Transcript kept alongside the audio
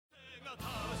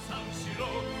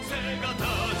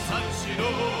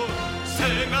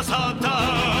サ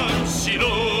タンしろ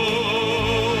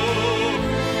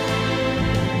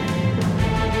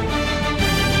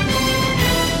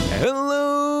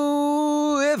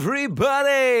Hello,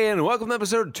 everybody, and welcome to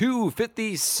episode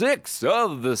 256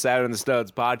 of the Saturn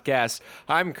Studs podcast.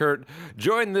 I'm Kurt,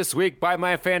 joined this week by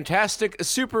my fantastic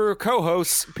super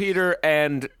co-hosts, Peter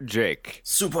and Jake.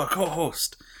 Super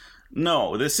co-host.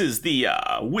 No, this is the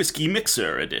whiskey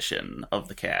mixer edition of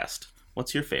the cast.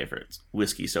 What's your favorite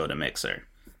whiskey soda mixer?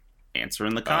 Answer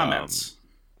in the comments.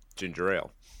 Ginger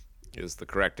ale is the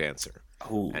correct answer.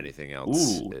 Ooh. Anything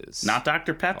else is not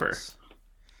Dr. Pepper. Else.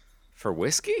 For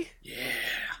whiskey?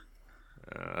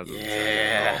 Yeah.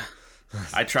 Yeah.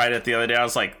 I tried it the other day. I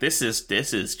was like, this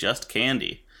is just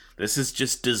candy. This is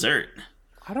just dessert.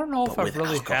 I don't know if I've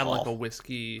really alcohol. had like a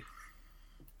whiskey,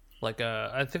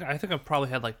 I think I've probably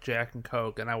had like Jack and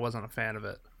Coke, and I wasn't a fan of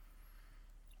it.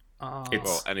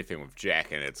 Well, anything with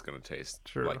Jack in it's going to taste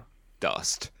True. like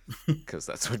dust, because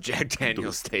that's what Jack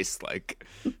Daniels tastes like.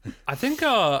 I think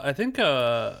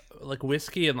like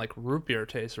whiskey and like root beer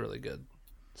tastes really good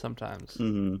sometimes.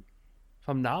 Mm-hmm. If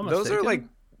I'm not mistaken. Those are like,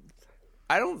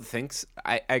 I don't think so.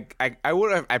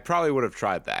 I probably would have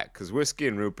tried that, because whiskey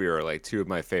and root beer are like two of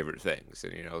my favorite things,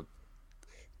 and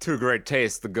two great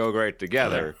tastes that go great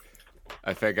together.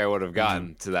 I think I would have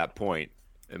gotten to that point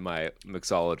in my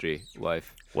mixology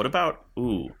life. What about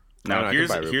Now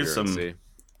here's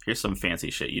some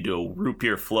fancy shit. You do a root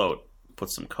beer float, put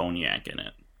some cognac in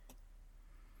it,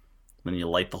 then you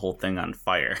light the whole thing on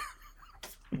fire.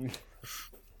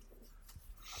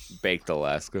 Baked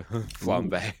Alaska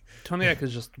flambe. Cognac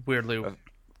is just weirdly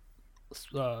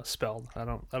spelled. I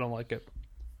don't like it.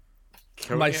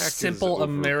 Cognac My is simple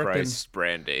American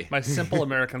brandy. My simple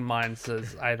American mind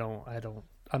says I don't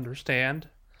understand,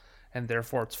 and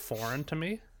therefore it's foreign to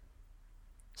me.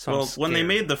 So Well, when they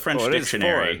made the French it is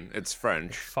dictionary, foreign. It's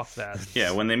French. fuck that.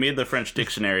 yeah, when they made the French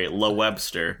dictionary, Le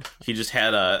Webster, he just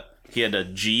had a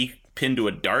G pinned to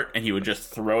a dart, and he would just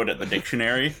throw it at the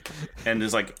dictionary, and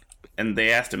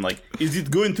they asked him is it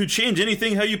going to change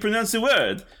anything how you pronounce the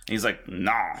word? And he's like,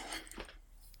 nah,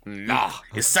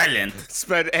 it's silent.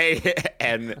 Spelled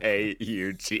A-N-A-U-G-H.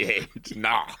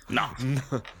 Nah.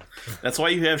 That's why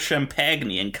you have champagne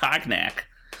and cognac.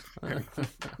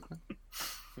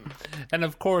 And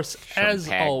of course, as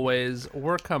always,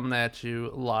 we're coming at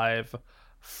you live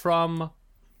from.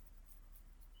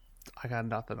 I got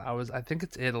nothing. I think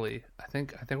it's Italy. I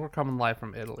think we're coming live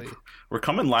from Italy. We're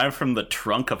coming live from the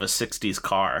trunk of a '60s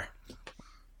car.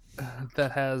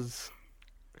 That has.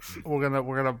 We're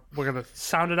gonna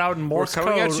sound it out in Morse code.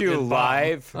 We're coming at you in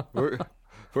live.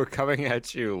 We're coming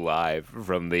at you live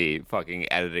from the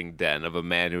fucking editing den of a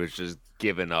man who has just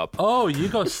given up. Oh,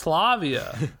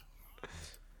 Yugoslavia.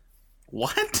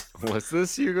 What? Was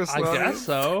this Yugoslavia? I guess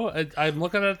so. I'm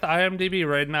looking at the IMDb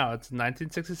right now. It's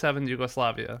 1967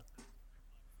 Yugoslavia.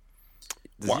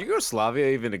 Does Yugoslavia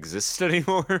even exist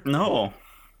anymore? No.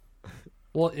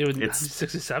 Well, it was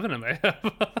 1967. It may have.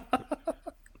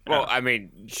 Well, I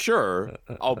mean, sure,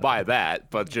 I'll buy that,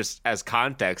 but just as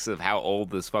context of how old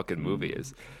this fucking movie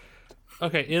is.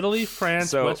 Okay, Italy,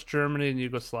 France, West Germany, and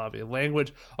Yugoslavia.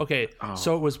 Language. Okay,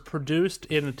 so it was produced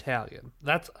in Italian.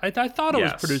 I thought it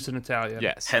was produced in Italian.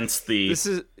 Yes. Hence the. This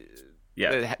is.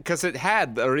 Yeah. Because it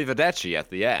had the Arrivederci at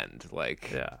the end.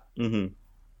 Yeah.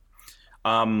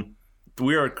 Mm-hmm.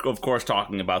 We are, of course,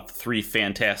 talking about the three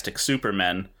fantastic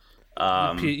Supermen.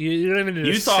 You don't even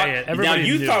need to say it. Everybody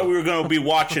knew. Thought we were going to be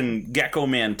watching Gecko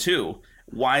Man 2.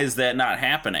 Why is that not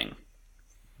happening?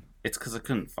 It's because I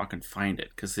couldn't fucking find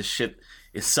it, because this shit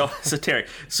is so esoteric.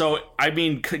 So, I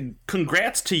mean,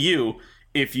 congrats to you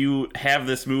if you have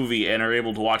this movie and are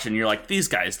able to watch it and you're like, these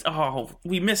guys,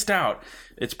 we missed out.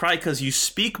 It's probably because you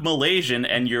speak Malaysian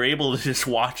and you're able to just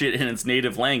watch it in its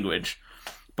native language.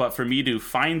 But for me to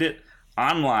find it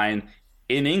online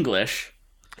in English...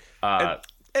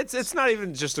 It's not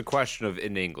even just a question of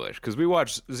in English, because we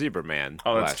watched Supermen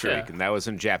last week, and that was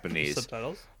in Japanese.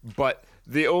 Subtitles? But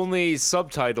the only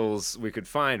subtitles we could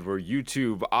find were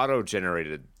YouTube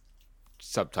auto-generated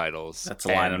subtitles. That's a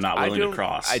line I'm not willing to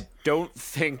cross. I don't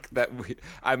think that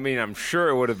I'm sure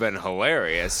it would have been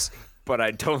hilarious, but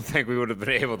I don't think we would have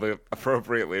been able to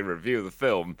appropriately review the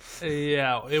film.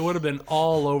 Yeah, it would have been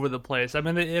all over the place. I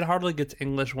mean, it hardly gets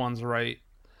English ones right.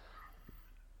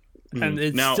 And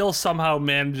it still somehow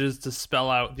manages to spell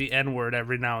out the N-word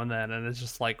every now and then, and it's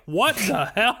just like, what the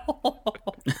hell?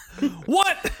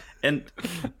 What? And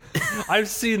I've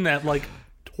seen that like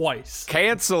twice.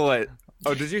 Cancel it.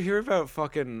 Oh, did you hear about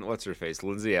fucking what's her face,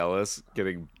 Lindsay Ellis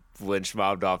getting lynch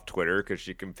mobbed off Twitter because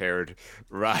she compared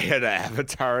Raya to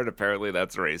Avatar, and apparently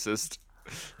that's racist.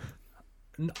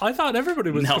 I thought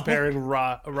everybody was comparing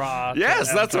raw.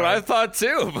 Yes, that's what I thought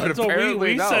too. But that's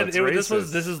apparently, we said it's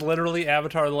this is literally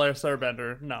Avatar: The Last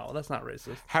Airbender. No, that's not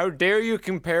racist. How dare you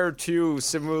compare two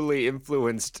similarly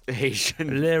influenced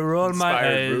Asian roll my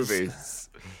inspired eyes. movies?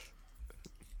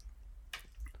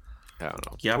 I don't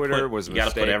know. You Twitter was a you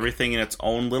gotta put mistake. everything in its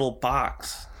own little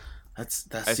box. That's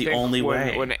I the think only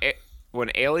way.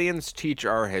 When aliens teach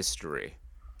our history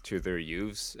to their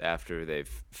youths after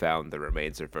they've found the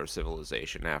remains of our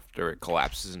civilization after it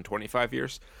collapses in 25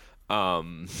 years,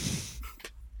 they're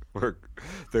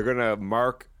gonna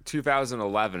mark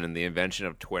 2011 and the invention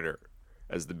of Twitter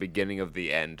as the beginning of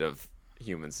the end of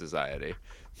human society.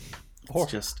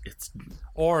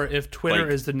 Or if Twitter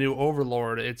like- is the new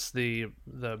overlord, it's the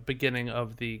beginning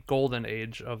of the golden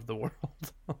age of the world.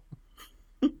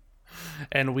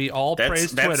 And we all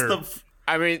praise Twitter.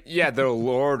 I mean, yeah, they're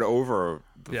lord over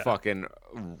the fucking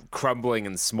crumbling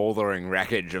and smoldering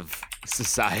wreckage of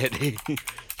society.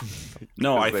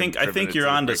 No, I think you're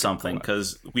onto something,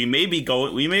 because we may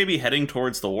be heading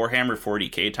towards the Warhammer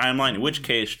 40k timeline, in which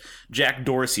case Jack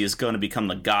Dorsey is going to become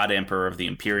the God Emperor of the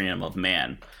Imperium of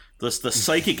Man. The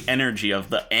psychic energy of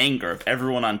the anger of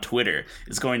everyone on Twitter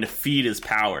is going to feed his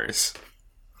powers.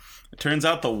 It turns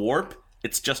out the warp,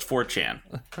 it's just 4chan.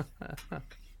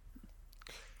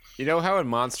 You know how in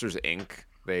Monsters, Inc.,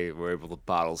 they were able to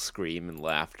bottle scream and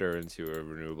laughter into a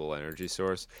renewable energy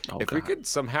source? If we could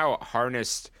somehow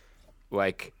harness,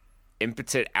 like,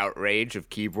 impotent outrage of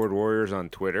keyboard warriors on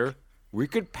Twitter, we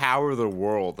could power the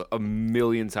world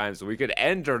 1,000,000 times. We could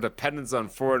end our dependence on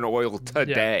foreign oil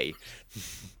today.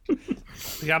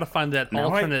 We gotta find that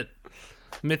alternate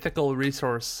mythical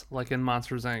resource, like in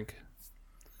Monsters, Inc.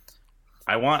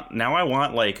 I want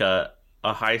like a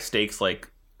high stakes, like,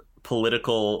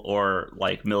 political or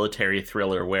like military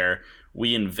thriller where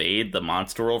we invade the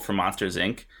monster world from Monsters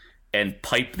Inc. and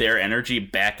pipe their energy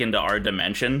back into our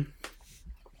dimension.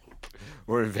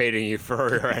 We're invading you for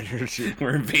your energy.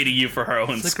 We're invading you for our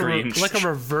own screams. Like a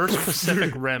reverse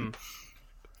Pacific Rim.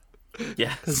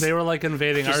 Yeah, because they were like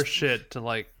invading our shit to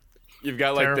like. You've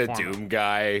got like the terraform Doom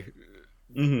guy.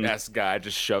 S guy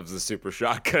just shoves the super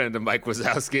shotgun into Mike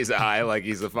Wazowski's eye like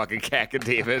he's a fucking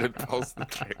cacodemon and pulls the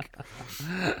trigger.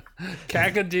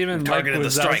 Cacodemon Mike Targeted the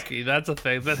strike. Wazowski. That's a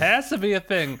thing. That has to be a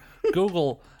thing.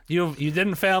 Google, you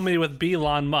didn't fail me with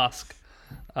Elon Musk.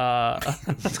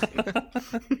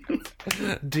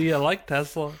 Do you like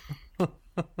Tesla?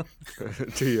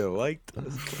 Do you like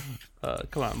Tesla?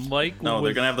 Come on, Mike. No,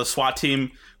 they're gonna have the SWAT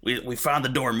team. We found the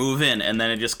door, move in, and then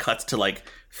it just cuts to like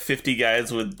 50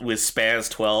 guys with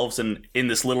spaz 12s and in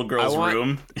this little girl's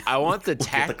room. I want the the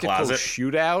tactical closet.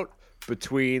 shootout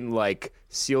between like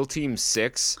SEAL Team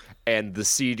 6 and the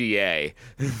CDA.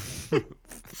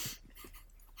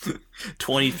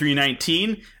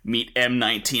 2319 meet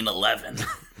M1911.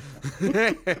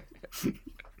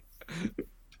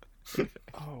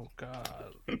 Oh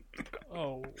God.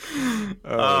 Oh.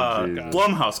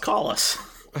 Blumhouse, call us.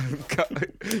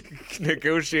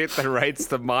 Negotiate the rights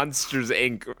to Monsters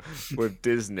Inc. with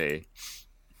Disney.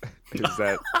 Is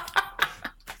that?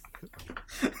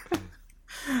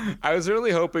 I was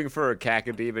really hoping for a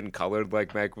cacodemon colored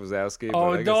like Mike Wazowski.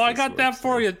 Oh but no, I got that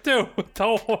for you too.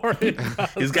 Don't worry.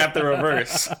 He's got the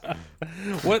reverse.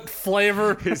 What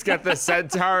flavor? He's got the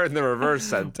centaur and the reverse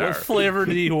centaur. What flavor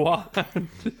do you want?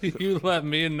 You let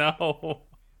me know.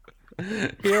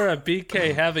 Here at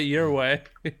BK, have it your way.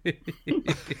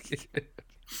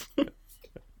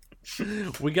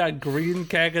 We got green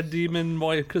cacodemon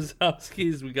Mike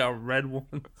Wazowskis. We got red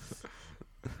ones.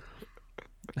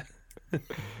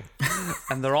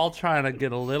 And they're all trying to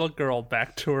get a little girl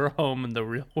back to her home in the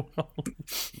real world.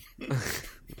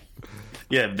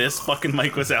 Yeah, this fucking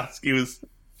Mike Wazowski was.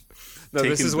 No,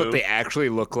 this is what boo. they actually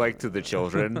look like to the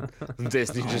children.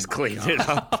 Disney just cleaned it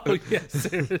up. Oh yeah,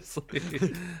 seriously.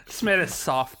 This made it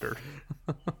softer.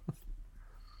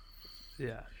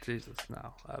 Yeah, Jesus,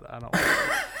 no, I don't.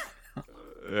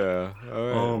 Yeah. All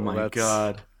right. Oh my Well,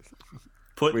 god.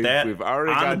 Put We've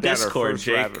already on got the down our Discord, first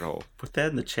Jake. rabbit hole. Put that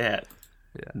in the chat.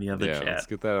 Yeah. In the other chat. Let's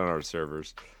get that on our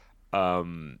servers.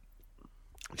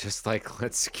 Just like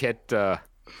let's get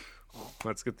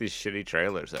these shitty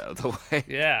trailers out of the way.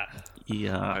 Yeah.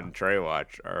 Yeah. On Trey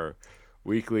Watch, our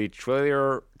weekly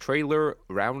trailer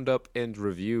roundup and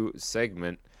review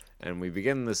segment, and we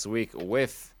begin this week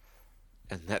with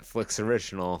a Netflix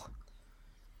original,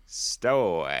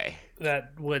 Stowaway.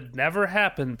 That would never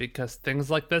happen because things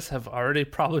like this have already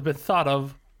probably been thought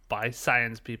of by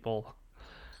science people.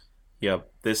 Yep.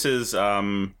 This is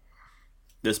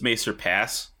this may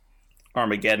surpass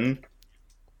Armageddon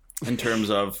in terms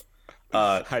of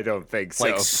I don't think so.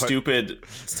 like but- stupid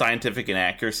scientific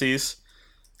inaccuracies.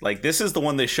 Like, this is the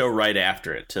one they show right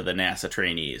after it to the NASA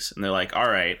trainees. And they're like, all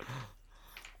right,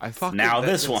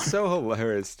 this one. It's so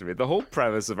hilarious to me. The whole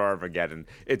premise of Armageddon,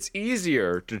 it's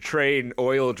easier to train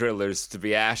oil drillers to be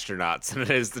astronauts than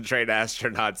it is to train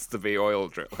astronauts to be oil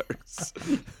drillers.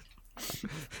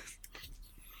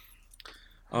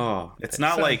 Oh, it's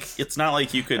not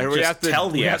like you could just tell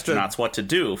the astronauts what to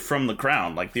do from the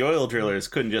ground. Like, the oil drillers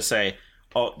couldn't just say,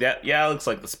 "Oh, that looks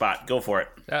like the spot. Go for it."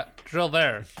 Yeah, drill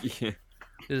there. Yeah.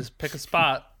 You just pick a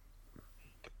spot.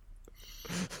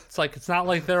 It's not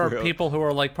like there are people who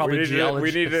are like probably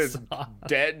geologists. We need to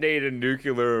detonate a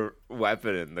nuclear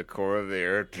weapon in the core of the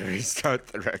Earth to restart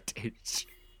the rotation.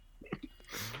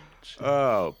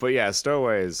 Oh, but yeah,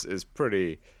 Stowaway is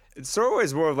pretty. Stowaway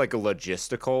is more of like a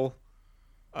logistical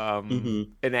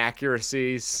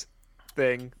inaccuracies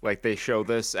thing. Like, they show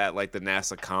this at like the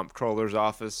NASA comptroller's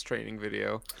office training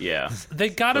video. Yeah, they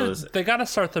gotta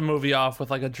start the movie off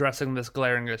with like addressing this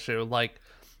glaring issue. Like,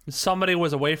 somebody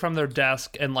was away from their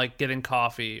desk and like getting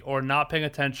coffee or not paying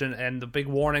attention, and the big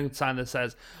warning sign that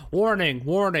says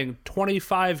warning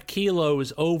 25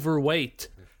 kilos overweight.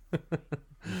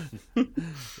 This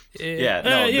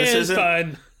isn't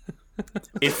fine.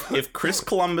 if Chris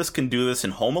Columbus can do this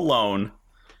in Home Alone,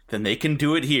 then they can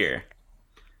do it here.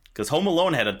 Because Home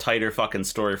Alone had a tighter fucking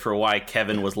story for why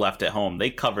Kevin was left at home. They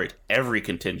covered every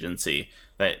contingency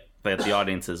that the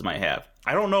audiences might have.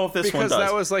 I don't know if this one does. Because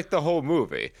that was like the whole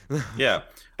movie. Yeah.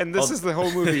 And this is the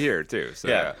whole movie here, too. So,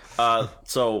 yeah.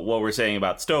 So what we're saying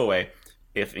about Stowaway,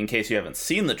 if in case you haven't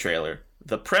seen the trailer,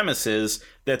 the premise is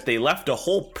that they left a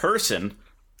whole person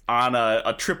on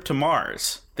a trip to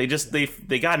Mars. They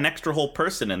got an extra whole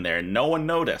person in there, and no one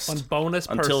noticed. One bonus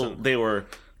person. Until they were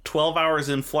 12 hours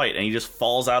in flight, and he just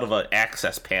falls out of an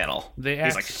access panel.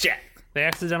 He's like, shit. They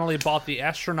accidentally bought the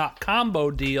astronaut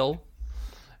combo deal,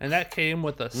 and that came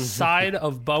with a side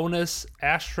of bonus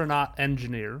astronaut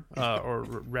engineer, or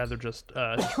rather just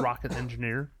rocket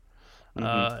engineer.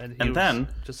 And he was then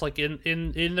just like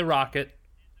in the rocket,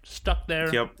 stuck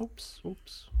there. Yep.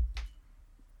 Oops.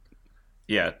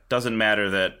 Yeah, doesn't matter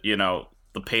that,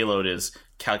 the payload is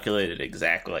calculated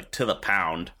exactly, like to the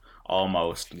pound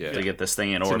almost, to get this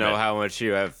thing in orbit. To know how much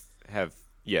you have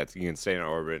you can stay in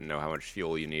orbit and know how much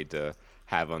fuel you need to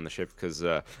have on the ship. Because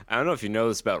I don't know if you know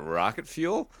this about rocket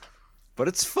fuel, but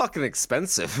it's fucking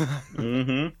expensive.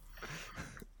 Mm-hmm.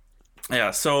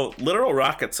 Yeah, so literal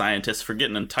rocket scientists forget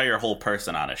an entire whole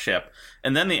person on a ship.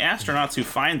 And then the astronauts who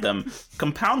find them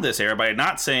compound this error by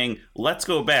not saying, let's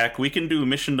go back, we can do a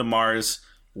mission to Mars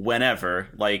whenever.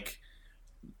 Like,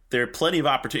 there are plenty of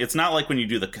opportunities. It's not like when you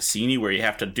do the Cassini where you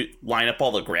have to line up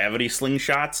all the gravity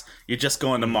slingshots. You're just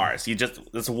going to Mars.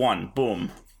 It's one,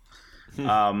 boom.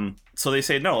 So they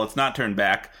say, no, let's not turn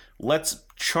back. Let's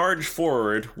charge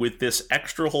forward with this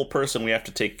extra whole person we have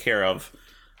to take care of.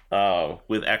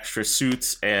 With extra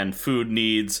suits and food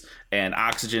needs and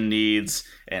oxygen needs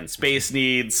and space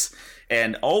needs.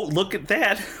 And, oh, look at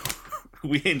that.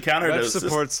 We encountered Life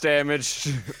support's damaged.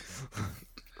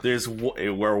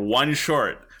 We're one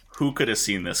short. Who could have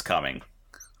seen this coming?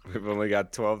 We've only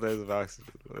got 12 days of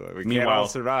oxygen. We Meanwhile, can't all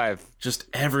survive. Just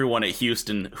everyone at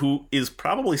Houston who is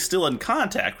probably still in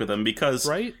contact with them because...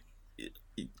 Right?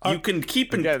 You can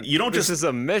keep again, you don't this just is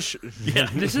a mission. Yeah.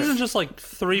 This isn't just like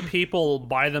three people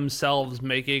by themselves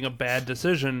making a bad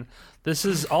decision. This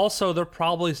is also, they're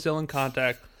probably still in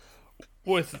contact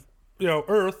with,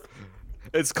 Earth.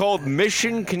 It's called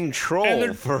mission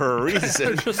control for a reason.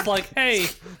 They're just like, hey,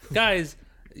 guys,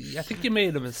 I think you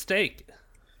made a mistake.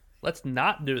 Let's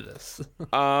not do this.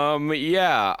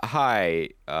 Yeah. Hi.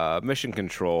 Mission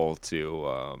control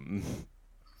to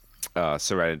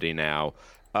Serenity now.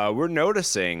 We're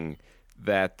noticing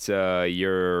that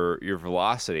your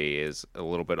velocity is a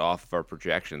little bit off of our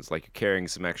projections. Like, you're carrying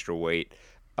some extra weight.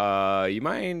 You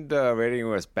mind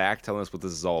rating us back, telling us what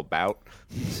this is all about?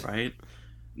 Right.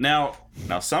 Now,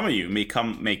 some of you may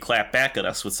clap back at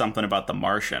us with something about The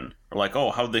Martian, or like,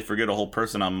 oh, how did they forget a whole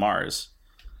person on Mars?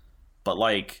 But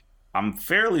like, I'm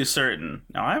fairly certain.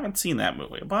 Now, I haven't seen that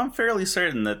movie, but I'm fairly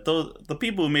certain that the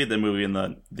people who made the movie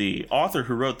and the author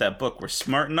who wrote that book were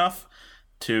smart enough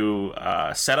to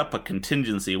set up a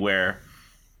contingency where,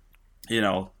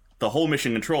 the whole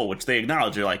mission control, which they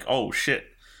acknowledge, are like, oh shit,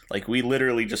 like, we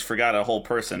literally just forgot a whole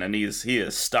person and he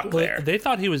is stuck there. They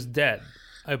thought he was dead,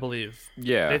 I believe.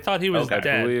 Yeah, they thought he was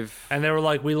dead, and they were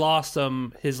like, we lost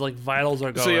him. His like vitals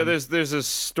are going. So yeah, there's a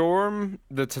storm.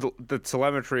 The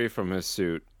telemetry from his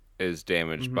suit is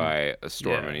damaged by a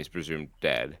storm, and he's presumed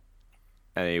dead.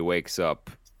 And he wakes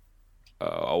up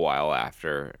a while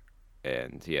after.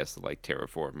 And he has to like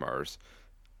terraform Mars.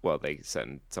 Well, they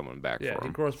send someone back for him. He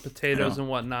grows potatoes and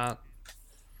whatnot.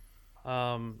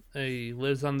 He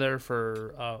lives on there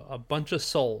for a bunch of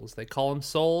souls. They call them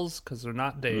souls because they're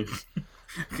not days.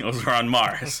 Those are on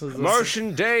Mars.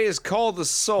 Martian day is called the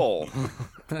soul.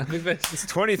 I think they It's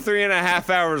 23 and a half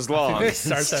hours long. They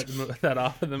start that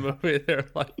off in the movie.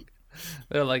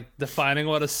 They're like defining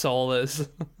what a soul is.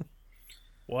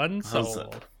 One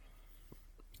soul.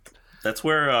 That's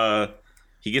where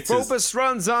he gets his... Phobos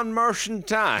runs on Martian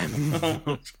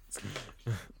time.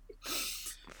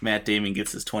 Matt Damon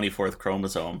gets his 24th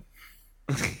chromosome.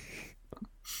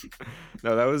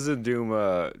 No, that was in Doom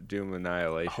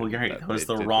Annihilation. Oh, you're right. It was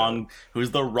the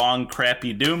wrong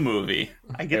crappy Doom movie.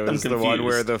 I get them confused. It was the one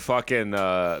where the fucking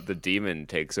the demon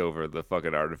takes over the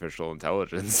fucking artificial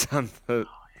intelligence on the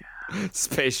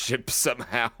spaceship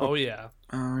somehow. Oh yeah.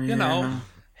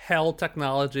 Hell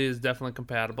technology is definitely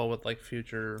compatible with like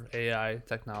future AI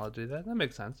technology. That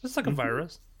makes sense. Just like a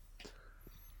virus.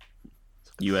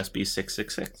 USB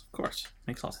 666, of course.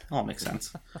 All makes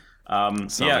sense.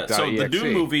 So the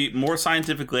Doom movie, more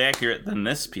scientifically accurate than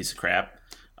this piece of crap.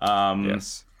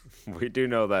 Yes. We do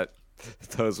know that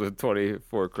those with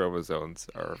 24 chromosomes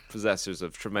are possessors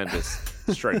of tremendous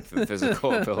strength and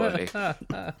physical ability.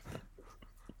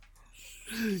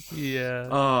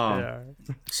 Yeah.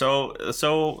 So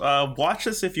watch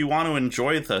this if you want to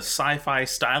enjoy the sci-fi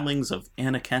stylings of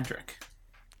Anna Kendrick.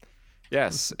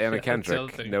 Yes, Anna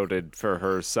Kendrick, noted for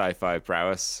her sci-fi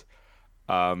prowess.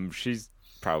 She's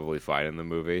probably fine in the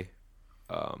movie.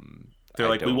 They're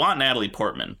like, we want Natalie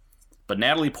Portman, but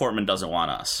Natalie Portman doesn't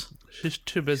want us. She's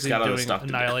too busy doing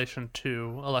Annihilation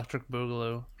 2, Electric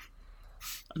Boogaloo.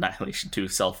 Annihilation 2,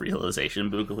 Self-Realization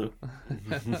Boogaloo.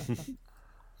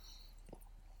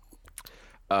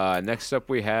 Next up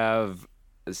we have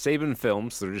Saban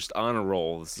Films. They're just on a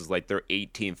roll. This is like their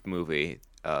 18th movie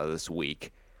this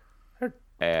week.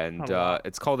 And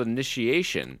it's called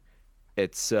Initiation.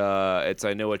 It's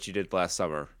I Know What You Did Last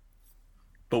Summer.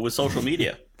 But with social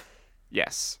media.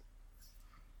 Yes.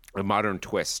 A modern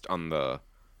twist on the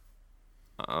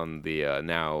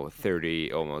now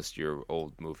 30 almost year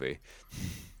old movie.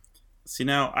 See,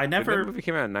 now I never... That movie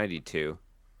came out in 92.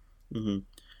 Mm-hmm.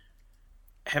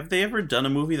 Have they ever done a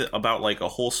movie about like a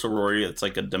whole sorority that's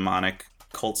like a demonic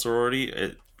cult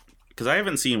sorority? Because I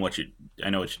haven't seen I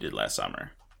Know What You Did Last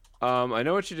Summer. I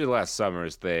Know What You Did Last Summer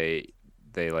is they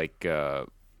like they're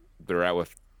out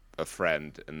with a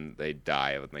friend and they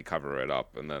die and they cover it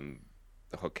up, and then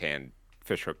the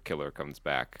fishhook killer comes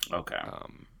back. Okay.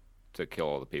 To kill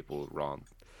all the people wrong.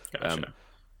 Gotcha.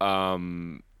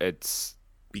 It's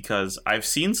because I've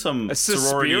seen some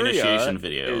sorority initiation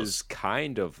videos. Is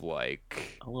kind of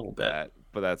like a little bit,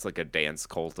 but that's like a dance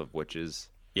cult of witches.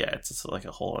 Yeah, it's like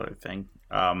a whole other thing.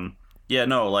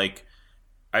 Like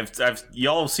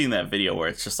y'all have seen that video where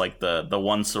it's just like the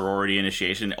one sorority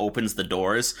initiation opens the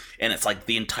doors and it's like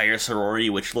the entire sorority,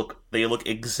 which look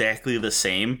exactly the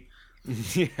same.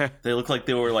 Yeah, they look like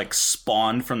they were like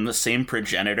spawned from the same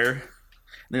progenitor.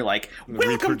 They're like,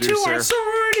 welcome to our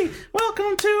sorority,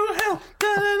 welcome to hell.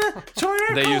 Da, da,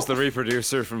 da. They use the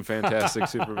reproducer from Fantastic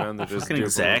Superman. They just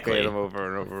duplicate them over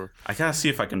and over. I gotta see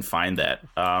if I can find that.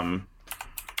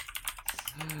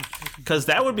 Because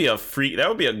that would be a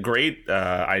great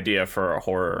idea for a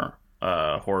horror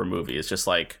movie. It's just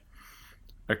like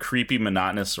a creepy,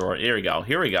 monotonous sorority. Here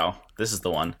we go. This is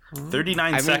the one.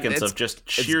 39 seconds of just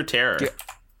sheer terror.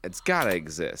 It's gotta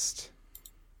exist.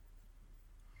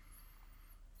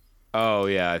 Oh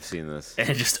yeah, I've seen this. And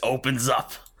it just opens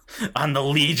up on the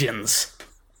legions.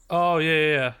 Oh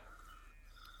yeah.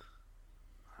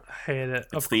 I hate it.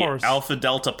 It's of course. The Alpha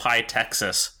Delta Pi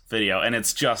Texas video, and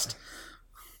it's just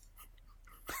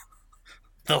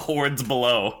the hordes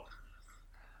below.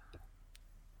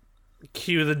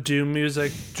 Cue the Doom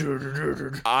music.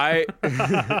 Rip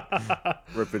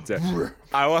it down.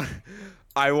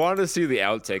 I want to see the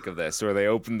outtake of this where they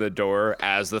open the door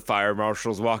as the fire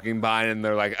marshal's walking by and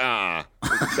they're like,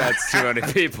 that's too many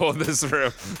people in this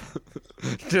room.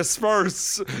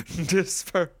 Disperse.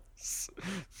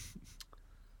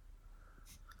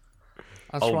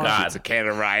 Oh God! It's a can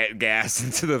of riot gas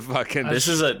into the fucking. This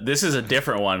is a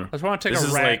different one. I just want to take a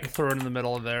rat and throw it in the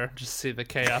middle of there, just see the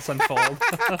chaos unfold.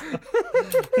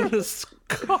 Just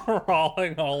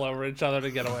crawling all over each other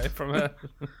to get away from it.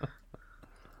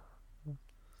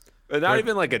 But not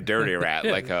even like a dirty rat,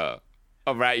 like a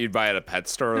rat you'd buy at a pet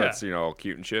store that's all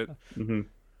cute and shit. Mm-hmm.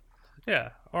 Yeah,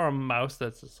 or a mouse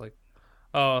that's just like,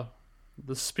 the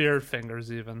spirit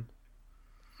fingers even.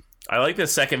 I like the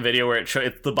second video where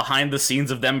it's the behind the scenes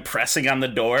of them pressing on the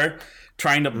door,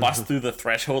 trying to bust through the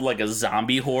threshold like a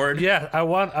zombie horde. Yeah, I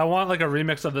want like a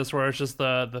remix of this where it's just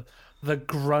the the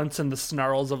grunts and the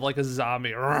snarls of like a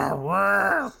zombie.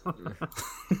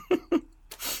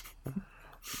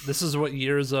 This is what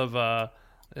years of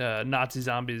Nazi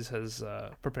zombies has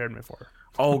prepared me for.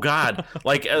 Oh God!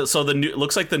 Like so,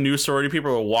 looks like the new sorority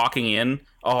people are walking in.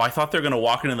 Oh, I thought they were gonna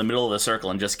walk into the middle of the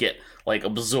circle and just get like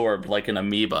absorbed like an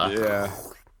amoeba. Yeah.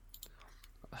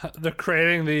 They're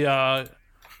creating the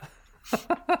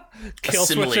kill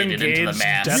switch Assimilated into the engaged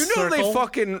mass. death You know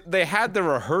circle. they had to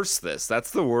rehearse this.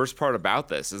 That's the worst part about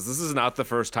this. Is this is not the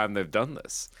first time they've done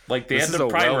this. Like they This had is to a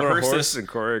probably rehearse well-rehearsed this and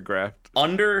choreographed.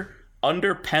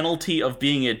 under penalty of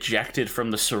being ejected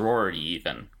from the sorority.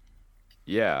 Even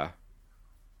Yeah.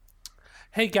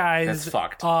 Hey guys, That's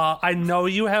fucked. I know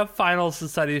you have finals to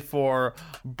study for,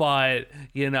 but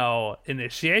you know,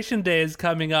 initiation day is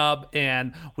coming up,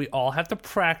 and we all have to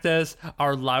practice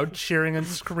our loud cheering and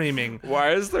screaming.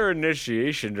 Why is there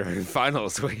initiation during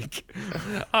finals week?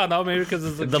 I don't know, maybe because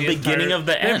it's like the beginning of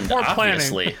the end,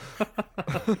 obviously.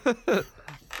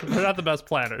 They're not the best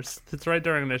planners. It's right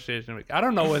during initiation week. I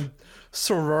don't know when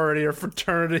sorority or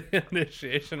fraternity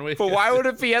initiation week. But why would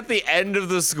it be at the end of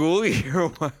the school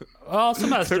year? Well,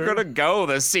 semester. They're gonna go.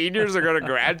 The seniors are gonna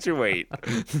graduate.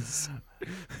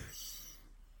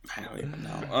 I don't even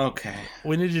know. Okay.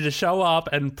 We need you to show up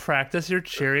and practice your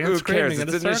cheering and Who screaming cares? in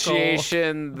a It's circle.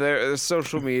 initiation. There's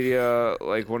social media.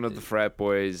 Like one of the frat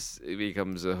boys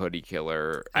becomes a hoodie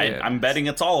killer. I'm betting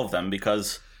it's all of them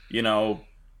because you know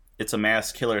it's a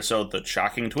mass killer. So the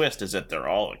shocking twist is that they're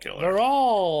all a killer. They're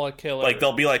all a killer. Like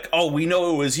they'll be like, "Oh, we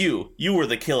know it was you. You were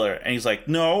the killer," and he's like,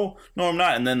 "No, I'm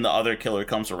not." And then the other killer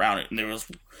comes around, and there was,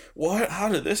 "What? How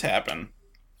did this happen?"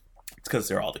 It's because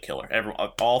they're all the killer.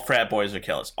 All frat boys are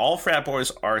killers. All frat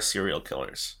boys are serial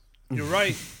killers. You're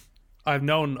right. I've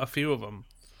known a few of them.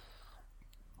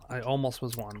 I almost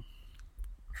was one.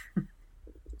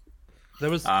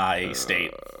 There was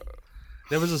State.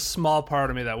 There was a small part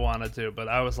of me that wanted to, but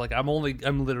I was like, I'm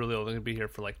literally only gonna be here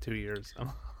for like 2 years.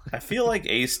 I feel like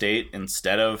A State,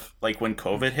 instead of like when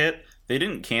COVID hit, they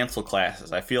didn't cancel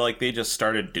classes. I feel like they just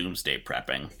started doomsday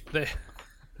prepping.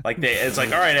 It's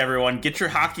like, all right, everyone, get your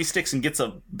hockey sticks and get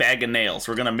a bag of nails.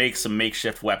 We're gonna make some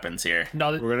makeshift weapons here.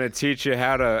 No, We're gonna teach you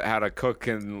how to cook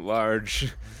in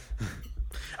large.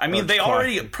 I mean, they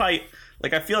already probably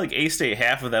like. I feel like A State,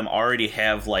 half of them already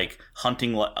have like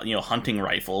hunting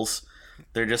rifles.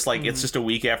 They're just like it's just a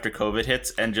week after COVID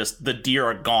hits, and just the deer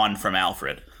are gone from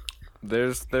Alfred. There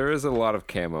is a lot of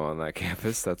camo on that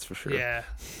campus, that's for sure. yeah,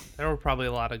 there were probably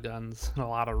a lot of guns in a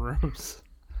lot of rooms.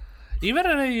 Even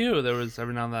at AU, there was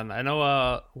every now and then. I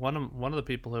know one of the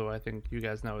people who I think you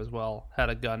guys know as well had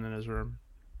a gun in his room.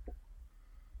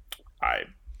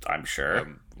 I'm sure. I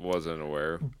wasn't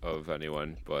aware of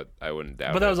anyone, but I wouldn't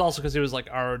doubt. But that was also because he was like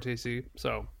ROTC,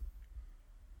 so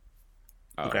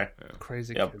Okay. Yeah.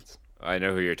 crazy Yep. kids. I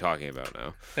know who you're talking about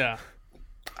now. Yeah,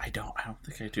 I don't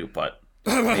think I do, but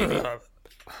that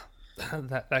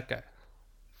guy.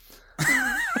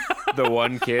 The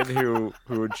one kid who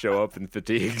would show up in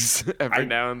fatigues every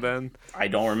now and then. I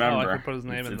don't remember. I could put his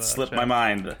name in It the slipped chat. my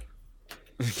mind.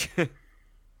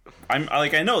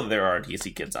 I know there are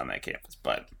RTC kids on that campus,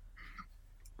 but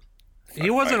He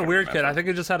wasn't a can weird kid. remember. I think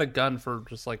he just had a gun for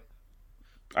just like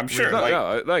I'm sure.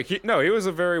 He was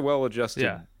a very well-adjusted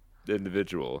Yeah.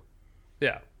 individual.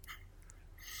 yeah.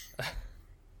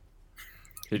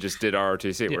 He just did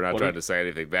ROTC. We're not what trying did- to say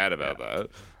anything bad about that.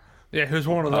 Yeah, who's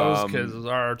one of those kids is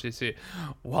ROTC.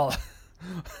 Well,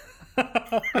 You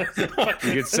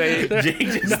could say Jake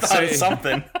just thought of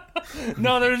something.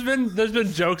 no, there's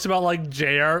been jokes about like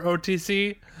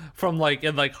JROTC from like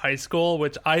in like high school,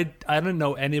 which I didn't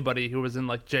know anybody who was in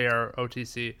like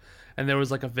JROTC. And there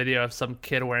was like a video of some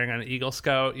kid wearing an Eagle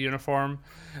Scout uniform,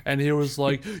 and he was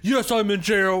like, "Yes, I'm in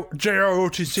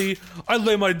JROTC. I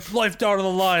lay my life down on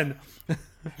the line."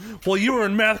 While you were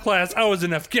in math class, I was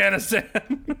in Afghanistan.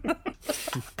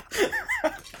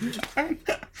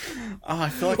 I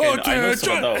feel like I know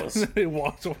some of those. He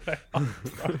walks away.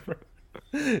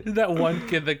 That one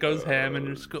kid that goes ham in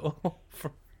your school.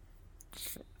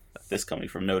 This coming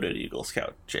from noted Eagle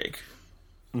Scout Jake.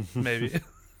 Maybe.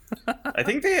 I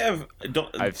think they have.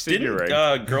 I've seen your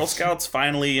rank. Girl Scouts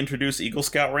finally introduce Eagle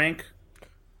Scout rank?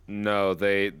 no.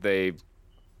 They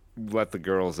let the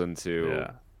girls into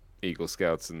Yeah. Eagle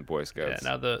Scouts and Boy Yeah, Scouts.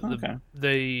 now Okay.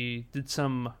 they did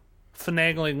some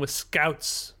finagling with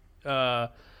scouts,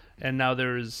 and now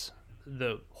there's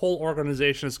the whole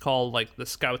organization is called like the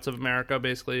Scouts of America,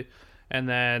 basically, and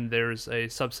then there's a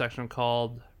subsection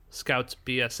called Scouts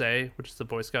BSA, which is the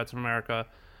Boy Scouts of America,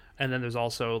 and then there's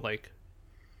also like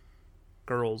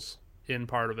girls in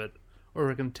part of it, or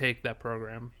we can take that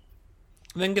program,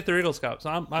 and then get their Eagle Scouts. So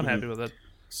I'm happy with it.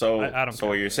 So, I don't so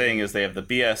what you're saying is they have the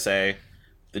BSA,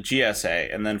 the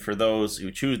GSA, and then for those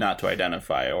who choose not to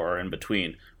identify or in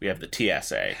between, we have the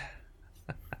TSA.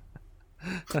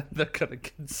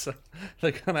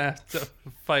 They're gonna have to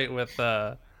fight with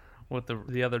the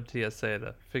other TSA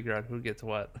to figure out who gets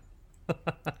what.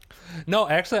 No,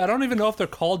 actually, I don't even know if they're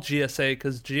called GSA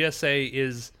because GSA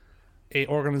is a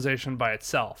organization by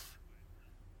itself.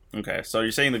 Okay, so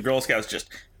you're saying the Girl Scouts just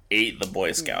ate the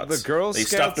Boy Scouts. The Girl they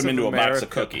Scouts stuffed them into of a box America- of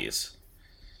cookies.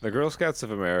 The Girl Scouts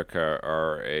of America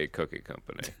are a cookie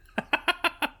company.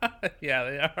 Yeah,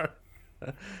 they are.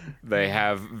 They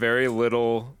have very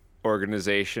little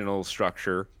organizational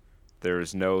structure. There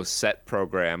is no set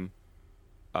program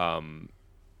to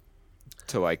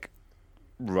like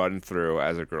run through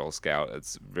as a Girl Scout.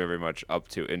 It's very much up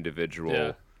to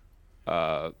individual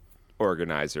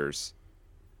organizers,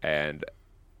 and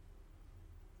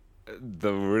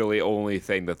the really only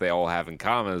thing that they all have in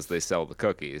common is they sell the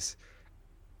cookies.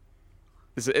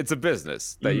 It's a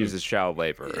business that uses child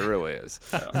labor. It really is.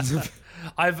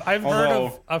 I've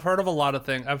heard of a lot of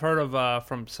things. I've heard of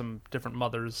from some different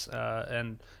mothers,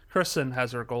 and Kristen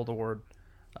has her gold award.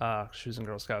 She was in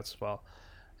Girl Scouts as well,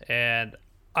 and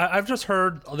I've just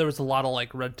heard there was a lot of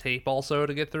like red tape also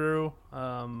to get through,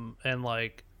 and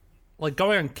like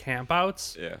going on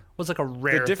campouts was like a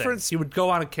rare thing. You would go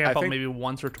on a campout maybe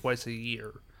once or twice a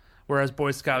year, whereas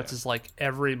Boy Scouts is like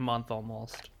every month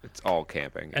almost. It's all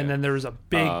camping. And then there was a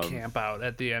big camp out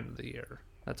at the end of the year.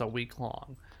 That's a week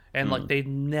long. And like they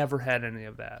never had any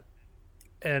of that.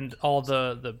 And all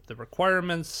the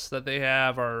requirements that they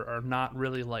have are not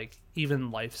really like even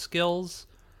life skills.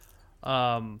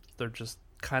 They're just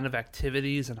kind of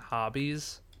activities and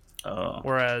hobbies.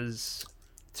 Whereas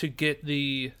to get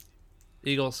the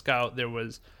Eagle Scout, there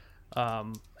was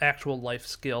actual life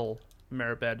skill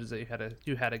merit badges that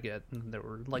you had to get, and there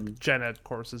were like gen ed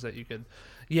courses that you could,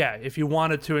 if you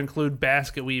wanted to include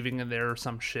basket weaving in there or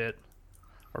some shit,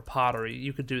 or pottery,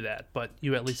 you could do that, but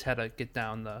you at least had to get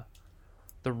down the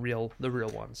real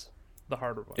ones, the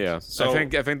harder ones. Yeah, so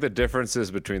I think the differences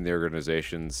between the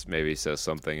organizations maybe says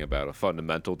something about a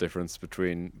fundamental difference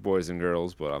between boys and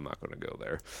girls, but I'm not going to go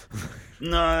there.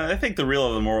 No, I think the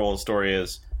moral of the story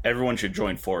is everyone should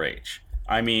join 4-H.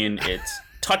 I mean, it's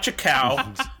touch a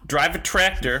cow, drive a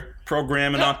tractor,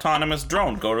 program an autonomous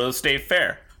drone, go to the state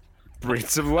fair. Breed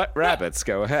some rabbits,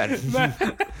 go ahead.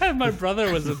 My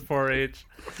brother was in 4-H.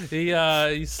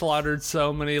 He slaughtered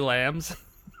so many lambs.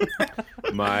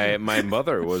 My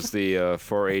mother was the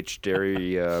 4-H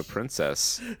dairy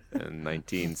princess in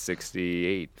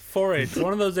 1968. 4-H,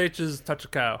 one of those H's, touch a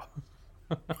cow.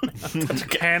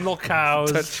 Handle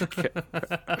cows.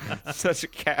 Touch a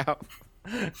cow.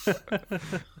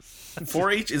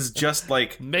 4-H is just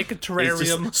like make a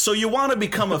terrarium. So you want to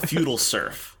become a feudal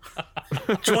serf?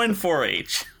 Join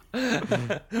 4-H.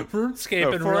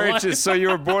 RuneScape and 4-H is so you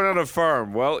were born on a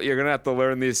farm. Well, you're gonna have to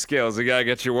learn these skills. You gotta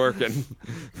get you working.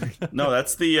 No,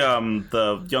 that's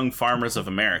the Young Farmers of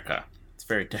America. It's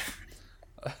very different.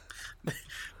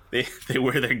 They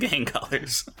wear their gang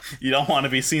colors. You don't want to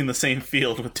be seen in the same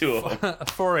field with two of them.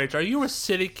 4-H. Are you a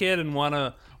city kid and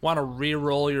wanna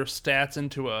re-roll your stats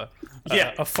into a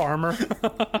farmer?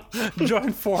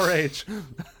 Join 4-H.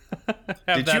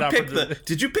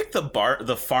 Did you pick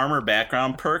the farmer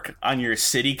background perk on your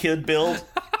city kid build?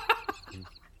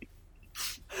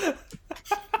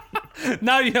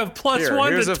 Now you have plus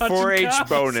one. Here's to a touch 4-H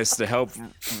bonus to help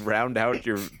round out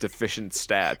your deficient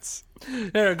stats.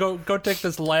 Here, go take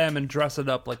this lamb and dress it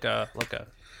up like a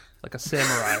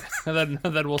samurai, and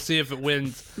then we'll see if it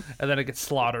wins, and then it gets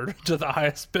slaughtered to the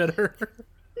highest bidder.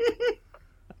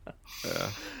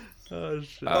 Oh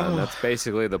shit! That's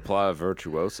basically the plot of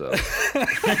Virtuoso.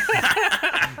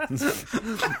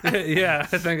 Yeah,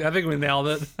 I think we nailed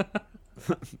it.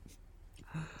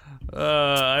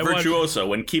 Virtuoso,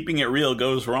 when keeping it real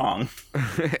goes wrong.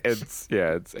 It's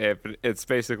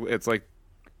basically like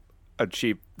a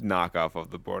cheap knockoff of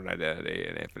The Bourne Identity,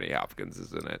 and Anthony Hopkins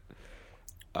is in it.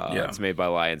 It's made by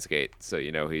Lionsgate, so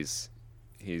he's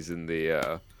in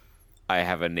the I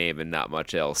have a name and not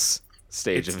much else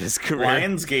stage of his career.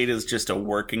 Lionsgate is just a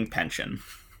working pension.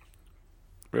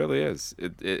 Really is.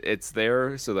 It's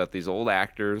there so that these old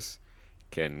actors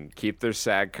can keep their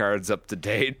SAG cards up to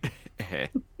date and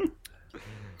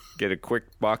get a quick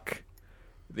buck.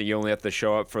 You only have to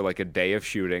show up for like a day of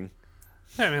shooting.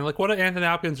 I mean, like, what did Anthony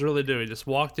Hopkins really do? He just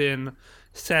walked in,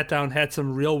 sat down, had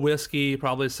some real whiskey,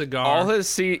 probably a cigar. All his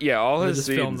scenes,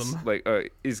 filmed them.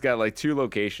 Like he's got like 2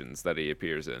 locations that he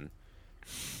appears in.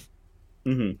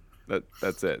 Mm-hmm.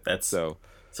 That's it. So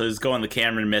he's going the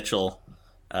Cameron Mitchell,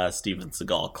 Steven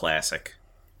Seagal classic.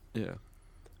 Yeah.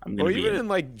 I'm gonna Well, be even in in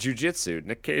like jujitsu,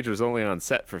 Nick Cage was only on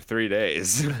set for 3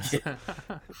 days.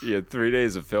 He had 3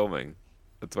 days of filming.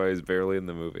 That's why he's barely in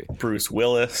the movie. Bruce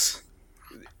Willis.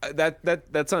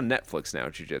 That's on Netflix now,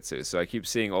 jujitsu. So I keep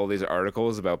seeing all these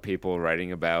articles about people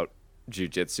writing about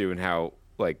jujitsu and how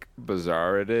like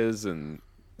bizarre it is and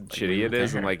shitty it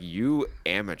is. I'm like, you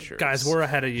amateurs, Guys, we're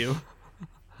ahead of you.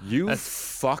 You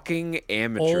fucking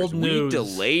amateurs. Old We news.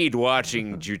 delayed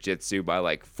watching jujitsu by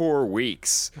like 4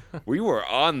 weeks. We were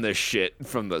on the shit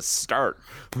from the start.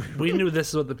 Uh, We knew this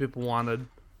is what the people wanted.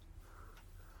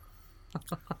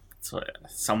 So,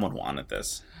 someone wanted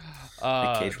this.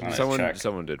 Uh, Nick Cage wanted a check.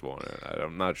 Someone did want it.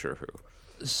 I'm not sure who.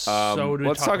 so do we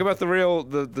Let's talk about the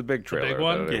big trailer. big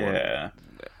one? that anyone Yeah.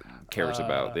 cares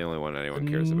about. The only one anyone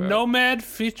cares about. Nomad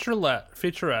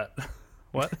featurette.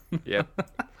 What? Yep.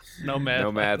 Nomad.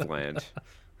 Nomadland.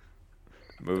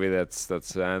 Movie that's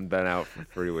been out for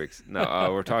 3 weeks.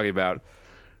 No, we're talking about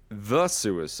The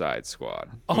Suicide Squad.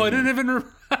 Oh, I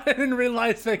didn't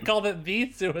realize they called it the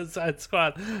Suicide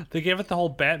Squad. They gave it the whole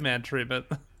Batman treatment.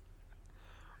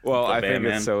 Well, The I think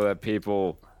Batman. it's so that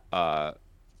people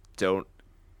don't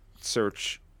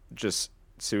search just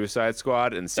Suicide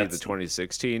Squad and see the That's-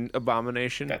 2016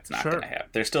 abomination. That's not Sure. gonna happen.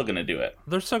 They're still gonna do it.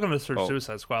 They're still going to search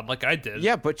Suicide Squad like I did.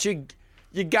 Yeah, but you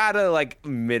gotta like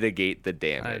mitigate the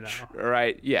damage, know.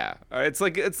 right? Yeah, it's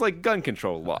like gun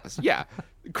control laws. Yeah,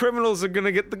 criminals are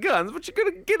gonna get the guns, but you're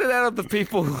gonna get it out of the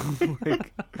people.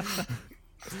 Like,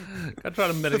 I try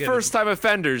to the mitigate first time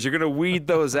offenders, you're gonna weed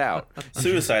those out.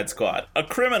 Suicide Squad, a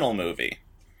criminal movie.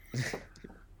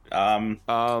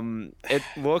 It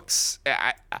looks,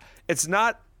 it's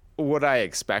not what I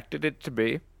expected it to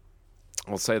be.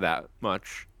 I'll say that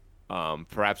much.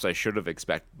 Perhaps I should have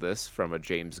expected this from a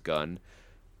James Gunn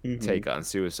take on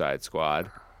Suicide Squad.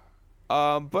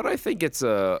 But I think it's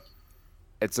a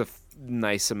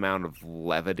nice amount of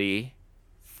levity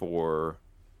for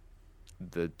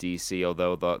the DC.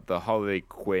 Although the Harley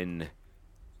Quinn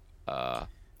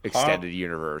extended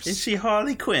universe, Is she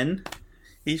Harley Quinn?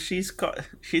 She's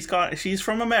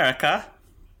from America.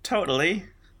 Totally.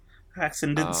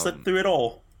 Accent didn't slip through at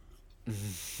all.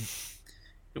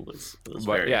 It was but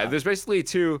very yeah, odd. there's basically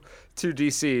two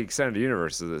DC extended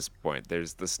universes at this point.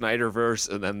 There's the Snyderverse,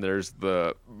 and then there's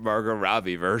the Margot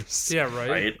Robbie verse. Yeah, right.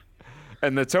 right.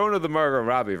 And the tone of the Margot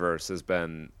Robbie verse has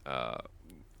been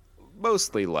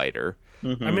mostly lighter.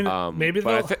 I mean, maybe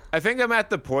But they'll. I think I'm at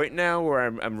the point now where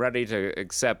I'm ready to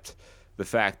accept the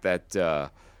fact that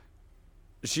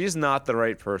she's not the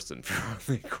right person for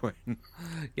Harley Quinn.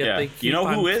 Yet Yeah. they You keep know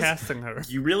who on is? casting her.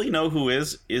 You really know who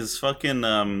is fucking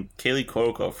Kaylee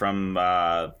Cuoco from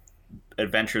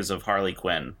Adventures of Harley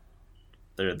Quinn.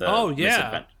 They're the Oh, yeah.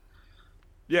 misadvent-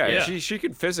 Yeah, Yeah. she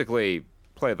could physically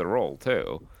play the role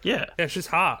too. yeah. Yeah, she's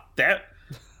hot. That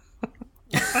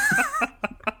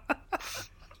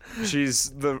She's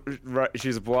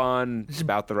blonde,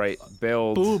 about the right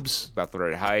build, Boobs. about the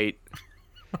right height.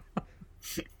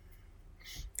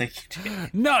 thank you. Dan.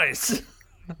 Nice.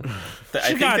 I She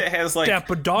think got that has like that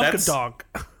that's- badonkadonk.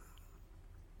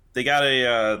 They got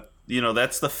a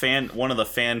that's one of the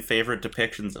fan favorite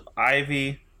depictions of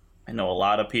Ivy. I know a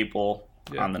lot of people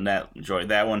on the net enjoyed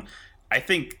that one. I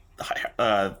think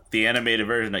the animated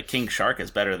version of King Shark is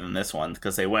better than this one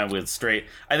because they went with straight.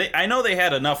 I know they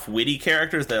had enough witty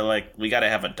characters that like we got to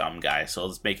have a dumb guy, so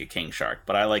let's make a King Shark.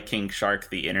 But I like King Shark,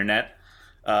 the internet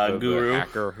guru. The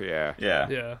hacker, yeah.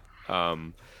 Yeah. Yeah.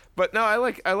 But no, I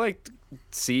liked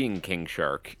seeing King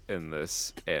Shark in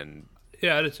this and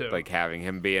Yeah, I do too. like having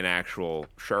him be an actual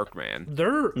shark man.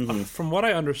 They're, from what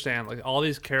I understand, like all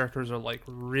these characters are like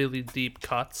really deep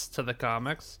cuts to the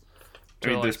comics. I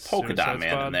mean, To, there's like, Polka Dot Suicide Man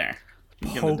Squad. in there.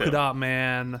 Polka Dot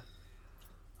Man.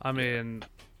 I mean,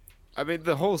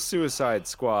 The whole Suicide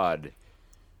Squad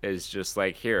is just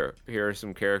like here are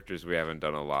some characters we haven't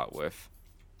done a lot with.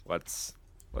 Let's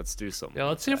do something. yeah.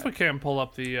 Let's see if we can pull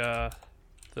up the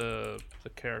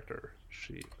character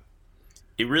sheet.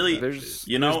 It really, There's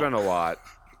you know, been a lot.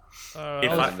 if And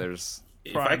I, there's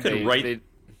if I could they- write they-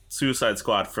 Suicide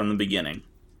Squad from the beginning,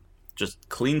 just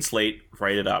clean slate,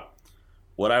 write it up.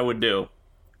 What I would do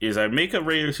is I'd make a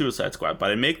regular Suicide Squad, but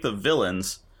I'd make the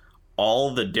villains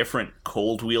all the different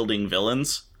cold-wielding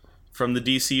villains from the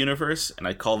DC universe, and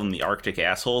I'd call them the Arctic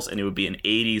Assholes, and it would be an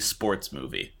 80s sports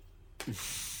movie.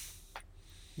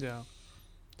 Yeah.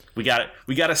 We got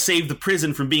to save the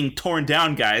prison from being torn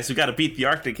down, guys. We got to beat the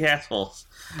Arctic Assholes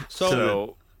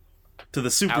so to the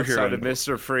superhero. outside of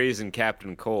Mr. Freeze and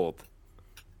Captain Cold,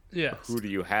 Yes. who do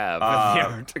you have? in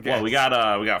the Arctic Well, we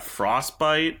got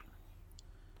Frostbite.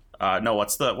 No,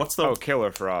 what's the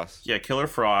Killer Frost. Yeah, Killer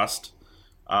Frost.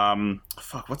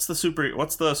 What's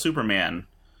the Superman?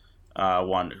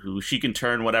 one who she can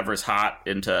turn whatever's hot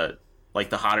into, like,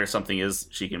 the hotter something is,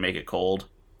 she can make it cold.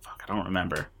 Fuck, I don't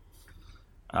remember.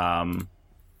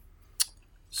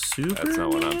 Super. That's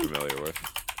not what I'm familiar with.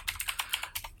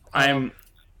 Not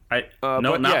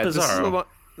Bizarro.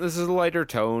 This is a lighter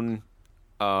tone.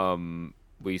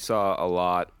 We saw a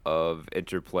lot of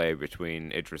interplay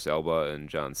between Idris Elba and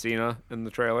John Cena in the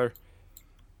trailer.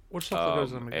 Which stuff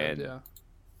goes in the good, yeah.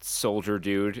 Soldier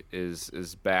Dude is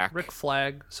back. Rick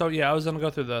Flag. So yeah, I was gonna go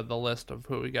through the list of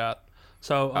who we got.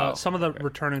 So some of the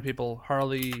returning people: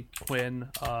 Harley Quinn.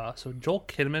 So Joel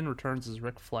Kinnaman returns as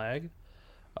Rick Flag.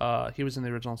 He was in the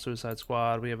original Suicide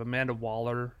Squad. We have Amanda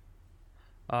Waller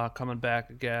coming back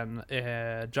again.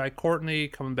 Jai Courtney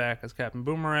coming back as Captain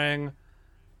Boomerang.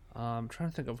 I'm trying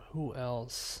to think of who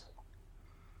else.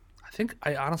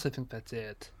 I honestly think that's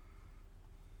it.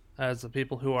 As the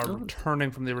people who are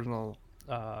returning from the original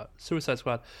Suicide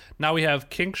Squad. Now we have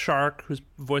King Shark, who's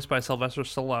voiced by Sylvester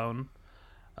Stallone.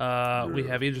 We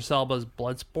have Idris Elba's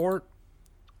Bloodsport.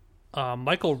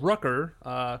 Michael Rooker,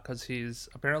 because he's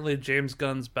apparently James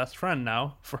Gunn's best friend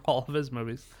now for all of his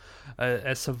movies,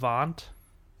 as Savant.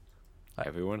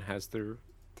 Everyone has their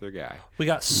guy. We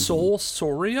got Sol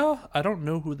Soria. I don't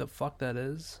know who the fuck that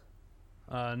is.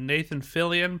 Nathan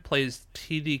Fillion plays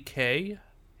TDK.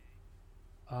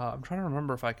 I'm trying to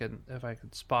remember if I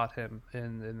could spot him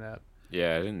in that.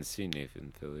 Yeah, I didn't see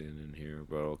Nathan Fillion in here,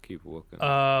 but I'll keep looking.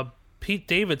 Pete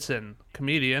Davidson,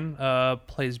 comedian,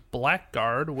 plays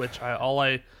Blackguard, which all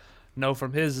I know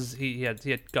from his is he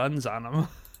had guns on him.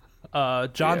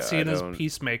 John Cena's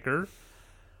Peacemaker.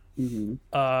 Mm-hmm.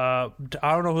 I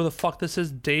don't know who the fuck this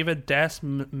is. David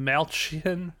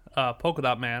Malchian, Polka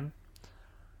Dot Man.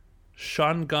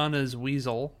 Sean Gunn is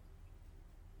Weasel.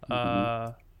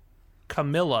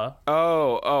 Camilla.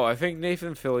 Oh, I think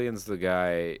Nathan Fillion's the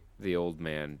guy, the old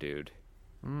man dude.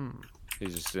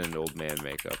 He's just in old man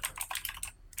makeup.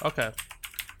 Okay.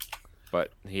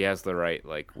 But he has the right,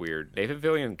 like, weird... Nathan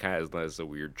Fillion kind of has a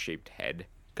weird shaped head.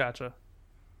 Gotcha.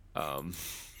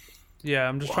 Yeah,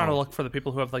 I'm just trying to look for the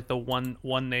people who have, like, the one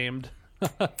named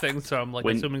thing, so I'm, like,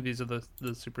 assuming these are the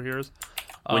superheroes.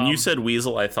 When you said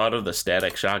Weasel, I thought of the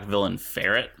Static Shock villain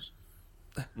Ferret.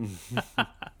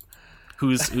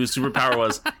 whose superpower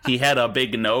was he had a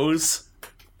big nose.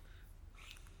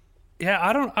 Yeah,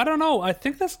 I don't know. I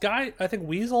think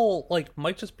Weasel, like,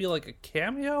 might just be like a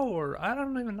cameo, or I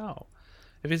don't even know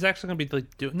if he's actually gonna be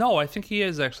like No, I think he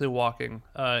is actually walking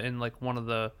in like one of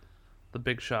the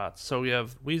big shots. So we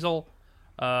have Weasel,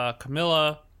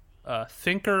 Camilla,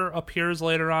 Thinker appears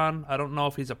later on. I don't know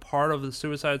if he's a part of the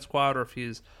Suicide Squad or if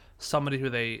he's somebody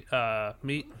who they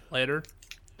meet later.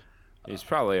 He's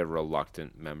probably a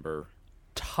reluctant member.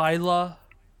 Tyla,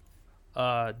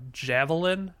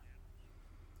 Javelin.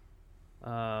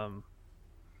 Yeah,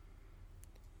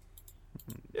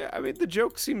 I mean, the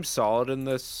joke seems solid in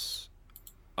this.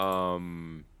 I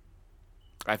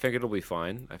think it'll be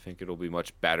fine. I think it'll be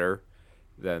much better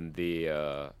than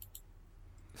the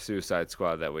Suicide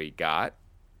Squad that we got.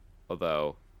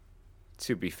 Although,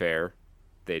 to be fair,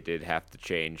 they did have to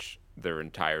change their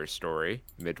entire story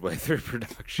midway through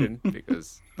production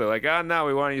because they're like, no,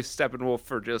 we want to use Steppenwolf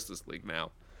for Justice League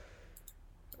now.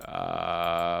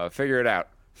 Figure it out.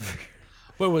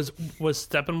 Wait, was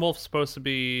Steppenwolf supposed to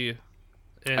be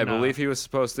in, I believe he was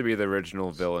supposed to be the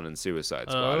original villain in Suicide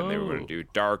Squad, and they were going to do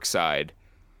Darkseid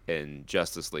in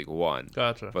Justice League 1.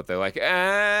 Gotcha. But they're like,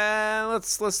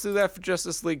 let's do that for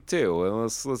Justice League 2, and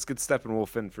let's get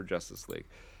Steppenwolf in for Justice League.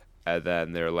 And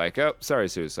then they're like, oh, sorry,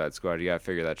 Suicide Squad, you got to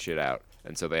figure that shit out.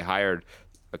 And so they hired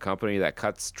a company that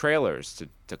cuts trailers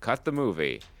to cut the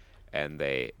movie, and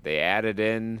they added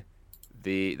in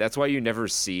that's why you never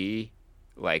see,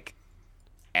 like,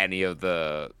 any of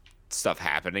the stuff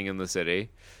happening in the city.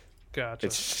 Gotcha.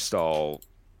 It's just all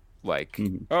like,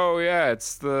 oh yeah,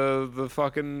 it's the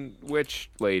fucking witch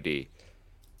lady.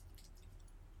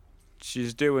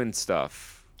 She's doing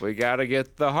stuff. We gotta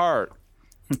get the heart.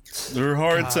 Their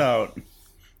heart's out.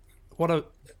 What a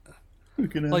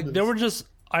like this. They were just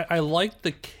I liked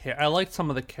I liked some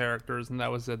of the characters, and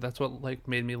that was it. That's what like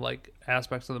made me like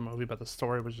aspects of the movie, but the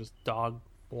story was just dog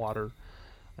water,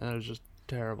 and it was just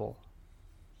terrible.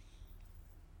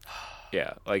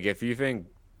 Yeah, like if you think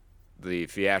the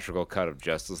theatrical cut of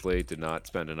Justice League did not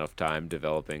spend enough time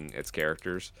developing its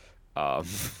characters,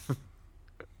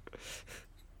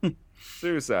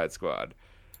 Suicide Squad,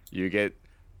 you get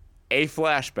a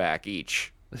flashback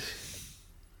each.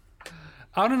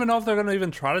 I don't even know if they're going to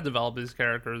even try to develop these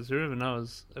characters. Who even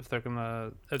knows if they're going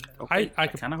to... I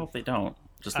kind of hope they don't.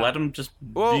 Just let them just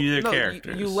be their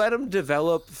characters. You let them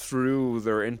develop through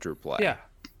their interplay. Yeah.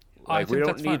 Like, we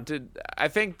don't need to. I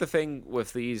think the thing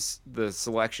with the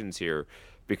selections here,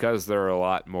 because they're a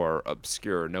lot more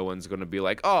obscure, no one's going to be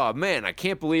like, oh man, I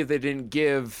can't believe they didn't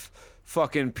give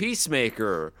fucking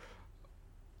Peacemaker,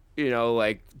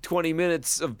 like 20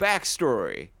 minutes of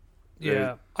backstory.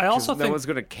 Yeah. I also think no one's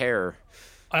going to care.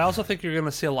 I also think you're going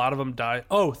to see a lot of them die.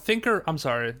 Oh, Thinker, I'm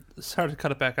sorry to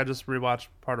cut it back. I just rewatched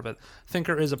part of it.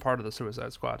 Thinker is a part of the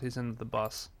Suicide Squad. He's in the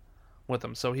bus with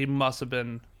them, so he must have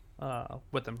been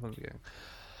with them from the beginning.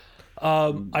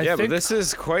 I think but this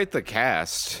is quite the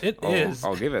cast. It is.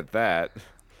 I'll give it that.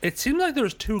 It seems like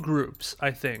there's two groups,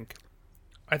 I think.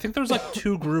 I think there's like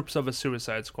two groups of a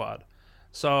Suicide Squad.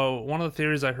 So one of the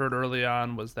theories I heard early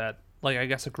on was that, like, I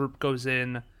guess a group goes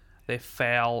in, they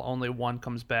fail, only one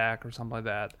comes back or something like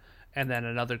that, and then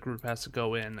another group has to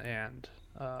go in and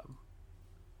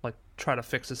try to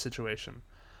fix the situation.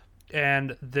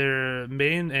 And their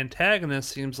main antagonist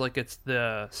seems like it's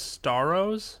the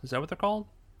Starros. Is that what they're called?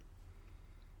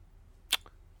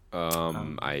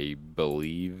 I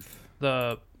believe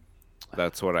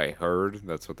that's what I heard.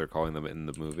 That's what they're calling them in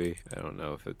the movie. I don't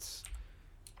know if it's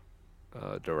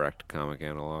a direct comic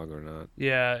analog or not.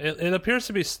 Yeah, it appears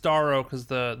to be Starro because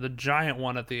the giant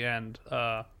one at the end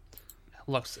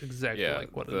looks exactly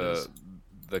like what it is.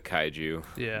 The kaiju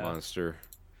monster.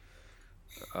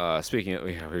 Speaking of,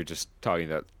 we were just talking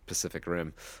about Pacific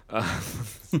Rim.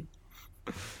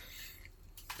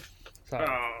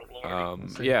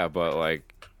 Yeah, but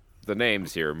like the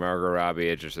names here: Margot Robbie,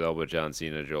 Idris Elba, John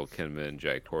Cena, Joel Kinnaman,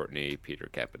 Jai Courtney, Peter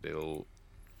Capaldi.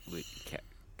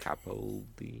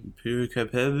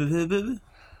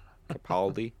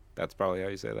 Capaldi. That's probably how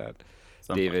you say that.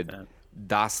 Something David like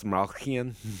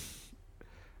Dastmalchian,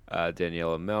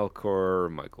 Daniela Melchior,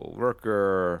 Michael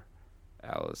Rooker,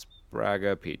 Alice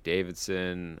Braga, Pete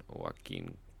Davidson,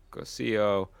 Joaquin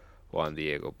Cosio, Juan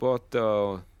Diego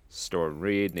Boto, Storm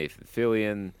Reed, Nathan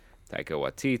Fillion, Taika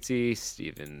Waititi,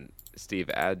 Steve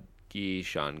Adke,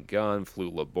 Sean Gunn,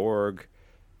 Flula Borg,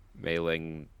 Mei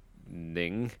Ling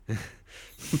Ning,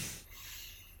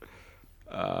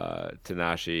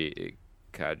 Tanashi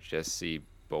Kajesi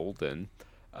Bolden,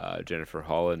 Jennifer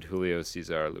Holland, Julio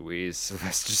Cesar Luis,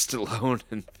 Sylvester Stallone,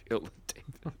 and Viola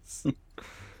Davis.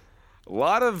 A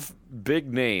lot of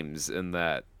big names in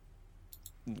that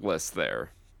list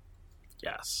there.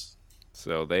 Yes.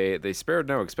 So they spared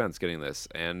no expense getting this,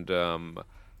 and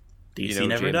DC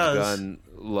never James does. Gunn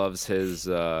loves his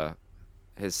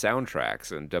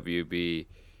soundtracks, and WB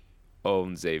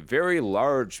owns a very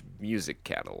large music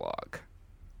catalog.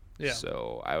 Yeah.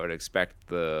 So I would expect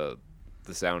the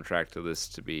soundtrack to this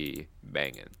to be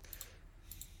banging.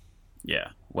 Yeah.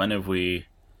 When have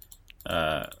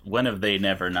they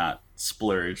never not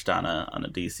splurged on a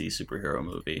DC superhero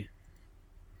movie?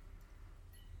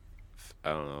 I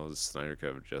don't know. The Snyder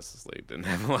Cut of Justice League didn't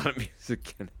have a lot of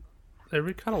music in it. They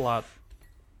recut a lot.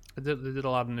 They did a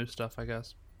lot of new stuff, I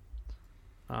guess.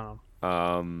 I don't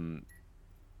know.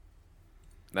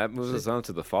 That moves us on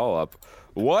to the follow-up.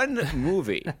 One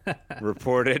movie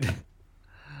reported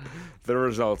the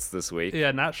results this week. Yeah,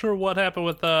 not sure what happened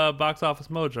with Box Office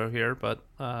Mojo here, but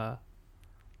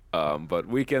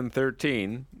weekend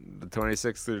 13, the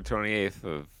 26th through 28th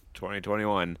of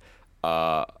 2021,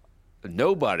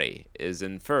 Nobody is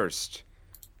in first,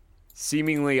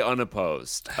 seemingly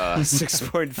unopposed.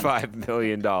 $6.5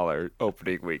 million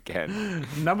opening weekend.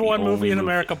 Number one movie in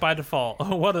America by default.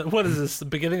 What is this? The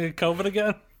beginning of COVID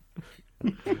again?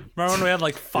 Remember when we had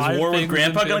like 5 Is War with things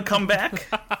Grandpa gonna come back?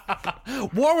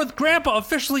 War with Grandpa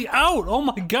officially out. Oh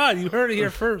my god, you heard it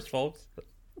here first, folks.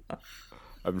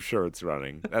 I'm sure it's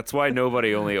running. That's why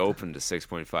Nobody only opened to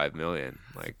 6.5 million.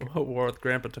 Like, War with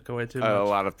Grandpa took away too much. a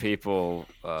lot of people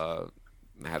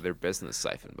had their business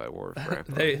siphoned by War with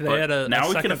Grandpa. They had a now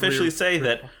we can second officially say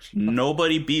that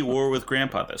nobody beat War with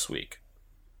Grandpa this week.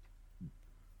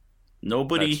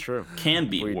 Nobody That's true. can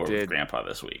beat We War did. with Grandpa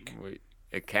this week.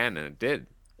 It can, and it did.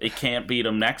 It can't beat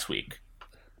him next week.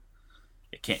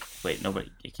 It can't. Wait, nobody.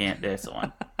 You can't. There's the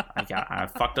one. I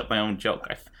fucked up my own joke.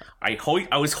 I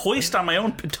was hoist on my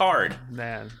own petard.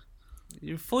 Man,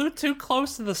 you flew too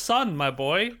close to the sun, my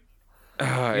boy.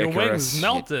 Your Icarus, wings you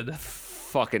melted.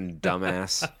 fucking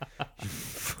dumbass.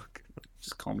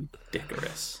 Just call me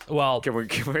Dickarus. Well, Can we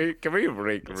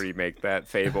remake that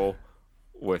fable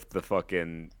with the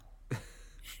fucking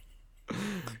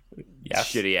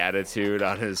Yes. shitty attitude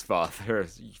on his father?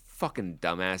 You fucking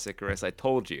dumbass, Icarus! I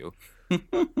told you.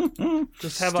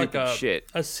 just have like Stupid shit.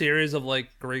 a series of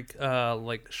like Greek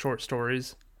like short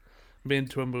stories made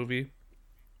into a movie.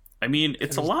 I mean,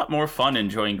 it's a lot more fun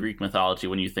enjoying Greek mythology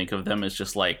when you think of them as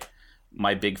just like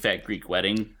My Big Fat Greek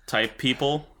Wedding type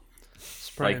people.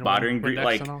 Spraying Like modern Windex Greek,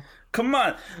 like and all. Come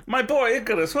on, my boy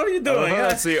Icarus, what are you doing?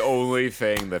 That's the only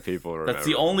thing that people remember.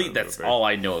 That's all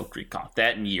I know of Greek comics.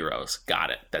 That and Euros. Got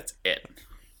it. That's it.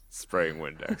 Spraying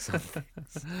Windex.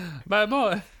 My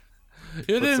boy,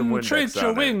 you didn't treat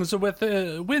your it. wings with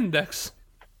Windex.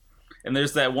 And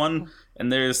there's the one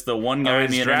guy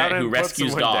on the internet who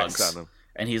rescues dogs.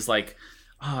 And he's like,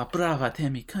 brava,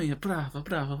 Tammy, come here, brava,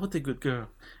 what a good girl.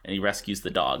 And he rescues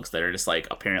the dogs that are just like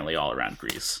apparently all around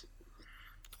Greece.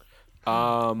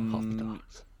 So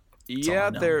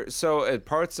at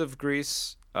parts of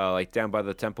Greece, like down by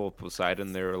the Temple of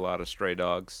Poseidon, there are a lot of stray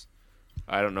dogs.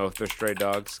 I don't know if they're stray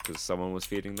dogs because someone was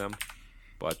feeding them,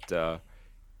 but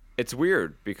it's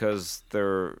weird because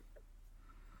they're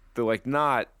like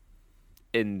not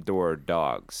indoor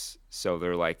dogs, so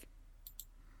they're like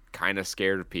kind of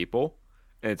scared of people,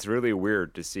 and it's really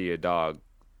weird to see a dog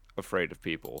afraid of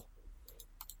people.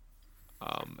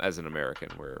 As an American,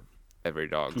 where every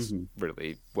dog's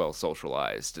really well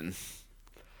socialized, and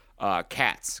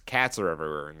cats are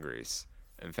everywhere in Greece.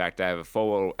 In fact, I have a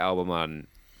photo album on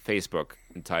Facebook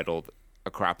entitled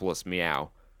Acropolis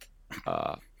Meow,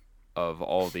 of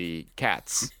all the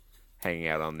cats hanging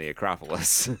out on the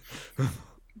Acropolis.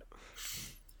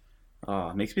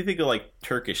 It makes me think of like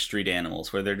Turkish street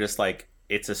animals, where they're just like,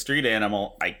 it's a street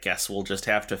animal, I guess we'll just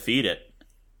have to feed it.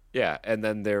 Yeah, and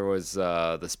then there was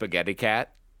the spaghetti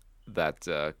cat that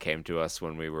came to us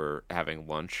when we were having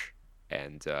lunch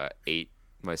and ate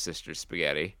my sister's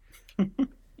spaghetti.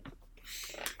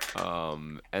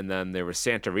 And then there was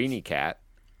Santorini cat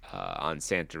on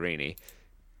Santorini,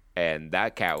 and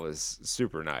that cat was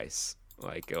super nice.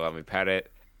 Like, it let me pet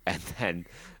it, and then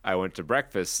I went to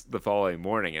breakfast the following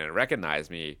morning, and it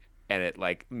recognized me, and it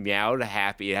like meowed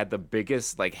happy. It had the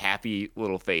biggest like happy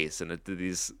little face, and it did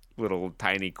these little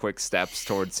tiny quick steps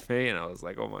towards me, and I was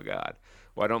like, oh my god,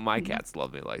 why don't my cats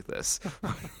love me like this?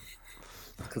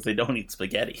 Because they don't eat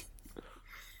spaghetti.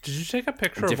 Did you take a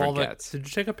picture of all cats. Did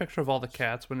you take a picture of all the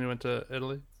cats when you went to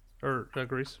Italy or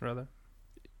Greece rather?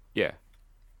 Yeah.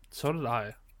 So did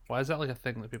I. Why is that like a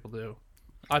thing that people do?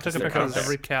 I took a picture of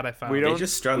every cat I found. We don't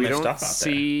stuff out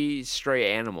see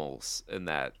stray animals in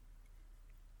that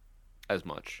as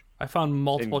much. I found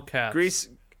multiple cats.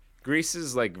 Greece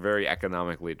is like very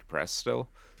economically depressed still,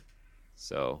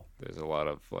 so there's a lot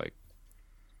of like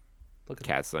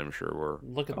cats that I'm sure were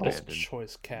abandoned. This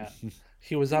choice cat.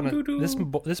 He was on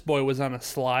this boy was on a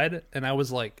slide, and I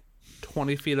was like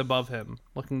 20 feet above him,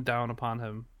 looking down upon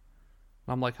him.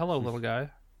 And I'm like, "Hello, little guy."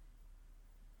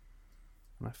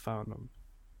 And I found him.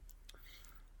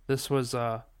 This was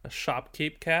a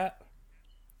shopkeep cat.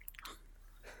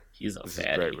 He's a This fatty.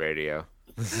 is great radio.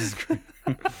 This is great.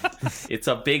 It's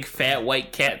a big fat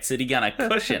white cat sitting on a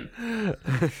cushion.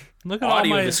 Look at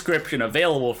audio all my description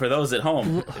available for those at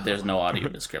home. There's no audio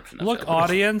description. Look,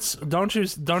 audience, don't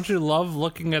you love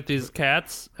looking at these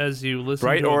cats as you listen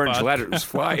Bright to orange a letters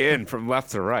fly in from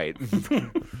left to right.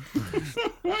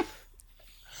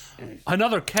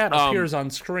 Another cat appears on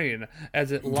screen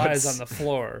as it lies on the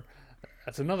floor.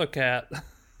 That's another cat.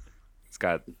 It's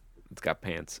got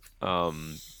pants.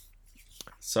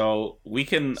 So we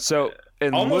can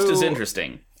almost as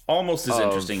interesting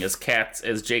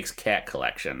as Jake's cat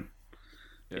collection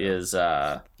is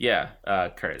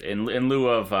Kurt. In lieu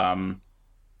of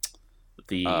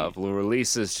the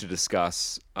releases to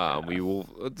discuss, we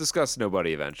will discuss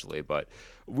Nobody eventually, but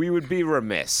we would be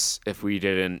remiss if we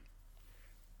didn't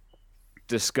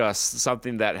discuss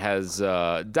something that has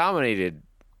dominated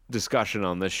discussion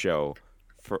on this show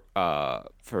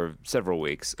for several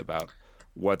weeks about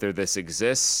whether this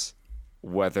exists,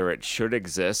 whether it should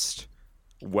exist,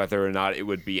 whether or not it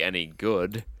would be any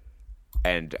good,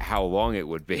 and how long it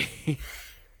would be.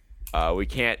 We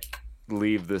can't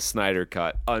leave the Snyder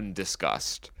Cut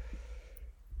undiscussed.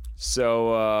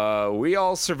 So we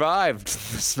all survived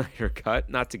the Snyder Cut,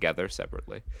 not together,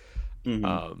 separately.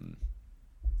 Mm-hmm.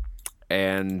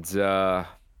 And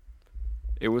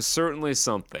it was certainly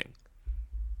something.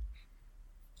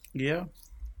 Yeah.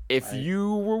 If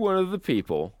you were one of the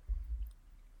people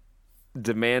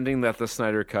demanding that the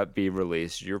Snyder Cut be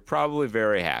released, you're probably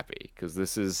very happy, because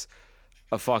this is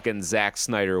a fucking Zack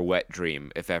Snyder wet dream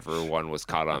if ever one was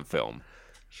caught on film.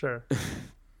 Sure.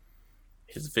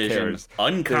 His vision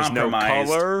uncompromised. There's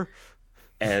no color.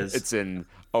 As it's in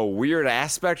a weird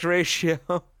aspect ratio.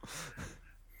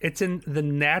 It's in the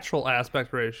natural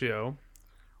aspect ratio,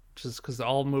 which is because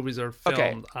all movies are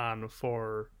filmed on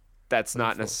for. That's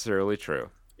not necessarily true.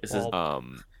 It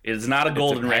is not a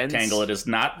golden rectangle. It is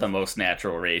not the most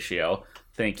natural ratio.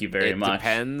 Thank you very much. It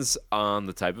depends on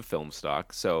the type of film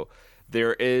stock. So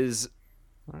there is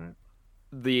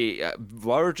the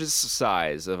largest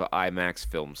size of IMAX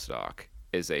film stock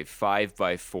is a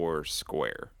 5x4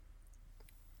 square.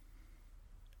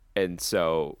 And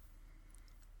so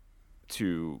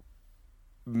to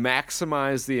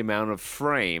maximize the amount of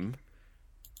frame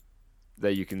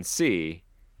that you can see,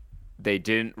 they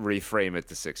didn't reframe it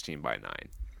to 16:9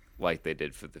 like they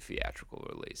did for the theatrical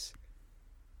release.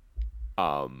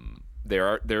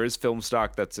 There is film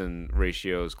stock that's in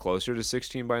ratios closer to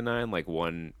 16:9, like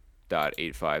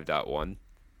 1.85.1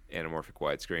 anamorphic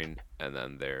widescreen, and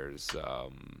then there's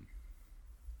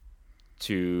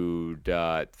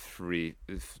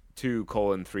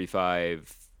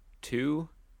 2.352,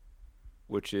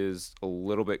 which is a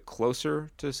little bit closer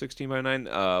to 16:9.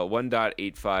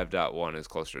 1.85.1 is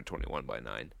closer to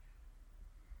 21:9.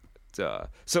 So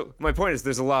my point is,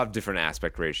 there's a lot of different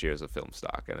aspect ratios of film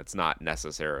stock, and it's not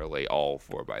necessarily all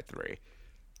 4:3.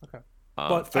 Okay.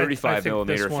 But 35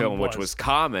 millimeter film, which was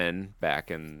common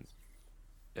back in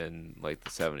like the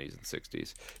 70s and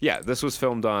 60s. Yeah, this was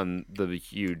filmed on the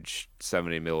huge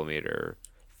 70 millimeter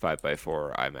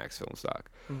 5x4 IMAX film stock,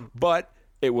 but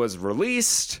it was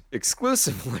released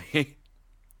exclusively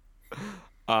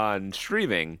on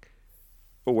streaming,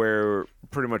 where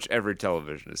pretty much every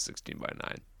television is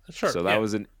 16:9. Sure. So that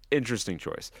was an interesting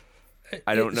choice.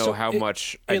 I don't know how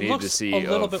much I need to see. It looks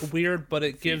a little bit weird, but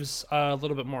it gives a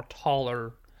little bit more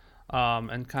taller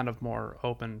and kind of more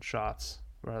open shots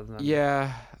rather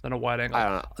than a wide angle. I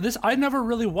don't know. I never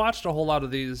really watched a whole lot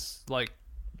of these, like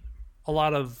a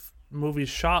lot of movies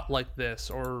shot like this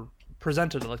or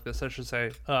presented like this, I should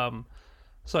say. So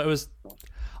it was.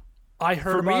 I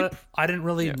heard about it. I didn't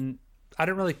really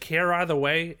care either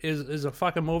way. Is a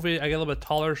fucking movie. I get a little bit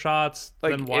taller shots,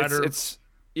 like, then wider.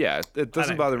 It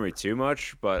doesn't bother me too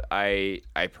much, but I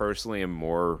personally am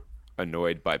more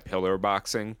annoyed by pillar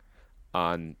boxing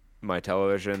on my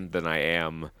television than I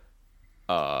am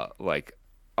like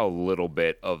a little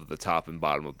bit of the top and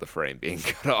bottom of the frame being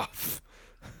cut off.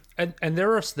 And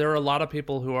there are a lot of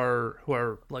people who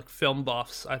are like film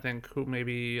buffs, I think, who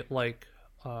maybe like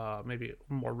maybe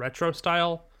more retro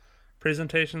style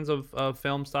presentations of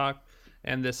film stock,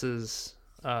 and this is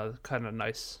kind of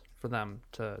nice for them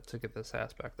to get this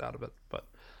aspect out of it. But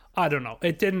I don't know,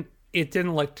 it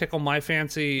didn't like tickle my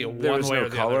fancy one way or the other. There was no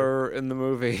color in the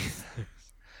movie.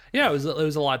 Yeah, it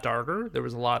was a lot darker. There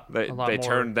was a lot they more...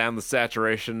 turned down the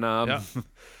saturation knob.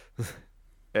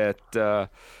 Yeah.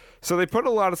 So they put a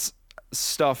lot of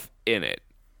stuff in it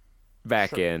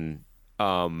back in.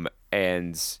 And,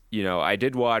 you know, I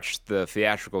did watch the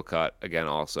theatrical cut again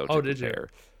also to did compare.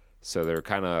 you? So they're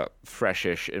kind of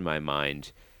freshish in my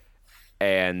mind.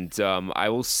 And I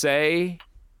will say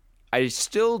I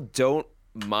still don't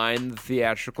mind the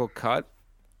theatrical cut.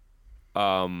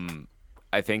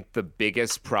 I think the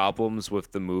biggest problems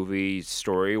with the movie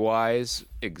story-wise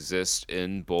exist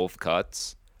in both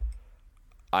cuts.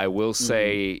 I will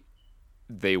say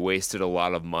they wasted a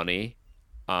lot of money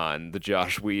on the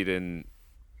Joss Whedon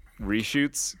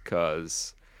reshoots,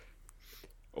 because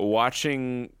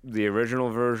watching the original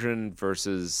version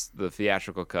versus the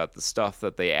theatrical cut, the stuff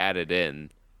that they added in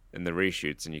the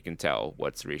reshoots, and you can tell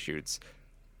what's reshoots,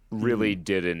 really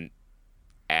didn't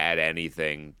add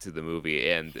anything to the movie.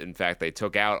 And in fact, they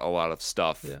took out a lot of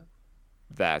stuff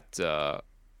that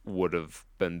would have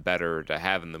been better to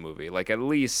have in the movie. Like, at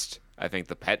least I think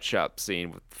the pet shop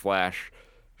scene with Flash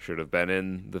should have been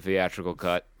in the theatrical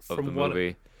cut of the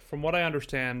movie. From what I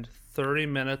understand, 30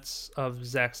 minutes of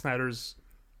Zack Snyder's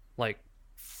like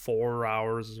 4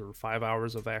 hours or 5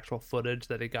 hours of actual footage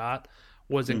that he got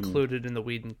was included in the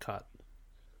Whedon cut.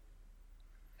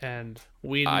 And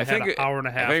Whedon had an hour and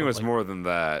a half. I think it was more than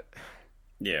that.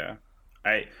 Yeah.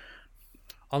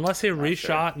 Unless he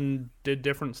reshot and did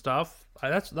different stuff.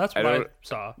 That's what I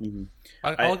saw. Mm-hmm.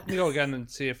 I'll go again and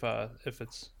see if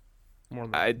it's more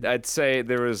than I'd say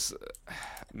there was,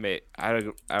 I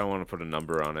don't want to put a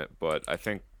number on it, but I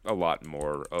think a lot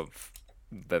more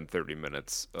than 30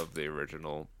 minutes of the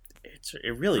original.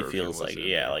 It really feels like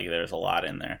like there's a lot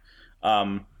in there.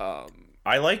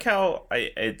 I like how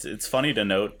it's funny to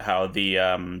note how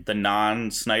the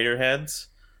non-Snyder heads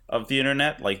of the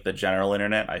internet, like the general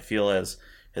internet, I feel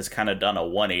has kind of done a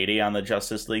 180 on the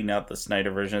Justice League now that the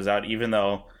Snyder version is out, even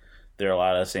though there are a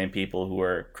lot of the same people who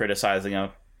are criticizing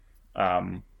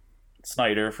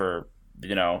Snyder for,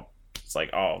 you know, it's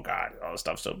like, oh god, all this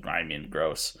stuff's so grimy and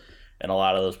gross, and a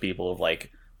lot of those people have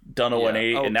like done a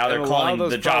 180, and now they're calling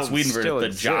the Joss Whedon version the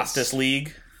Justice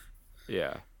League.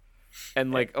 Yeah.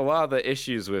 And like a lot of the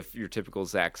issues with your typical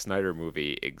Zack Snyder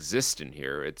movie exist in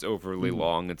here. It's overly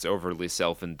long, it's overly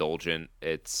self-indulgent,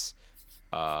 it's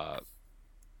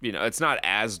it's not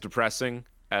as depressing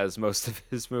as most of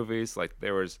his movies. Like,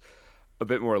 there was a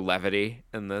bit more levity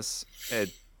in this.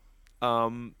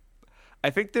 I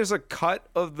think there's a cut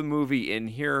of the movie in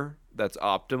here that's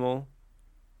optimal.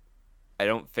 I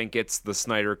don't think it's the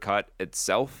Snyder cut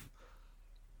itself.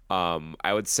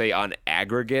 I would say on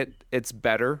aggregate, it's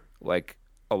better. Like,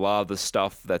 a lot of the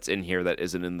stuff that's in here that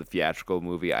isn't in the theatrical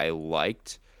movie I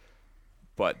liked.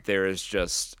 But there is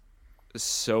just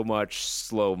so much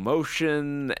slow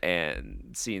motion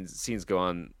and scenes go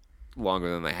on longer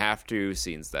than they have to.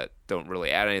 Scenes that don't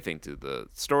really add anything to the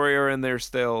story are in there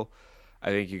still. I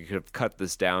think you could have cut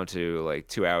this down to like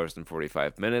 2 hours and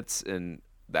 45 minutes, and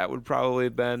that would probably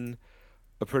have been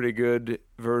a pretty good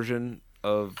version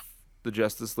of the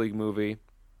Justice League movie.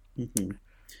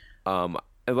 Mm-hmm.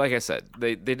 And like I said,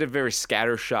 they did a very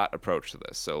scattershot approach to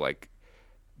this. So like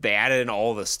they added in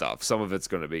all the stuff. Some of it's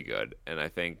going to be good, and I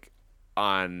think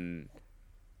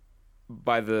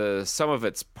by the sum of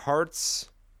its parts,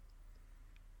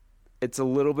 it's a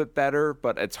little bit better.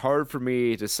 But it's hard for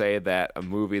me to say that a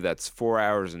movie that's 4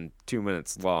 hours and 2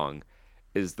 minutes long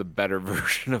is the better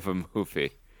version of a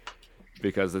movie.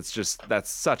 Because that's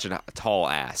such a tall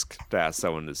ask to ask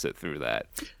someone to sit through that.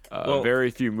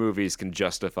 Very few movies can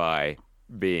justify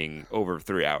being over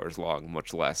 3 hours long,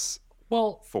 much less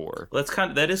 4.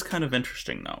 That is kind of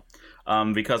interesting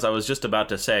though, because I was just about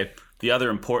to say the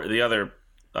other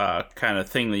kind of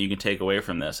thing that you can take away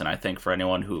from this, and I think for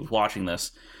anyone who's watching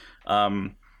this,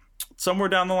 somewhere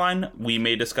down the line we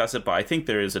may discuss it, but I think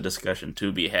there is a discussion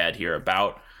to be had here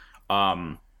about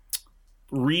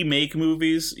remake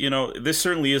movies. This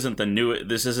certainly isn't a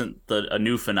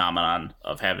new phenomenon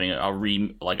of having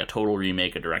a total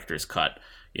remake, a director's cut,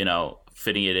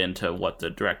 fitting it into what the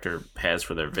director has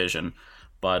for their vision.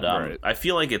 But right. I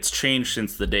feel like it's changed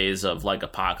since the days of like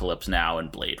Apocalypse Now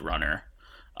and Blade Runner.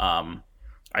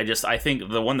 I think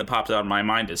the one that pops out in my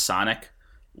mind is Sonic,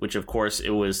 which of course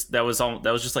that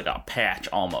was just like a patch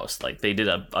almost. Like they did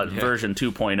a version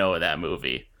 2.0 of that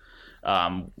movie.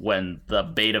 When the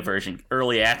beta version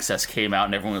early access came out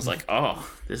and everyone was like, oh,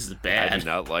 this is bad. I did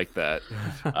not like that.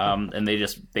 And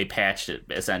they patched it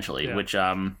essentially, which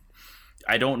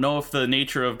I don't know if the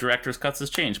nature of director's cuts has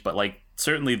changed, but like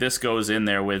certainly this goes in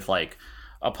there with like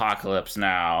Apocalypse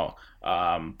Now,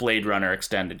 Blade Runner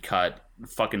extended cut,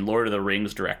 fucking Lord of the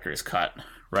Rings director's cut,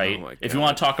 right? Oh, if you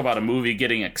want to talk about a movie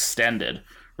getting extended,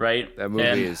 right? That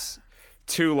movie is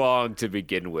too long to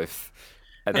begin with.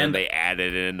 And then they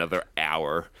added in another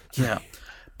hour. Yeah.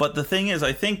 But the thing is,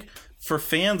 I think for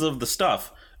fans of the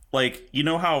stuff, like,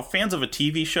 how fans of a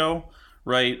TV show,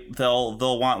 right,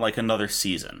 they'll want like another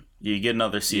season. You get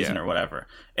another season or whatever.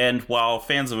 And while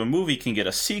fans of a movie can get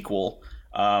a sequel,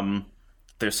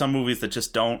 there's some movies that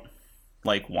just don't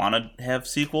like want to have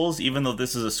sequels, even though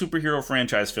this is a superhero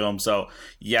franchise film. So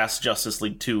yes, Justice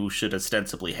League 2 should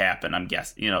ostensibly happen. I'm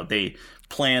guessing, they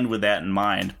planned with that in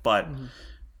mind, but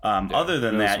other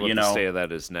than that, what the state of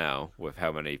that is now, with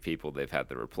how many people they've had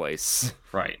to replace,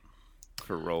 right,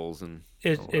 for roles and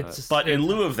But in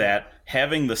lieu of that,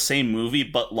 having the same movie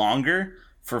but longer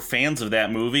for fans of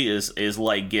that movie is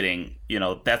like getting,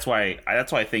 that's why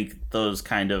I think those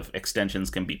kind of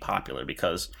extensions can be popular,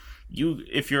 because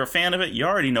if you're a fan of it, you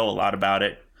already know a lot about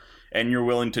it, and you're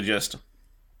willing to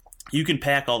you can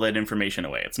pack all that information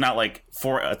away. It's not like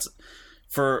For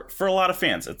a lot of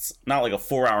fans, it's not like a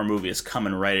 4-hour movie is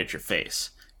coming right at your face.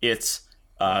 It's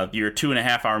your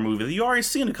 2.5-hour movie that you already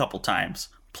seen a couple times,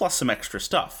 plus some extra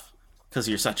stuff, because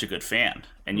you're such a good fan,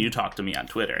 and you talked to me on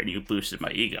Twitter, and you boosted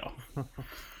my ego.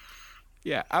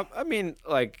 Yeah, I mean,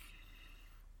 like,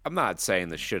 I'm not saying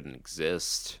this shouldn't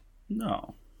exist.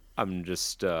 No. I'm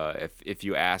just, if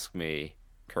you ask me,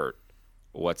 Kurt,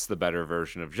 what's the better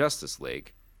version of Justice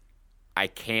League? I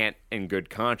can't, in good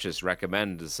conscience,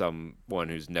 recommend to someone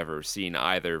who's never seen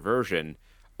either version,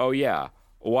 oh yeah,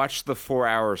 watch the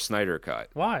 4-hour Snyder cut.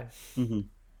 Why? Mm-hmm.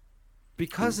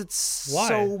 Because it's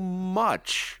so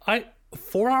much.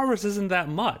 4 hours isn't that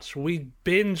much. We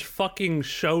binge fucking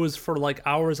shows for like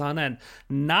hours on end.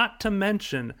 Not to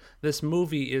mention, this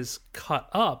movie is cut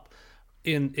up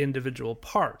in individual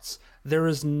parts. There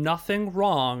is nothing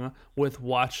wrong with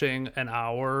watching an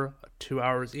hour, 2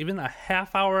 hours, even a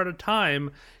half hour at a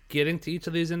time, getting to each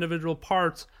of these individual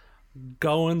parts,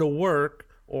 going to work,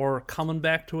 or coming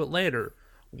back to it later.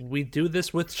 We do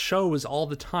this with shows all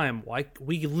the time. Like,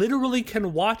 we literally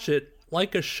can watch it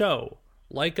like a show,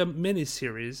 like a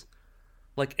miniseries,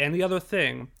 like any other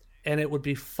thing, and it would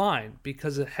be fine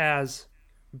because it has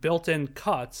built-in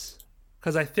cuts.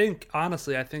 Because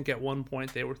honestly, I think at one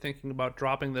point they were thinking about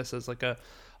dropping this as like a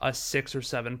 6 or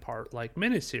 7 part like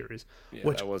miniseries,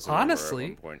 which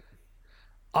honestly,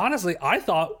 I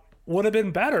thought would have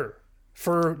been better.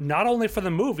 for not only for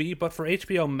the movie but for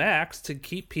HBO Max to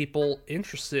keep people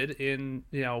interested in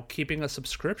keeping a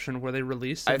subscription where they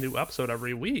release a new episode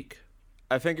every week.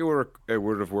 I think it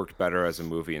would have worked better as a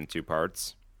movie in 2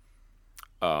 parts.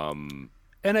 And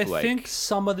I think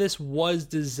some of this was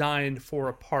designed for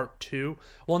a part 2.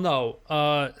 Well, no.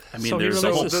 I mean, there's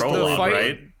a whole prologue,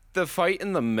 right? The fight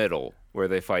in the middle where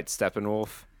they fight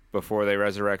Steppenwolf before they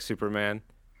resurrect Superman.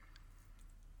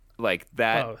 Like,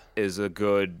 that is a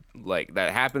good, like,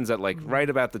 that happens at, like, right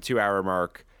about the 2-hour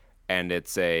mark, and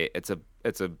it's a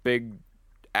big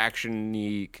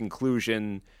action-y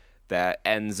conclusion that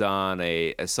ends on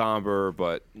a somber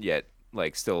but yet,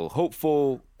 like, still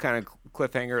hopeful kind of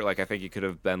cliffhanger. Like, I think it could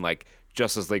have been, like,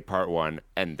 Justice League Part 1,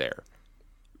 end there.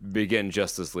 Begin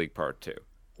Justice League Part 2.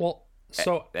 Well,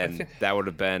 so... that would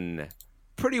have been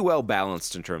pretty well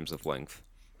balanced in terms of length.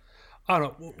 I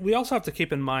don't know. We also have to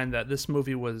keep in mind that this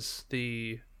movie was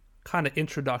the kind of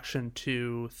introduction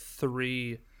to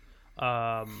three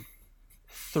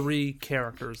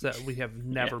characters that we have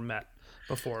never met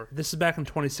before. This is back in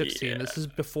 2016. Yeah. This is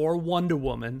before Wonder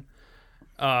Woman.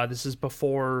 This is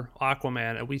before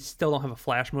Aquaman, and we still don't have a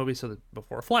Flash movie, so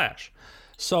before Flash.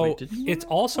 So it's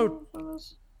also...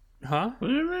 Huh?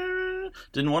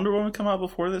 Didn't Wonder Woman come out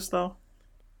before this, though?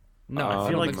 No, I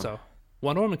don't think so.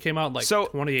 Wonder Woman came out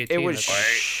 2018. It was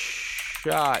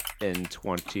shot in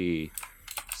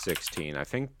 2016. I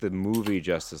think the movie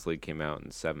Justice League came out in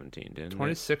 2017, didn't it?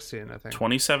 2016, I think.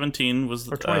 2017 was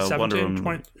or 2017, Wonder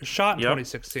Woman. Shot in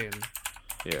 2016.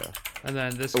 Yeah. And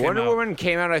then this Wonder Woman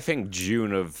came out, I think,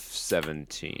 June of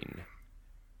 2017.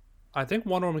 I think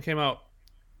Wonder Woman came out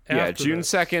after June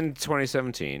 2nd,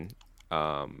 2017.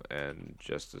 And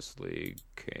Justice League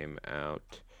came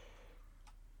out...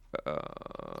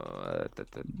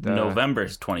 November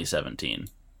 2017.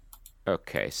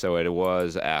 Okay, so it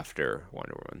was after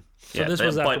Wonder Woman. So this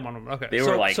was after Wonder Woman. Okay, they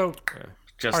were like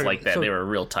that. They were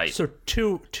real tight. So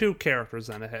two characters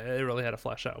then it really had to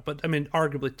flesh out. But I mean,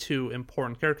 arguably 2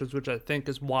 important characters, which I think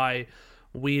is why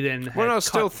Whedon had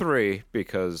still 3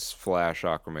 because Flash,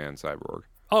 Aquaman, Cyborg.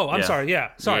 Oh, I'm sorry.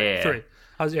 Yeah, sorry, 3.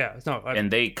 And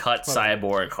they cut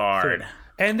Cyborg hard. 3.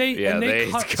 And they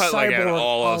cut Cyborg like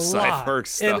all of lot. Cyborg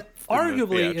stuff. And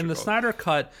arguably, in the Snyder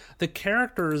cut, the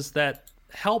characters that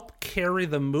help carry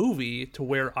the movie to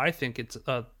where I think it's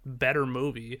a better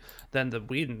movie than the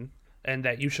Whedon, and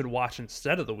that you should watch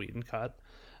instead of the Whedon cut,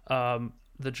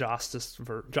 the Justice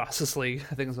League,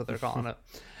 I think is what they're calling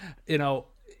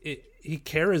it. He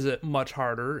carries it much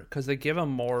harder because they give him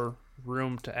more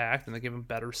room to act, and they give him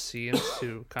better scenes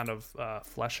to kind of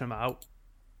flesh him out.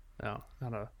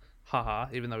 Kind of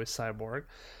even though he's Cyborg.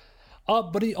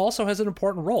 But he also has an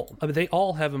important role. I mean, they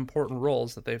all have important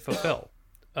roles that they fulfill.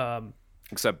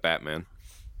 Except Batman.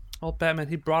 Well, Batman,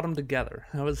 he brought them together.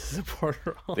 That was his important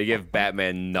role. They give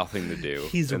Batman nothing to do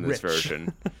in this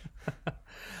version.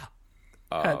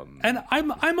 And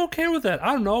I'm okay with that. I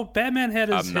don't know. Batman had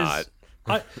his... I'm not.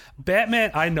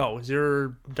 Batman, I know,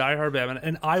 you're diehard Batman,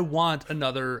 and I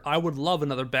would love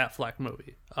another Batfleck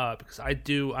movie, because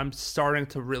I'm starting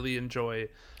to really enjoy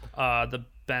the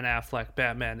Ben Affleck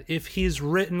Batman, if he's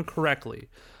written correctly.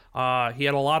 He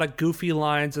had a lot of goofy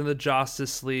lines in the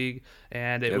Justice League,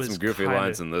 and it was some goofy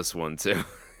lines in this one too.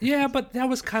 Yeah, but that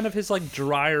was kind of his like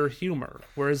drier humor,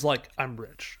 whereas like, I'm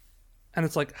rich, and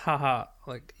it's like, haha,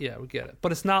 like, yeah, we get it,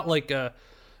 but it's not like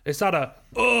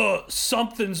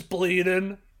something's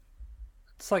bleeding.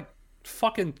 It's like,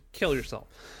 fucking kill yourself.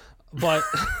 But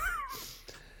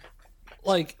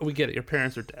like, we get it, your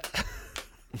parents are dead.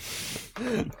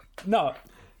 No,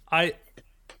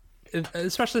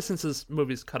 especially since this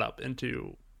movie's cut up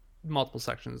into multiple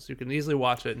sections, you can easily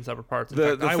watch it in separate parts. In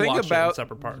fact, I watched it in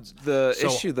separate parts. The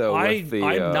issue, though,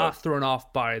 I'm not thrown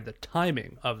off by the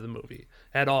timing of the movie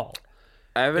at all.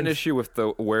 I have an issue with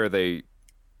where they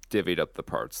divvied up the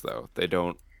parts, though. They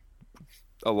don't...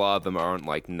 A lot of them aren't,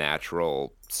 like,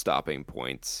 natural stopping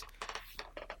points.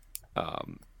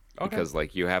 Because,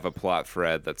 like, you have a plot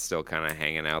thread that's still kind of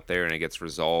hanging out there, and it gets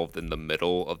resolved in the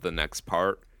middle of the next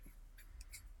part.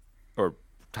 Or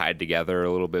tied together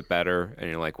a little bit better, and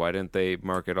you're like, why didn't they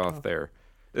mark it off there?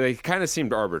 They kind of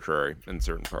seemed arbitrary in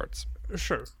certain parts.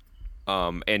 Sure.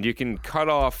 And you can cut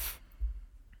off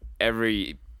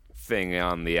everything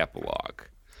on the epilogue.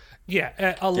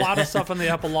 Yeah, a lot of stuff in the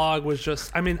epilogue was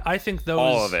just... I mean, I think those...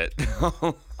 All of it.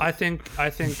 I think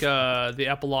the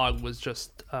epilogue was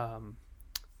just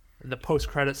the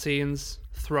post-credit scenes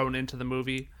thrown into the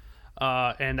movie.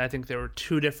 And I think there were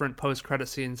 2 different post-credit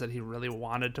scenes that he really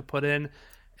wanted to put in.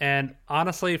 And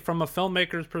honestly, from a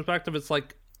filmmaker's perspective, it's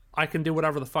like, I can do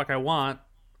whatever the fuck I want.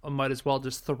 I might as well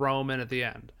just throw them in at the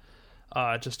end.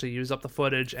 just to use up the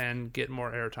footage and get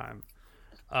more airtime.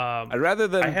 I'd rather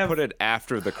than put it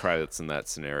after the credits in that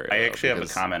scenario. I actually have a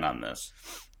comment on this.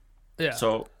 Yeah.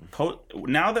 So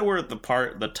now that we're at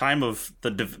the time of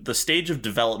the stage of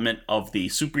development of the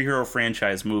superhero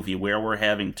franchise movie, where we're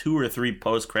having 2 or 3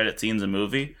 post-credit scenes a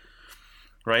movie,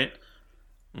 right?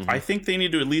 Mm-hmm. I think they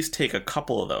need to at least take a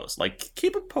couple of those. Like,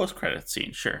 keep a post-credit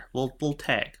scene, sure. We'll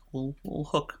tag, we'll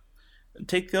hook.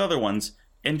 Take the other ones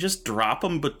and just drop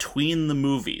them between the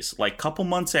movies, like couple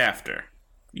months after.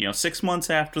 6 months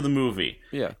after the movie.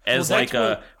 Yeah. As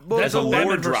a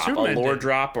lore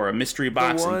drop or a mystery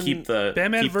box, and keep the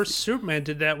Batman vs Superman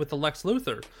did that with the Lex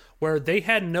Luthor, where they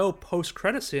had no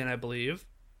post-credit scene, I believe,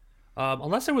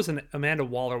 unless there was an Amanda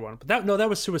Waller one. But that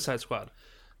was Suicide Squad.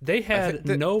 They had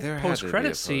no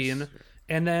post-credit scene,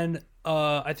 and then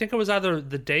I think it was either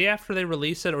the day after they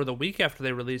released it or the week after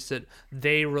they released it.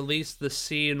 They released the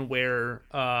scene where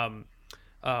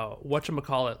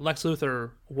whatchamacallit, Lex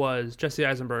Luthor Jesse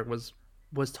Eisenberg was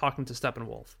talking to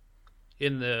Steppenwolf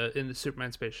in the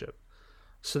Superman spaceship.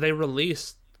 So they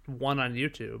released one on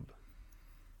YouTube.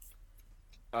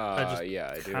 I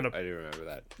do remember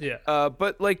that. Yeah.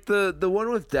 But like the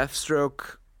one with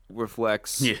Deathstroke with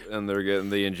Lex and they're getting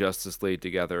the Injustice League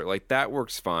together, like that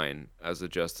works fine as a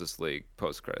Justice League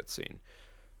post-credit scene.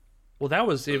 Well, that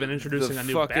was even introducing a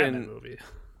new Batman movie.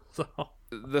 So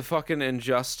the fucking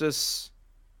Injustice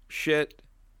shit,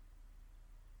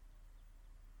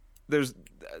 there's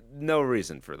no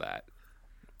reason for that,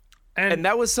 and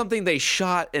that was something they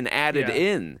shot and added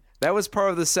in. That was part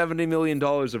of the $70 million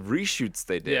of reshoots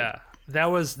they did. Yeah,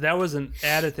 that was an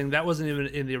added thing. That wasn't even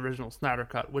in the original Snyder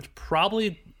cut, which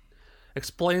probably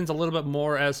explains a little bit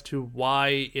more as to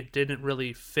why it didn't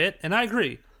really fit. And I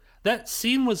agree, that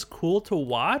scene was cool to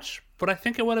watch, but I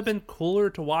think it would have been cooler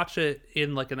to watch it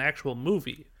in like an actual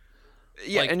movie.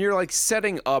 Yeah, and you're like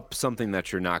setting up something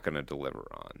that you're not going to deliver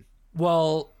on.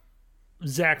 Well,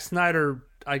 Zack Snyder,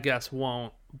 I guess,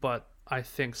 won't, but I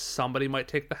think somebody might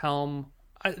take the helm.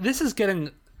 This is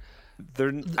getting...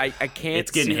 I can't.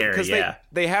 It's getting hairy, yeah.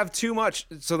 They have too much,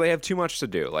 so they have too much to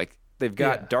do. Like, they've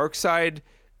got Darkseid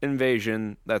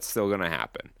invasion, that's still going to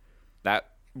happen.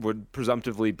 That would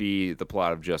presumptively be the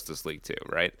plot of Justice League 2,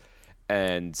 right?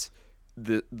 And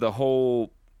the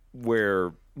whole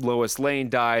where Lois Lane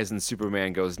dies and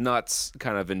Superman goes nuts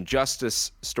kind of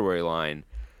Injustice storyline,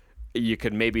 you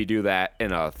could maybe do that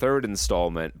in a third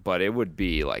installment, but it would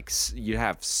be like you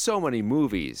have so many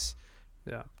movies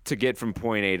to get from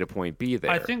point A to point B there.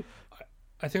 I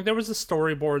think there was a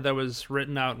storyboard that was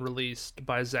written out and released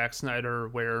by Zack Snyder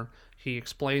where he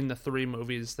explained the 3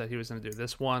 movies that he was going to do.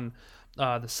 This one,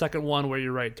 the second one where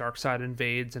you're right, Darkseid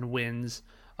invades and wins,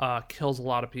 kills a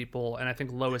lot of people, and I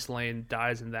think Lois Lane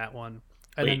dies in that one.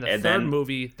 And then the third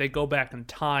movie, they go back in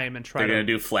time and try They're going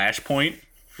to do Flashpoint?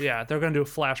 Yeah, they're going to do a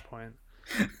Flashpoint.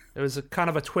 It was a kind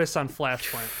of a twist on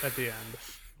Flashpoint at the end,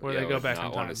 where they go back in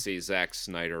time. I want to see Zack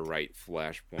Snyder write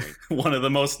Flashpoint. One of the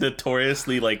most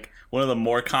notoriously, one of the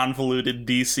more convoluted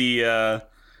DC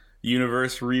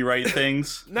universe rewrite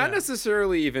things. Not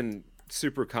necessarily even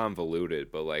super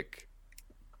convoluted, but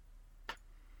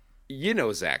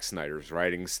Zack Snyder's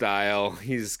writing style.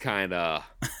 He's kind of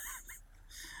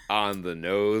on the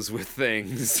nose with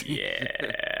things.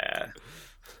 Yeah.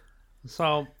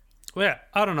 So,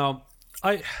 I don't know.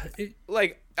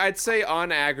 I'd say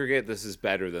on aggregate, this is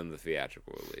better than the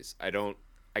theatrical release.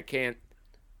 I can't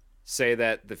say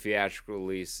that the theatrical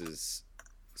release is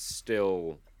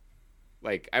still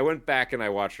I went back and I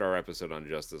watched our episode on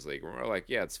Justice League and we're like,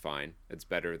 yeah, it's fine. It's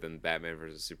better than Batman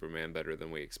vs Superman, better than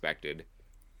we expected.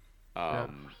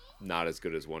 Not as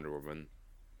good as Wonder Woman.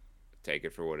 Take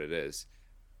it for what it is.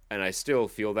 And I still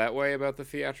feel that way about the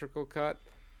theatrical cut.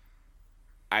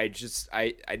 I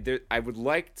would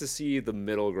like to see the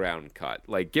middle ground cut.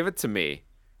 Give it to me,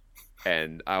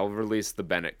 and I'll release the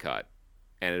Bennett cut,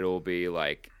 and it'll be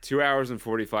 2 hours and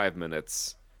 45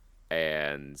 minutes,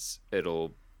 and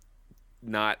it'll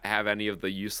not have any of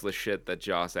the useless shit that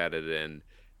Joss added in,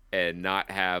 and not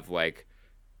have a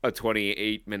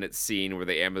 28-minute scene where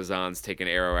the Amazons take an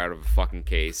arrow out of a fucking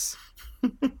case.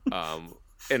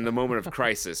 In the moment of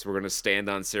crisis, we're going to stand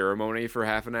on ceremony for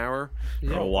half an hour. We're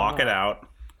going to walk it out.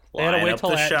 Line up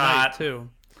the shot. Too.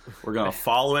 We're going to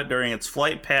follow it during its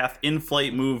flight path,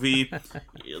 in-flight movie,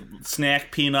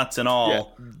 snack peanuts and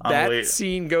all. Yeah, that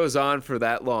scene goes on for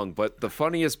that long, but the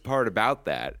funniest part about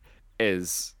that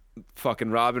is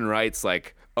fucking Robin writes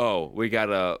oh, we got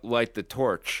to light the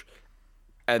torch.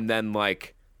 And then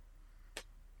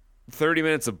 30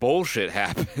 minutes of bullshit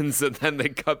happens, and then they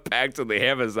cut back to the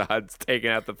Amazons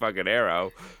taking out the fucking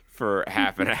arrow for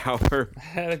half an hour.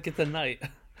 Had to get the night.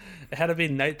 be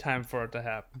nighttime for it to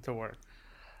happen to work.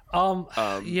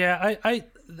 Yeah,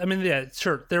 I mean, yeah,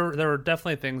 sure. There were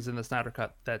definitely things in the Snyder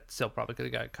cut that still probably could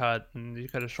have got cut, and you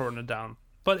could have shortened it down.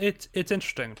 But it's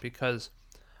interesting because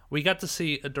we got to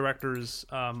see a director's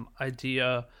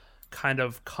idea kind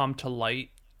of come to light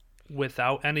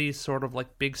without any sort of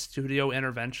like big studio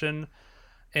intervention.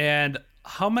 And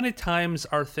how many times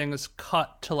are things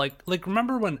cut to like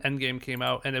remember when Endgame came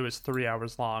out and it was 3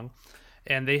 hours long,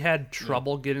 and they had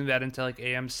trouble getting that into like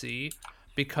AMC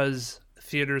because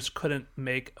theaters couldn't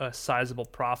make a sizable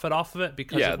profit off of it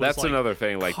because it was, that's like, another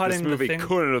thing. Like, this movie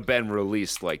couldn't have been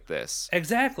released like this.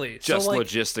 Exactly. Just so, like,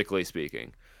 logistically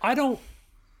speaking. I don't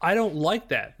like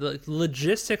that. The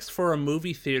logistics for a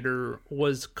movie theater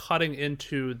was cutting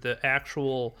into the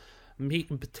actual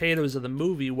meat and potatoes of the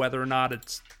movie, whether or not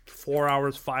it's 4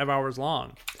 hours, 5 hours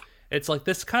long. It's like,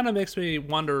 this kind of makes me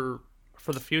wonder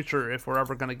for the future if we're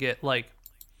ever going to get like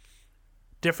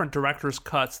different director's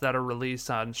cuts that are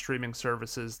released on streaming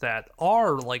services that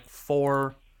are like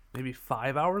 4, maybe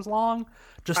 5 hours long.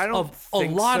 Just a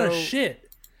lot of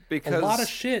shit. Because a lot of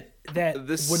shit that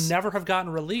would never have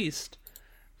gotten released,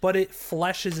 but it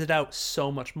fleshes it out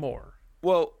so much more.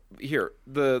 Well, here,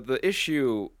 the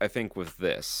issue, I think, with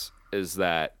this is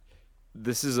that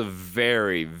this is a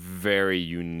very, very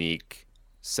unique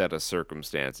set of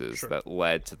circumstances that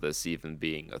led to this even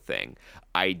being a thing.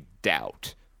 I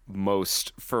doubt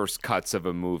most first cuts of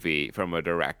a movie from a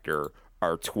director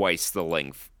are twice the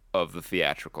length of the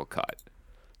theatrical cut.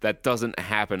 That doesn't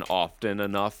happen often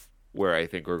enough where I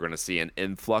think we're going to see an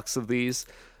influx of these.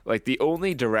 Like, the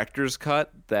only director's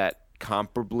cut that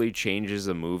comparably changes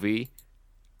a movie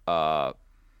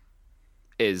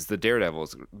is the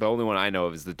Daredevil's. The only one I know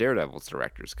of is the Daredevil's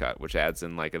director's cut, which adds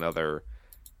in like another,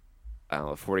 I don't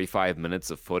know, 45 minutes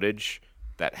of footage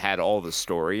that had all the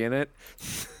story in it.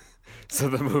 So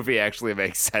the movie actually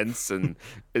makes sense and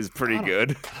is pretty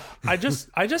good. I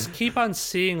just keep on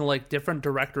seeing like different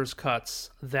director's cuts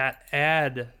that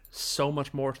add so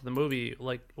much more to the movie.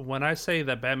 Like, when I say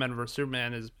that Batman vs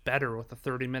Superman is better with the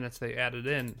 30 minutes they added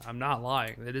in, I'm not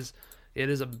lying. It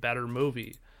is a better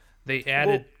movie. They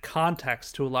added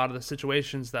context to a lot of the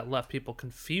situations that left people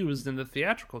confused in the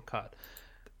theatrical cut.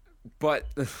 But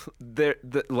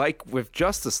like with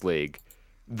Justice League,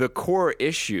 the core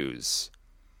issues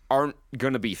aren't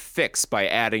going to be fixed by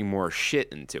adding more shit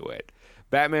into it.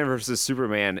 Batman vs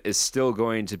Superman is still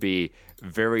going to be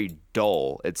very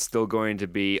dull. It's still going to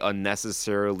be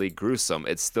unnecessarily gruesome.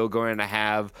 It's still going to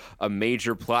have a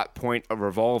major plot point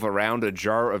revolve around a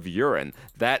jar of urine.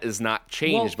 That is not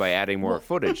changed by adding more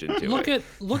footage into it.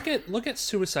 Look at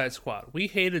Suicide Squad.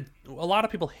 A lot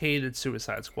of people hated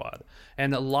Suicide Squad,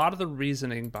 and a lot of the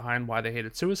reasoning behind why they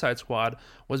hated Suicide Squad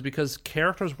was because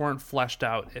characters weren't fleshed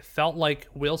out. It felt like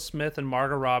Will Smith and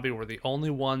Margot Robbie were the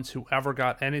only ones who ever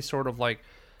got any sort of like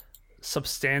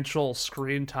substantial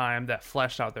screen time that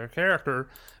fleshed out their character.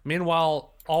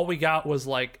 Meanwhile, all we got was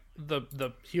like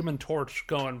the Human Torch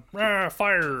going,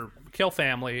 fire, kill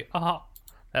family.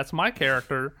 That's my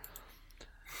character.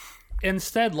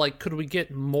 Instead, like, could we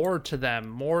get more to them,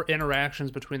 more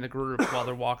interactions between the group while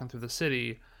they're walking through the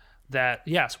city that,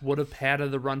 yes, would have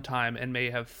padded the runtime and may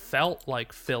have felt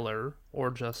like filler or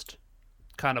just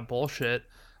kind of bullshit,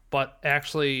 but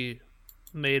actually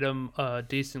made him a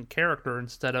decent character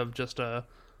instead of just a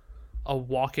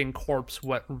walking corpse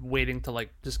waiting to like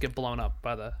just get blown up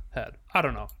by the head. I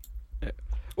don't know.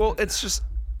 Well, it's just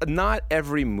not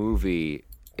every movie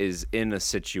is in a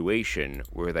situation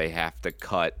where they have to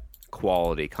cut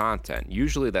quality content.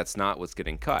 Usually that's not what's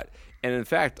getting cut. And in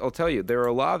fact, I'll tell you, there are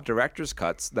a lot of director's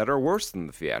cuts that are worse than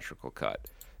the theatrical cut.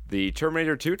 The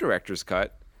Terminator 2 director's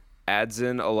cut adds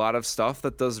in a lot of stuff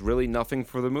that does really nothing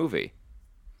for the movie.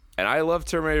 And I love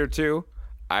Terminator 2.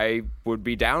 I would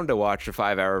be down to watch a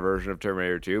 5-hour version of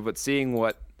Terminator 2, but seeing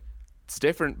what's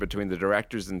different between the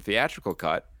director's and theatrical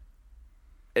cut,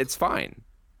 it's fine.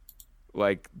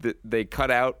 Like, they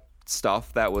cut out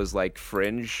stuff that was like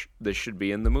fringe that should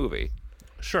be in the movie.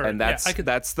 Sure. And that's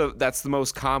the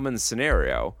most common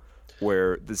scenario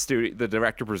where the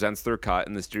director presents their cut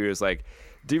and the studio's like,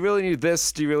 do you really need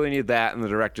this? Do you really need that? And the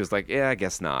director's like, yeah, I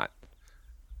guess not.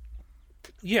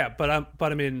 Yeah, but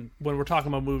I mean, when we're talking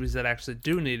about movies that actually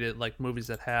do need it, like movies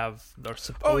that have or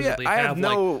supposedly have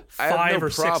like 5 or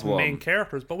 6 main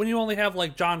characters, but when you only have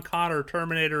like John Connor,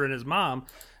 Terminator, and his mom,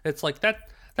 it's like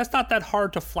that's not that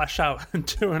hard to flesh out in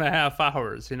 2.5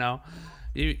 hours. You know,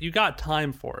 you got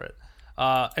time for it,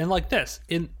 and like this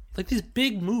in like these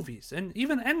big movies, and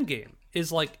even Endgame,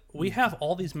 is like we have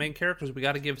all these main characters we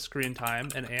got to give screen time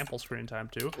and ample screen time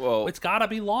to. Well, it's got to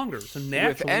be longer. So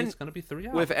naturally, it's going to be 3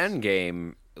 hours. With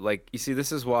Endgame, like you see,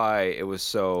 this is why it was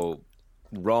so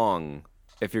wrong.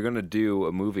 If you're going to do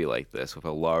a movie like this with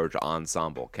a large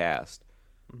ensemble cast,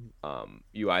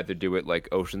 you either do it like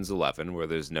Ocean's 11, where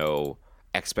there's no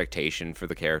expectation for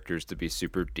the characters to be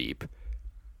super deep,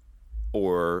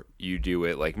 or you do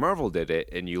it like Marvel did it,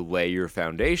 and you lay your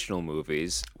foundational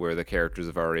movies where the characters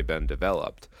have already been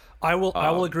developed. I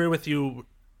will agree with you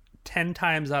 10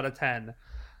 times out of 10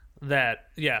 that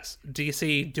yes,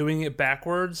 DC doing it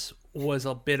backwards was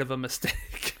a bit of a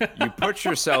mistake. You put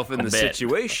yourself in the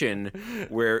situation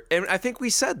where, and I think we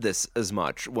said this as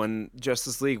much when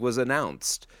Justice League was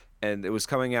announced, and it was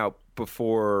coming out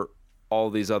before all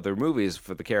these other movies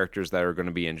for the characters that are going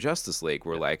to be in Justice League.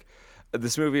 We're like,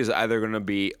 this movie is either going to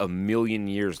be a million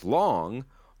years long,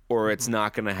 or it's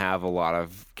not going to have a lot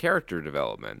of character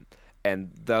development.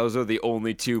 And those are the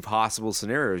only two possible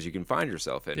scenarios you can find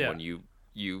yourself in when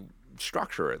you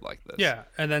structure it like this. Yeah,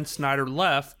 and then Snyder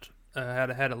left, had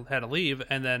to leave,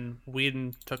 and then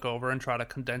Whedon took over and tried to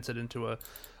condense it into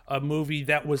a movie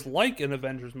that was like an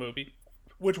Avengers movie,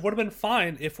 which would have been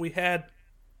fine if we had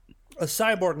a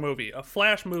Cyborg movie, a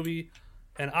Flash movie,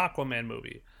 an Aquaman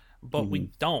movie. But we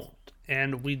don't.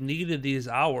 And we needed these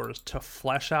hours to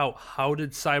flesh out how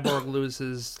did Cyborg lose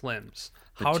his limbs?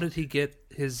 How did he get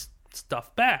his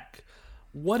stuff back?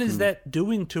 What is that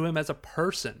doing to him as a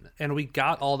person? And we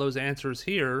got all those answers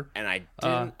here. And I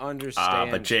didn't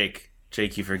understand. But Jake,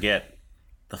 you forget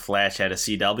the Flash had a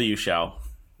CW show.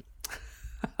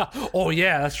 Oh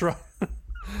yeah, that's right.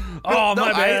 My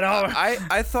bad.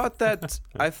 I thought that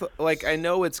I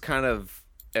know it's kind of,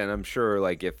 and I'm sure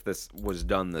like if this was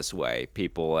done this way,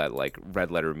 people at like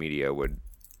Red Letter Media would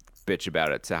bitch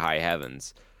about it to high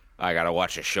heavens. I gotta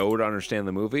watch a show to understand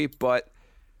the movie, but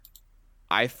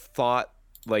I thought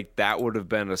like that would have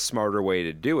been a smarter way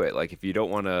to do it. Like if you don't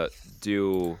want to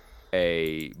do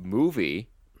a movie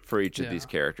for each of these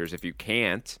characters, if you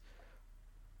can't,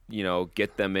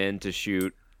 get them in to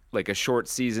shoot like a short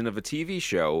season of a TV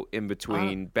show in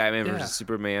between Batman versus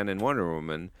Superman and Wonder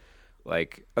Woman,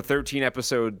 like a 13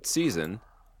 episode season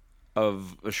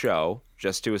of a show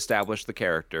just to establish the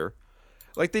character.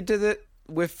 Like they did it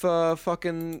with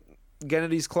fucking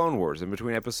Kennedy's Clone Wars in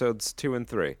between episodes 2 and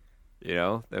 3.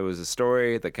 There was a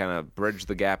story that kind of bridged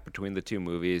the gap between the two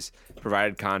movies,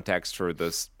 provided context for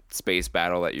the space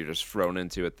battle that you're just thrown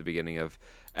into at the beginning of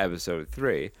episode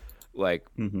 3. Like,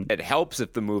 it helps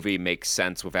if the movie makes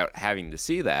sense without having to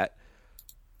see that.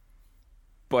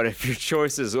 But if your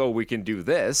choice is, we can do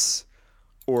this,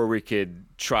 or we could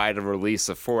try to release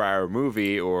a 4-hour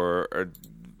movie or a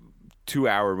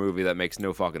 2-hour movie that makes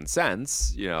no fucking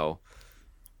sense,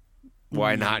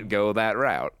 why not go that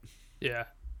route? Yeah.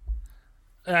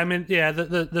 I mean, yeah,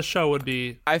 the show would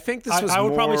be. I think this was. I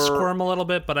would probably squirm a little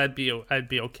bit, but I'd be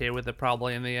okay with it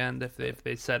probably in the end if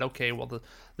they said, okay, well,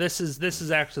 this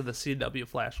is actually the CW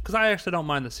Flash, because I actually don't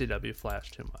mind the CW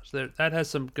Flash too much. That has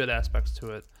some good aspects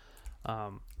to it,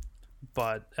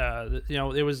 but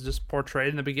it was just portrayed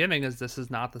in the beginning as this is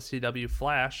not the CW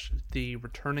Flash. The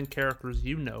returning characters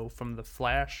from the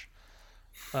Flash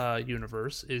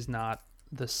universe is not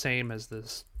the same as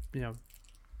this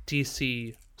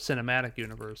DC cinematic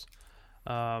universe,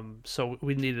 so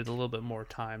we needed a little bit more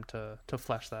time to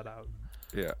flesh that out.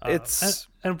 Yeah,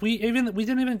 and we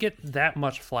didn't even get that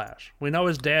much Flash. We know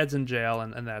his dad's in jail,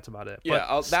 and that's about it. Yeah,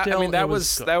 but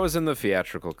that was in the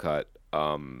theatrical cut.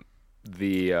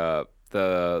 The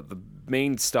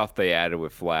main stuff they added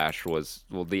with Flash was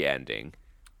the ending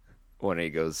when he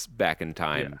goes back in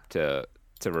time to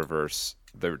reverse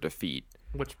their defeat,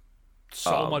 which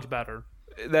much better.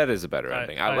 That is a better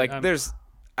ending.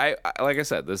 Like I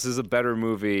said, this is a better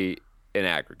movie in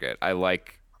aggregate. I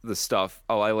like the stuff.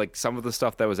 I like some of the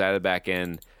stuff that was added back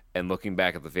in, and looking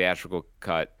back at the theatrical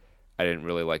cut, I didn't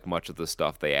really like much of the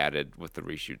stuff they added with the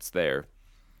reshoots there.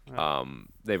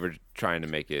 They were trying to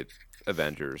make it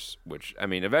Avengers, which, I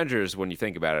mean, Avengers, when you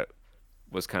think about it,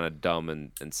 was kind of dumb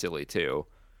and silly too.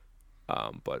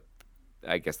 But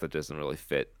I guess that doesn't really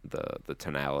fit the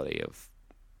tonality of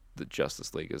the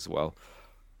Justice League as well.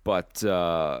 But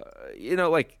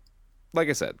like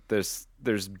I said,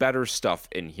 there's better stuff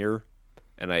in here,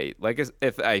 and I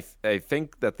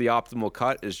think that the optimal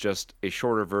cut is just a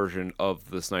shorter version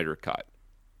of the Snyder cut.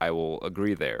 I will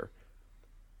agree there.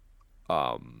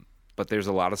 But there's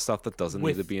a lot of stuff that doesn't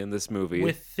need to be in this movie.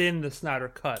 Within the Snyder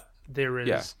cut, there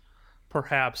is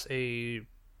perhaps a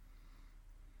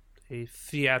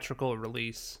theatrical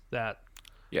release that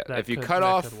if you cut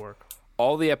off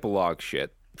all the epilogue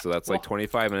shit. So that's like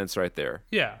 25 minutes right there.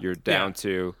 Yeah. You're down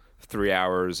to 3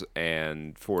 hours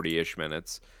and 40-ish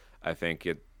minutes. I think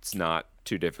it's not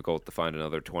too difficult to find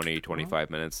another 20-25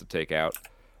 minutes to take out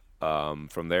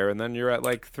from there, and then you're at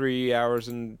like 3 hours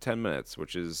and 10 minutes,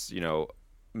 which is,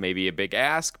 maybe a big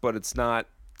ask, but it's not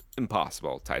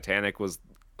impossible. Titanic was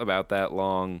about that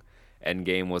long.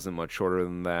 Endgame wasn't much shorter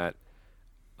than that.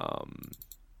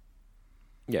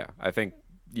 Yeah, I think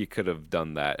you could have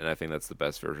done that, and I think that's the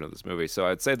best version of this movie. So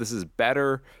I'd say this is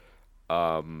better.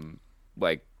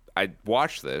 Like, I'd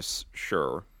watch this,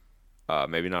 sure.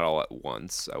 Maybe not all at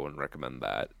once. I wouldn't recommend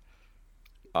that.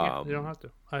 Yeah, you don't have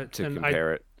to. To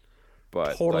compare it.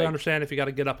 But totally understand if you got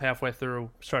to get up halfway through,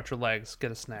 stretch your legs,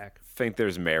 get a snack. I think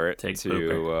there's merit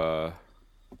to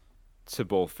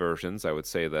both versions. I would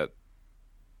say that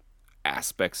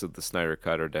aspects of the Snyder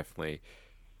Cut are definitely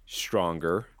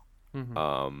stronger.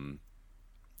 Mm-hmm.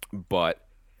 But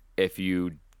if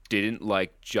you didn't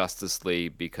like Justice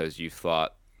League because you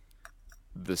thought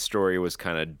the story was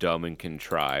kind of dumb and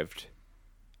contrived,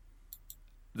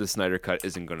 the Snyder Cut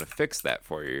isn't going to fix that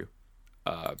for you,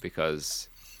 because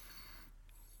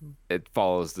it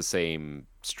follows the same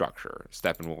structure.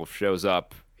 Steppenwolf shows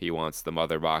up. He wants the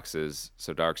mother boxes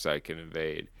so Darkseid can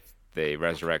invade. They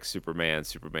resurrect Superman.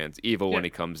 Superman's evil when he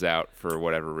comes out for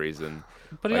whatever reason.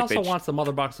 But he also wants the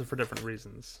mother boxes for different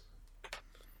reasons.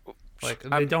 Like,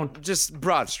 they don't... Just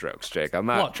broad strokes, Jake. I'm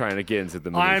not trying to get into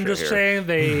the minutia I'm just here. saying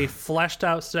they fleshed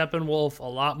out Steppenwolf a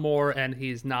lot more, and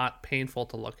he's not painful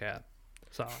to look at.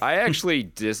 So I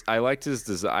actually I liked his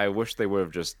design. I wish they would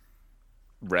have just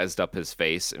rezzed up his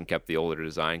face and kept the older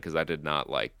design, because I did not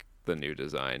like the new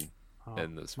design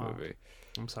in this movie.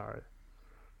 I'm sorry.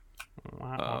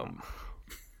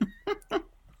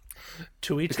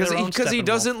 To each their own. Because he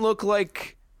doesn't look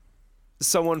like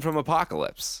someone from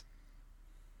Apocalypse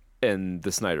in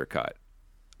the Snyder Cut.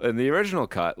 In the original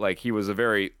cut, like, he was a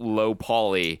very low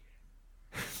poly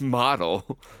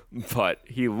model, but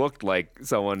he looked like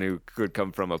someone who could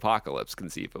come from Apocalypse,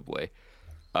 conceivably.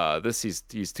 This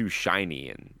he's too shiny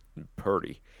and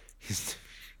purty. He's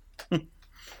a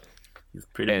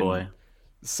pretty boy.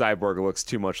 Cyborg looks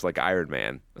too much like Iron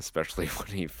Man, especially when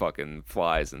he fucking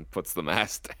flies and puts the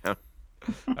mask down.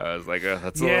 I was like,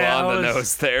 that's a little on the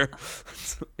nose there.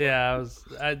 Yeah,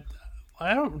 I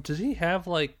don't. Does he have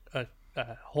like a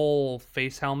whole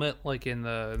face helmet like in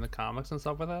the comics and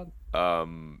stuff like that?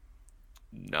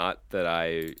 Not that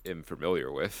I am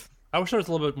familiar with. I wish there was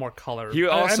a little bit more color. He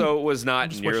also was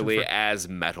not nearly as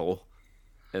metal.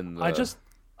 I just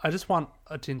want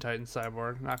a Teen Titans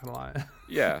cyborg. Not gonna lie.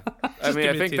 Yeah, I mean,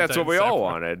 I think that's what we all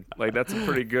wanted. Like, that's a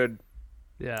pretty good.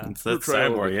 Yeah, that's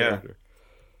cyborg. Yeah.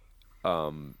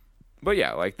 But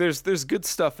yeah, like, there's good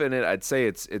stuff in it. I'd say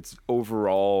it's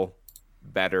overall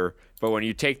better. But when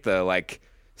you take the like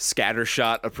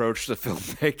scattershot approach to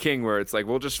filmmaking, where it's like,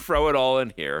 we'll just throw it all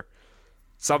in here,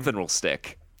 something will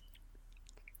stick.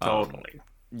 Totally.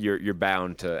 You're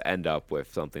bound to end up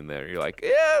with something there. You're like,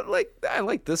 yeah, like, I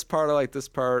like this part, I like this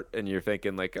part, and you're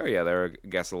thinking like, oh yeah, there are, I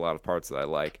guess, a lot of parts that I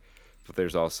like, but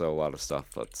there's also a lot of stuff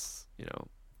that's,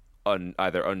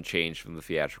 either unchanged from the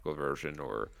theatrical version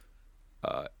or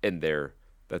in there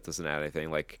that doesn't add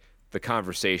anything. Like the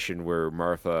conversation where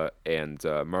Martha and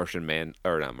Martha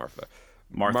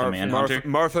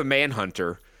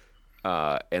Manhunter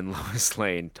and Lois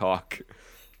Lane talk.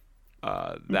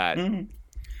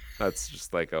 That's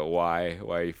just like a why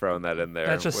are you throwing that in there?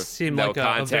 That just seemed no like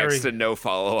context and no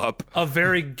follow up. A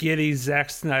very giddy Zack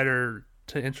Snyder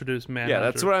to introduce Manhunter. Yeah,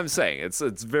 that's what I'm saying. It's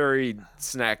very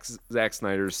Zack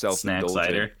Snyder's self-indulgent. Snack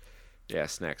Snyder. Yeah,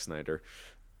 Snack Snyder.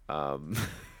 Kind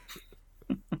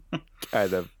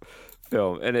of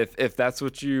film. And if that's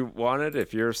what you wanted,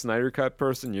 if you're a Snyder Cut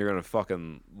person, you're gonna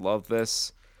fucking love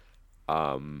this.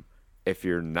 If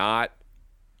you're not,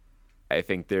 I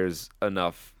think there's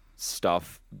enough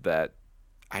stuff that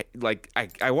I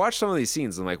watched some of these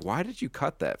scenes and I'm like, why did you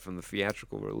cut that from the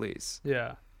theatrical release?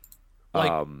 Yeah.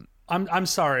 Like, I'm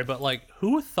sorry, but like,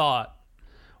 who thought,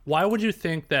 why would you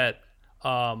think that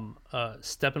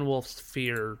Steppenwolf's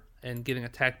fear and getting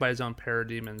attacked by his own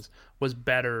parademons was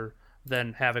better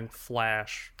than having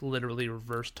Flash literally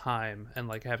reverse time and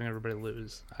like having everybody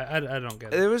lose? I don't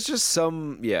get it. It was just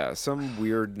some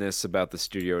weirdness about the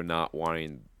studio not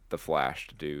wanting the Flash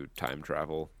to do time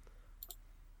travel.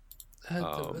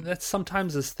 That's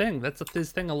sometimes his thing. That's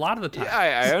his thing a lot of the time.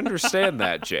 Yeah, I understand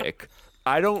that, Jake.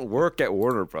 I don't work at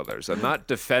Warner Brothers. I'm not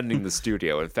defending the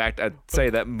studio. In fact, I'd say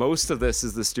that most of this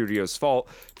is the studio's fault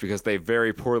because they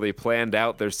very poorly planned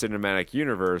out their cinematic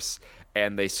universe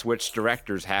and they switched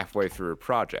directors halfway through a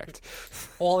project.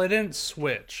 Well, they didn't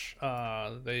switch.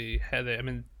 Yes,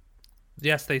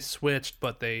 they switched,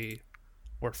 but they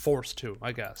Or forced to,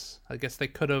 I guess. I guess they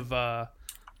could have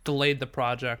delayed the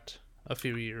project a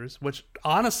few years, which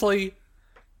honestly,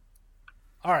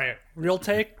 all right, real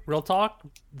talk,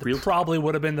 probably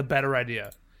would have been the better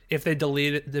idea if they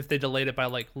delayed it by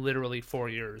like literally 4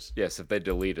 years. Yes, if they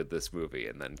deleted this movie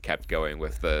and then kept going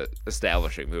with the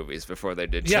establishing movies before they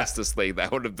did Justice League,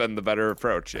 that would have been the better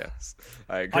approach. Yes,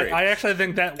 I agree. I actually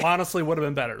think that honestly would have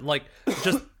been better. Like,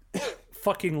 just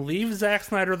fucking leave Zack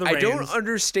Snyder the reins. I don't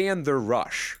understand the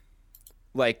rush.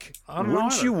 Like,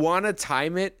 wouldn't you want to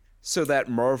time it so that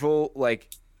Marvel, like,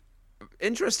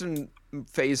 interest in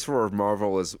Phase 4 of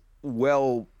Marvel is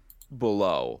well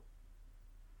below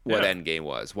what Endgame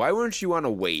was. Why wouldn't you want to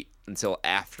wait until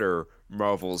after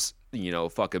Marvel's,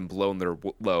 fucking blown their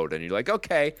load and you're like,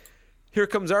 okay, here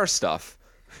comes our stuff.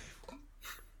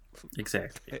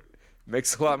 Exactly. It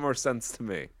makes a lot more sense to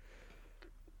me.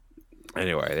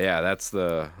 Anyway, yeah, that's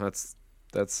the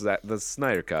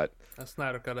Snyder Cut. That's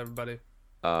Snyder Cut, everybody.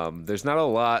 There's not a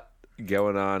lot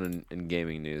going on in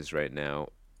gaming news right now.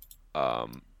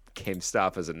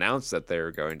 GameStop has announced that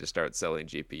they're going to start selling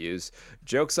GPUs.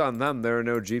 Joke's on them, there are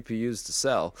no GPUs to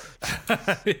sell.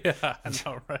 Yeah, I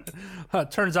know,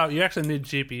 right? Turns out you actually need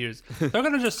GPUs. They're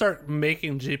going to just start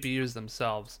making GPUs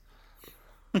themselves.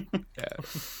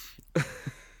 Yeah.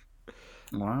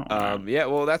 Wow. Yeah,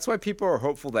 well, that's why people are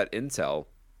hopeful that Intel's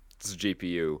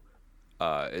GPU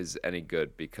is any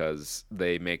good, because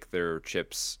they make their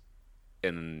chips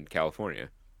in California.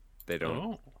 They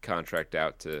don't contract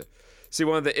out to... See,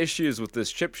 one of the issues with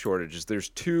this chip shortage is there's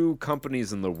 2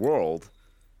 companies in the world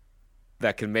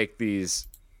that can make these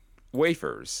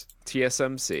wafers,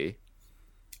 TSMC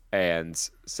and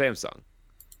Samsung.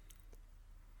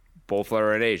 Both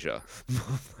are in Asia.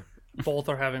 Both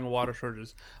are having water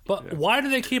shortages. But why do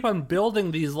they keep on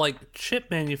building these like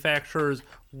chip manufacturers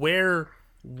where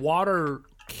water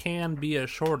can be a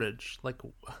shortage? Like,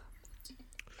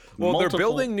 well, they're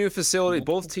building new facilities.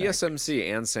 Both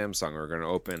TSMC and Samsung are going to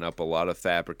open up a lot of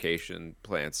fabrication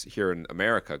plants here in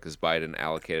America because Biden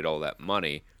allocated all that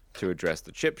money to address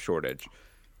the chip shortage.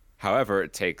 However,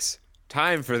 it takes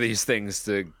time for these things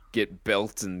to get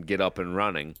built and get up and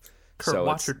running. Kurt, so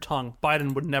watch your tongue.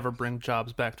 Biden would never bring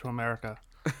jobs back to America.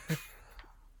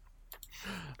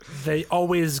 They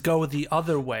always go the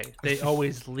other way. They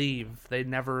always leave. They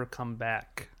never come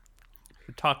back.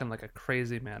 You're talking like a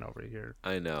crazy man over here.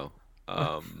 I know.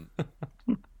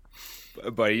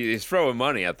 But he's throwing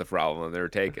money at the problem and they're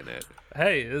taking it.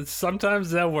 Hey,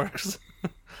 sometimes that works.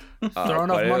 Throw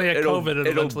enough money at COVID,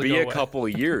 it'll be a couple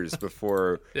years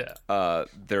before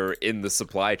they're in the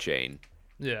supply chain.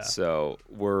 Yeah. So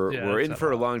we're in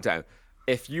for a long time.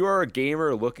 If you are a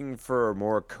gamer looking for a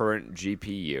more current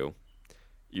GPU,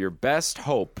 your best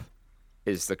hope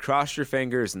is to cross your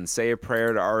fingers and say a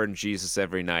prayer to RNGesus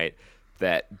every night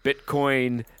that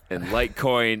Bitcoin and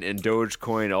Litecoin and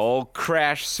Dogecoin all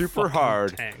crash super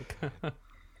hard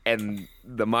and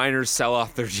the miners sell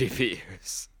off their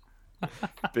GPUs.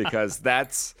 Because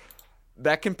that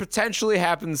can potentially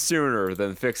happen sooner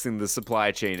than fixing the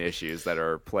supply chain issues that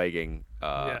are plaguing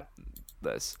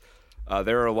this.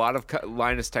 There are a lot of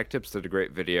Linus Tech Tips did a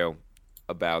great video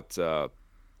about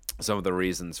some of the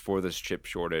reasons for this chip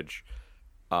shortage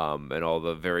and all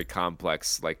the very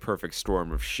complex, like, perfect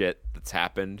storm of shit that's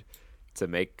happened to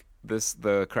make this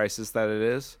the crisis that it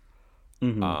is.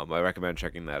 I recommend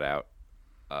checking that out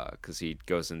because he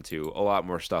goes into a lot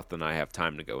more stuff than I have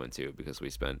time to go into because we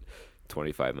spent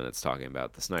 25 minutes talking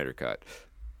about the Snyder Cut.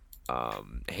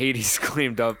 Hades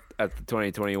claimed up at the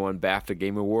 2021 BAFTA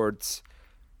Game Awards.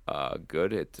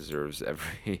 Good. It deserves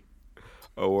every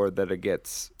award that it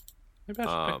gets. Maybe I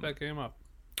should pick that game up.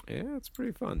 Yeah, it's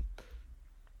pretty fun.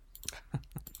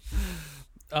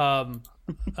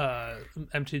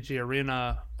 MTG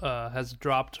Arena has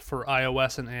dropped for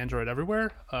iOS and Android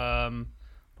everywhere.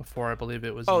 Before, I believe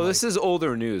it was. Oh, this is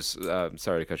older news.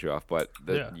 Sorry to cut you off, but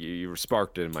you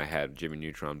sparked it in my head. Jimmy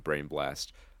Neutron Brain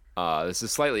Blast. This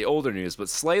is slightly older news, but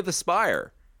Slay the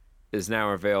Spire is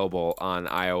now available on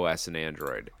iOS and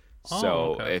Android.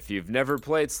 So if you've never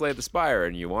played Slay the Spire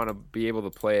and you want to be able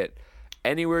to play it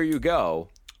anywhere you go,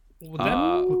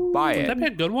 buy it. Would that be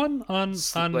a good one on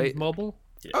mobile?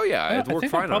 Oh yeah, it worked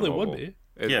fine on mobile. Probably would be.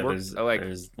 It works,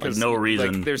 there's no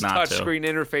reason there's not to. touchscreen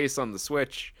interface on the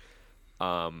Switch,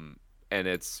 and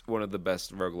it's one of the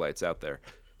best roguelites out there.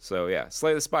 So yeah,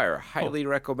 Slay the Spire, highly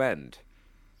recommend.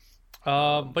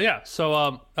 But yeah,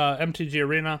 so MTG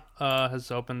Arena has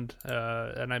opened,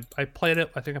 and I played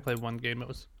it. I think I played one game. It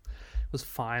was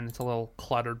fine. It's a little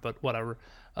cluttered, but whatever.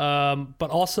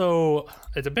 But also,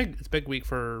 it's a big week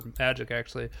for Magic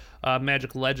actually.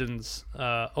 Magic Legends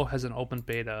has an open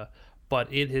beta,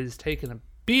 but it has taken a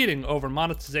beating over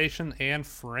monetization and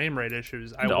frame rate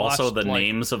issues. And also the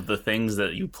names of the things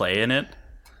that you play in it.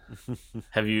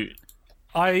 Have you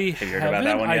heard about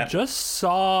that one yet? I just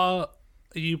saw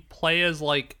you play as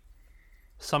like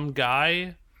some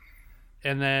guy,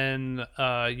 and then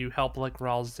you help like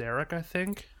Raul Zarek, I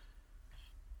think.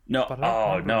 No,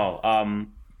 no.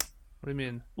 What do you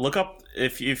mean? Look up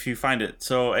if you find it.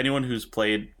 So anyone who's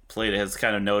played it has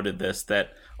kind of noted this,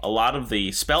 that a lot of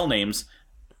the spell names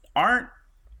aren't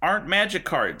magic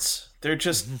cards. They're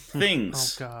just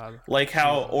things. Oh God! Like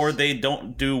how, or they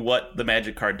don't do what the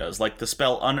magic card does. Like the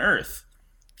spell Unearth.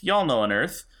 Y'all know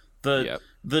Unearth.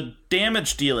 The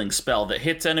damage dealing spell that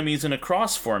hits enemies in a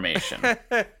cross formation.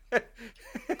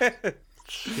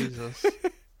 Jesus.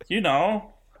 You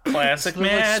know, classic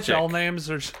magic. Spell names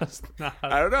are just not.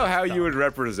 I don't know how you would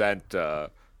represent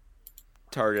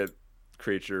target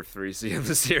creature 3C in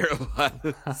the serial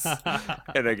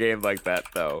in a game like that,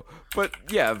 though. But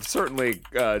yeah, certainly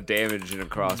damage in a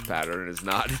cross pattern is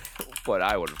not what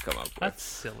I would have come up with. That's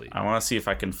silly. I want to see if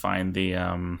I can find the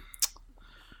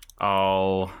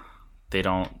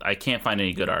I can't find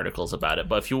any good articles about it.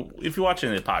 But if you watch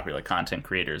any of the popular content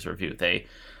creators review, they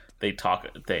talk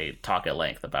at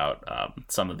length about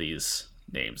some of these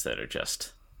names that are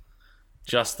just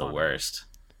the worst.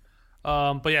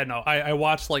 But yeah, no, I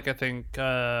watched like I think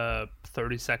 30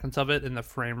 seconds of it, and the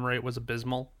frame rate was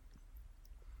abysmal.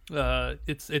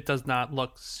 It does not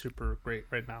look super great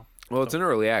right now. Well, it's in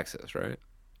early access, right?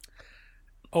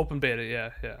 Open beta,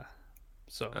 yeah.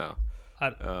 So,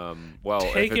 well,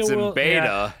 if it's in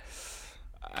beta,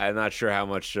 I'm not sure how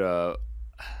much heavy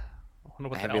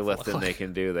lifting they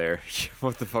can do there.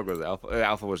 What the fuck was Alpha?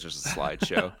 Alpha was just a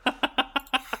slideshow.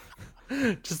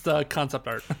 Just concept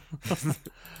art.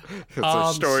 It's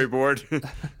a storyboard.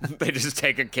 They just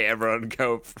take a camera and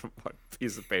go from one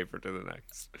piece of paper to the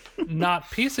next. Not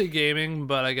PC gaming,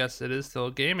 but I guess it is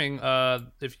still gaming.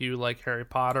 If you like Harry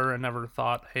Potter and never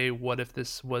thought, hey, what if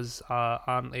this was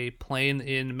on a plane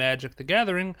in Magic the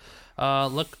Gathering?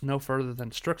 Look no further than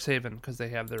Strixhaven, because they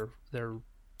have their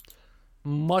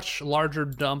much larger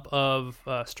dump of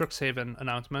Strixhaven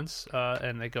announcements,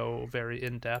 and they go very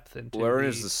in depth into. Learn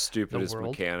is the stupidest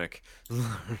mechanic.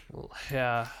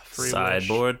 Yeah,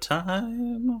 sideboard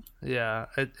time. Yeah,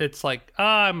 it's like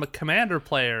I'm a commander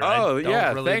player. Oh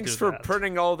yeah, really thanks for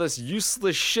printing all this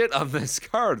useless shit on this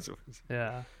card.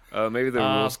 Yeah. Maybe the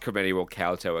rules committee will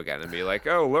kowtow again and be like,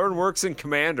 "Oh, learn works in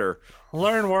Commander."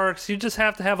 Learn works. You just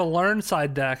have to have a learn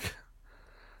side deck.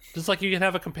 Just like you can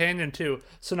have a companion, too.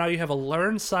 So now you have a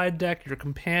learn side deck, your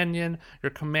companion, your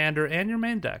commander, and your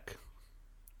main deck.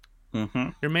 Mm-hmm.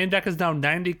 Your main deck is now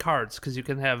 90 cards, because you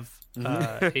can have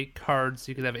 8 cards.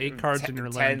 You can have 8 cards in your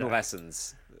learn deck. 10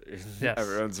 lessons. Yes.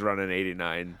 Everyone's running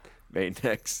 89 main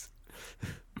decks.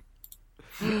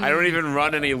 I don't even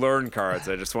run any learn cards.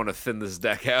 I just want to thin this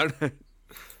deck out.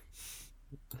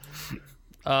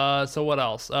 So what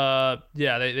else?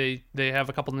 Yeah, they have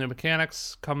a couple new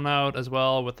mechanics coming out as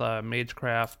well with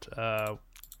Magecraft.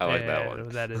 I like that one.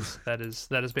 That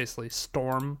is basically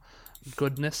Storm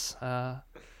goodness.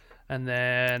 And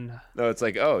then it's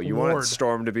like, oh, you want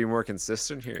Storm to be more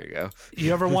consistent? Here you go.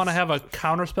 You ever want to have a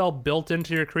counterspell built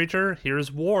into your creature?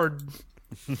 Here's Ward.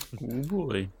 Oh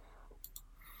boy.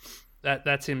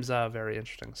 That seems very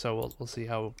interesting. So we'll see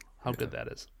how good that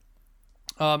is.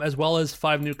 As well as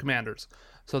 5 new commanders.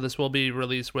 So this will be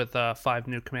released with 5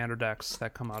 new commander decks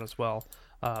that come out as well.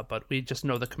 But we just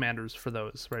know the commanders for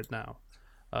those right now.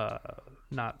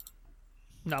 Not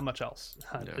much else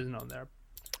is known there.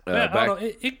 I don't know.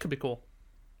 It could be cool.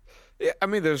 Yeah, I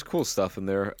mean, there's cool stuff in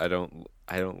there. I don't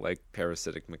like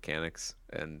parasitic mechanics,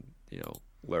 and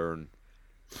learn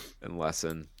and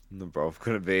lesson. They're both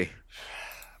gonna be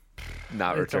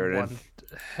not returning.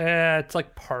 It's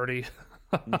like party.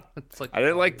 It's like I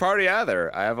didn't like party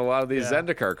either. I have a lot of these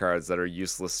Zendikar cards that are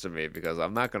useless to me because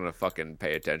I'm not going to fucking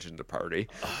pay attention to party.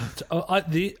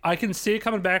 I can see it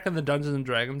coming back in the Dungeons and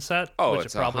Dragons set. Oh, which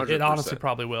it's it honestly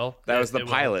probably will. That was the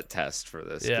pilot test for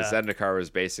this. Because Zendikar was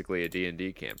basically a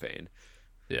D&D campaign.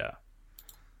 Yeah.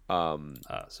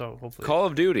 So hopefully Call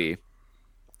of Duty,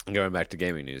 going back to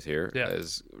gaming news here,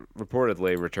 is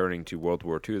reportedly returning to World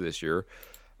War II this year.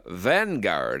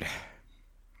 Vanguard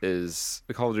is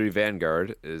the Call of Duty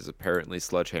Vanguard is apparently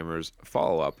Sledgehammer's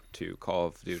follow-up to Call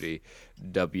of Duty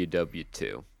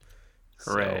WW2.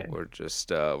 Hooray. So we're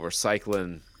just we're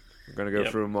cycling. We're gonna go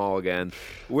through them all again.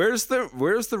 Where's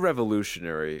the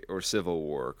Revolutionary or Civil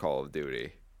War Call of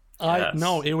Duty?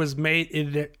 No, it was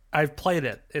made. I've played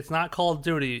it. It's not Call of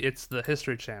Duty. It's the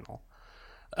History Channel.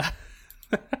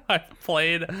 I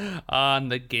played on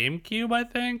the GameCube, I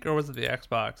think, or was it the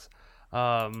Xbox?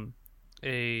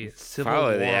 a Civil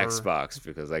Probably War. the Xbox,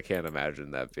 because I can't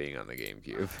imagine that being on the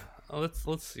GameCube.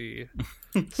 Let's see.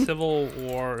 Civil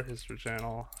War History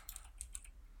Channel.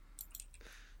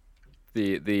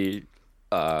 The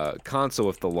console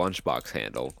with the lunchbox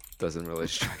handle doesn't really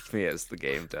strike me as the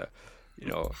game to,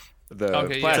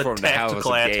 the platform to have us a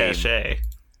game attaché.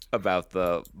 about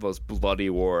the most bloody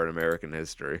war in American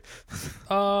history.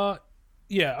 Yeah,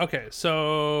 okay.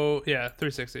 So,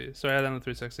 360. So I had that on the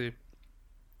 360.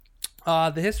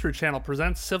 The History Channel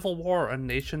presents Civil War, A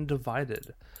Nation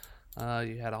Divided.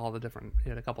 You had a couple different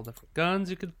guns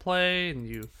you could play, and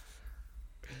you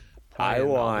I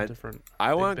want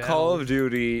Call of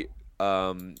Duty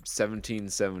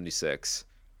 1776,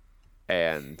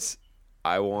 and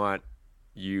I want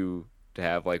you to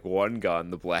have like one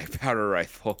gun, the black powder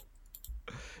rifle,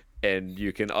 and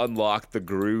you can unlock the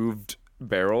grooved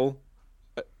barrel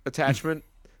attachment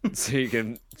so you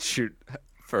can shoot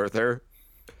further.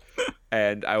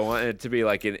 And I want it to be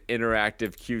like an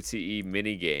interactive QTE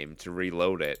mini game to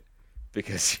reload it,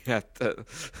 because you have to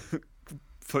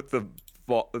put the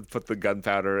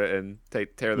gunpowder in,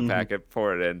 tear the packet,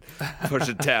 pour it in, push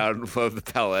it down, load the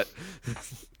pellet.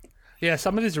 Yeah,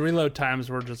 some of these reload times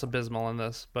were just abysmal in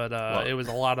this, but it was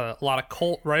a lot of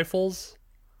Colt rifles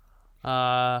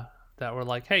that were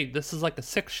like, hey, this is like a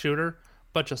 6-shooter,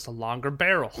 but just a longer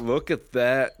barrel. Look at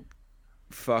that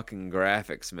fucking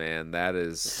graphics, man. That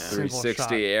is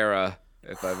 360 era,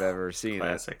 if I've ever seen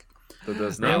Classic. it. That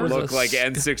does not look like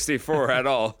N64 at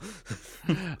all.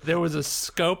 There was a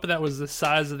scope that was the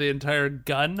size of the entire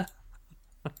gun.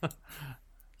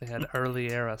 They had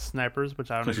early era snipers,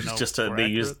 which I don't even know. They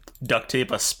used duct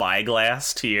tape a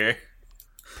spyglass to your.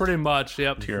 Pretty much,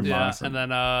 yep. To your yeah, and then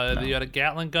you had a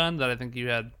Gatling gun that I think you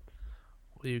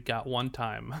got one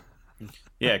time.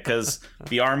 Yeah, because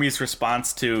the Army's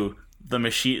response to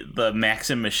the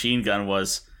Maxim machine gun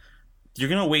was, "You're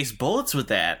gonna waste bullets with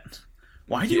that.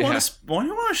 Why do you want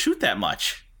to shoot that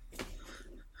much?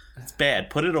 It's bad.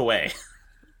 Put it away."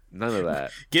 None of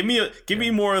that. Give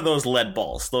me more of those lead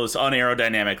balls, those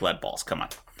unaerodynamic lead balls. Come on.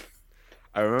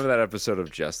 I remember that episode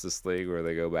of Justice League where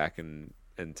they go back in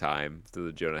time to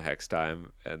the Jonah Hex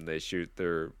time, and they shoot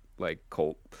their like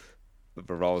Colt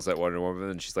revolvers at Wonder Woman,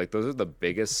 and she's like, "Those are the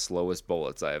biggest, slowest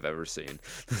bullets I have ever seen."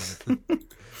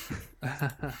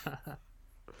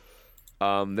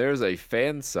 There's a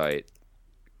fan site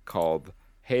called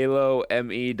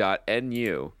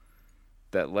HaloME.NU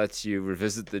that lets you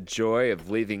revisit the joy of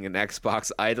leaving an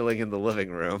Xbox idling in the living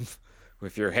room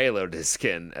with your Halo disc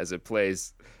in as it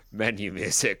plays menu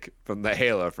music from the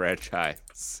Halo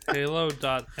franchise.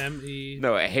 Halo.me.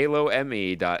 No,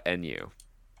 HaloME.NU.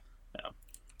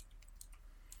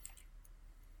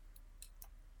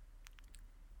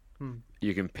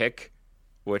 You can pick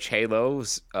which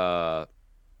Halo's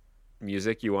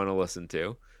music you want to listen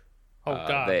to. Oh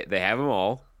God! They have them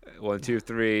all. 1, 2,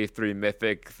 3, 3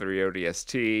 Mythic, 3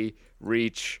 ODST,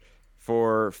 Reach,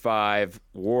 4, 5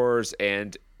 Wars,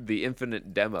 and the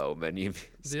Infinite Demo menu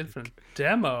music. The Infinite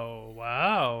Demo.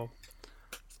 Wow.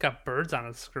 It's got birds on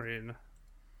its screen.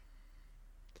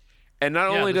 And not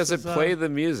only does it play the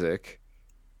music,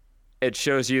 it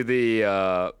shows you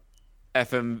the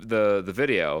FM the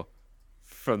video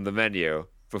from the menu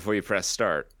before you press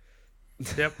start.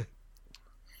 Yep.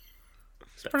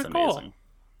 It's pretty That's cool. amazing.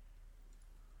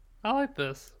 I like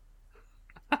this.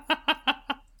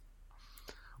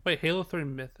 Wait, Halo 3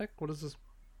 Mythic? What is this?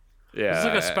 Yeah. Is this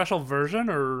like a special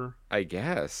version, or I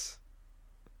guess.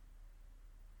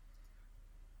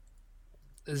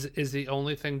 is the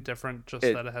only thing different just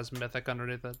that it has Mythic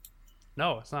underneath it?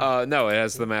 No, it's not. No, it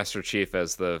has the Master Chief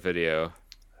as the video.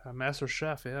 Master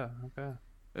Chef, yeah, okay.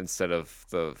 Instead of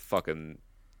the fucking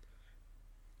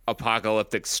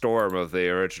apocalyptic storm of the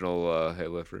original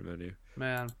Halo 3 menu.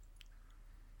 Man,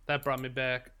 that brought me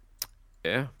back.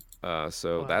 Yeah.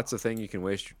 So that's a thing you can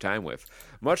waste your time with.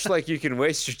 Much like you can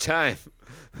waste your time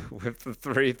with the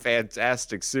 3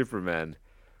 fantastic Supermen.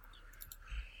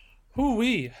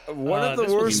 Hoo-wee. One of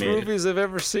the worst movies I've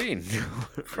ever seen,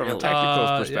 from a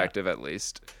technical perspective, at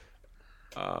least.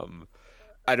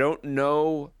 I don't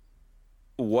know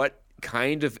what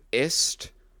kind of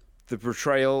ist the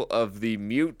portrayal of the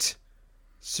mute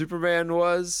Superman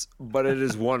was, but it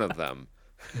is one of them.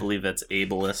 I believe that's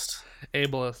ableist.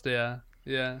 Ableist,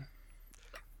 yeah.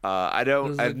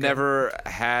 I've never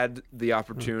had the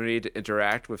opportunity to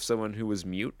interact with someone who was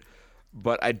mute,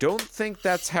 but I don't think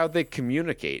that's how they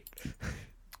communicate.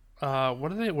 What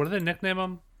do they nickname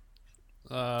him?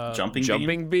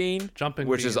 Jumping Bean?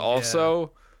 Which is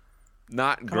also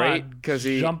not great because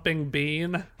Jumping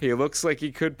Bean. He looks like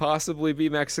he could possibly be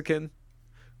Mexican.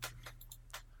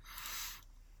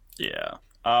 Yeah.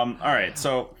 All right,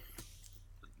 so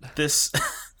this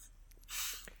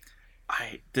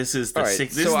this is the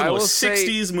most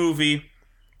 60s movie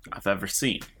I've ever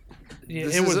seen. Yeah,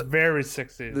 it was very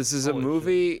 60s. This is a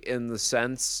movie in the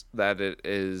sense that it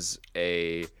is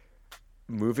a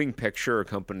moving picture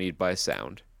accompanied by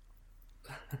sound.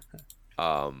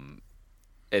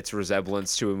 Its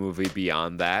resemblance to a movie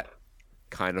beyond that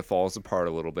kind of falls apart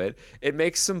a little bit. It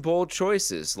makes some bold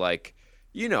choices, like,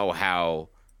 you know how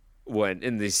when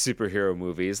in these superhero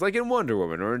movies, like in Wonder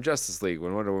Woman or in Justice League,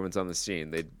 when Wonder Woman's on the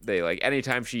scene, they like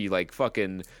anytime she like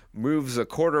fucking moves a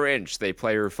quarter inch, they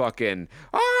play her fucking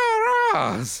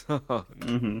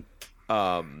song.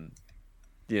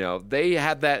 You know, they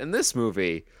had that in this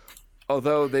movie,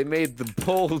 although they made the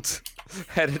bold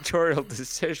editorial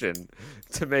decision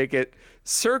to make it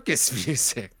circus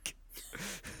music.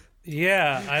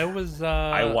 Yeah, I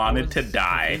wanted to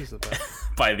die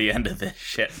by the end of this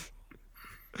shit.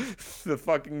 The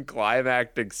fucking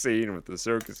climactic scene with the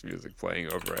circus music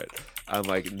playing over it. I'm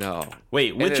like, no.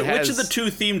 Wait, which of the two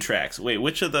theme tracks? Wait,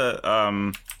 which of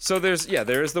the So there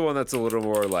is the one that's a little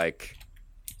more like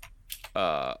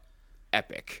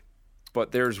epic.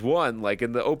 But there's one like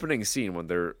in the opening scene when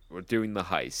they're doing the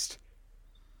heist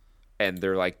and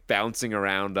they're like bouncing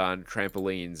around on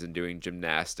trampolines and doing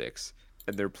gymnastics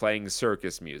and they're playing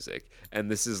circus music, and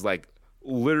this is like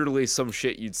literally some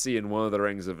shit you'd see in one of the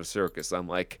rings of a circus. I'm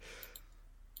like,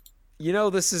 you know,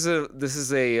 this is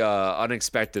a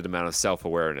unexpected amount of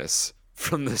self-awareness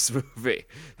from this movie.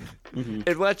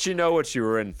 It lets you know what you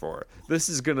were in for. This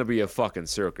is gonna be a fucking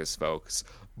circus, folks.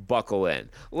 Buckle in.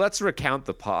 Let's recount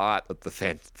the plot of the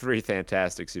three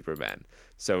Fantastic Supermen.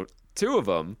 So 2 of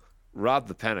them rob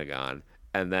the Pentagon,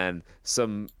 and then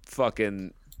some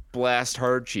fucking blast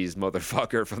hard cheese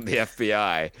motherfucker from the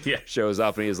FBI shows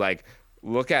up and he's like,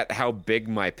 look at how big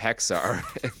my pecs are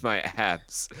and my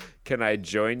abs. Can I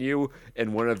join you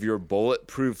in one of your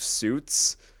bulletproof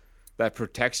suits that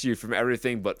protects you from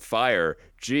everything but fire?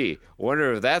 Gee,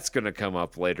 wonder if that's going to come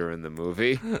up later in the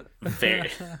movie. I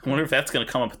wonder if that's going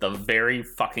to come up at the very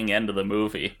fucking end of the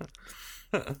movie.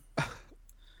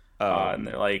 And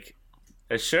they're like,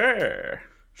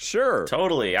 Sure.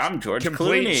 Totally. I'm George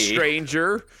Complete Clooney.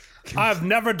 stranger. I've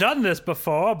never done this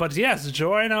before, but yes,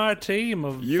 join our team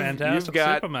of fantastic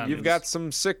Supermen. You've got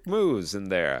some sick moves in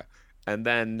there. And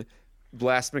then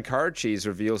Blast McHardcheese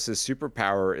reveals his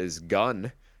superpower is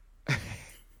gun. And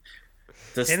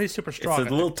he's super strong. It's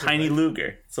a little tiny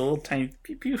Luger. It's a little tiny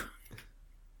pew pew.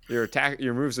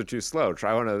 Your moves are too slow.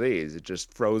 Try one of these. It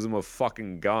just throws him a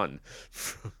fucking gun.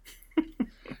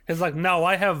 It's like, no,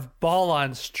 I have ball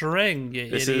on string, you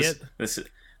idiot. This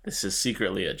is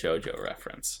secretly a JoJo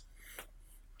reference.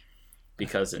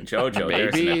 Because in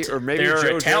JoJo, there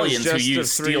are Italians who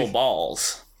use steel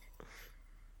balls.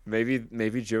 Maybe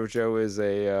JoJo is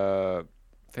a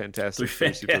fantastic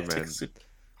Superman.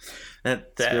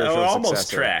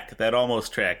 That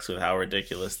almost tracks with how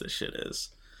ridiculous this shit is.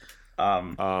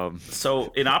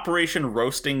 So in Operation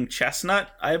Roasting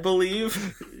Chestnut, I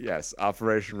believe. Yes,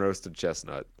 Operation Roasted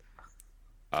Chestnut.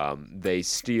 They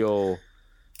steal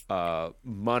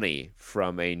money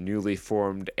from a newly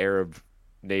formed Arab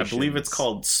nation. I believe it's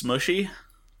called Smushy.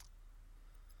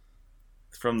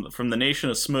 From the nation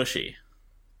of Smushy.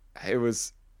 I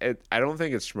don't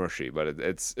think it's Smushy, but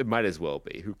it might as well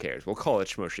be. Who cares? We'll call it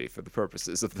Smushy for the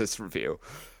purposes of this review.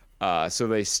 So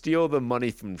they steal the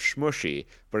money from Smushy,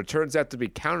 but it turns out to be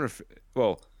counterfeit.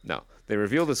 Well, no, they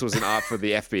reveal this was an op for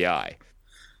the FBI.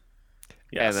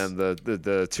 Yes. And then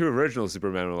the 2 original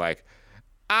Supermen were like,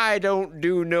 I don't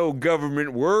do no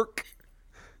government work.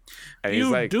 And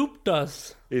you duped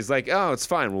us. He's like, oh, it's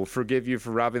fine. We'll forgive you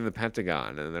for robbing the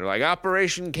Pentagon. And they're like,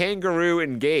 Operation Kangaroo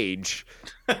engage.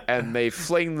 And they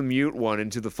fling the mute one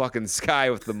into the fucking sky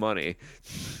with the money.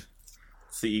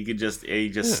 So he just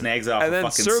snags off and a then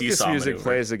fucking circus seesaw music maneuver.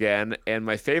 plays again. And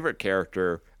my favorite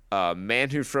character, man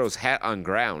who throws hat on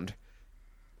ground,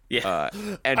 enters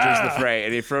the fray.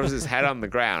 And he throws his hat on the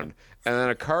ground. And then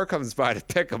a car comes by to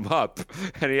pick him up,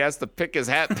 and he has to pick his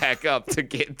hat back up to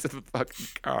get into the fucking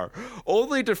car,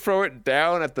 only to throw it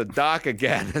down at the dock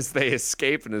again as they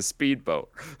escape in a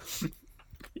speedboat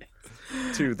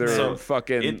to their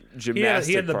fucking gymnastic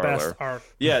he had the parlor. best arc.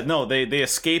 Yeah, no, they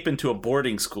escape into a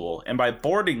boarding school, and by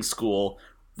boarding school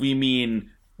we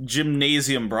mean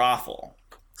gymnasium brothel.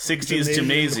 60s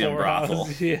gymnasium brothel.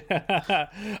 Yeah.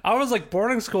 I was like,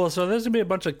 boarding school, so there's going to be a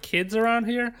bunch of kids around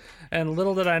here. And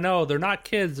little did I know, they're not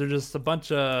kids. They're just a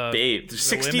bunch of... babes.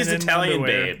 60s Italian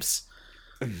babes.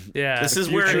 Yeah. This is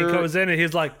where he goes in and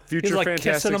he's like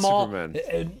kissing them all.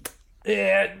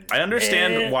 I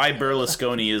understand why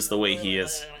Berlusconi is the way he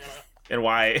is. And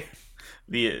why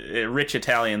the rich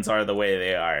Italians are the way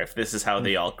they are, if this is how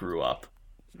they all grew up.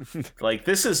 Like,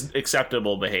 this is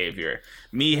acceptable behavior.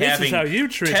 Me This having is how you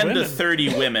treat 10 to women.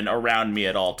 30 women around me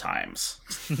at all times.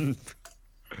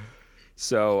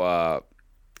 So,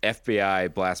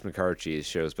 FBI Blas McCarthy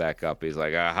shows back up. He's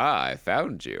like, aha, I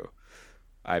found you.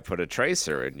 I put a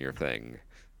tracer in your thing.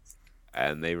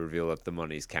 And they reveal that the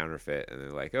money's counterfeit. And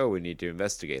they're like, oh, we need to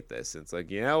investigate this. And it's like,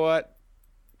 you know what?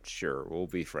 Sure, we'll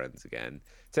be friends again.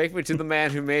 Take me to the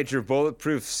man who made your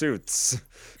bulletproof suits.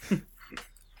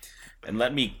 And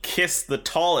let me kiss the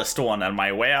tallest one on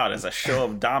my way out as a show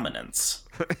of dominance.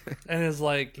 And it's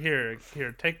like, here,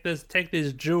 take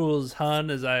these jewels,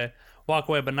 hun, as I walk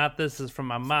away, but not this. Is from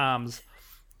my mom's.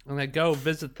 And they go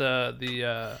visit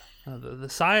the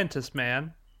scientist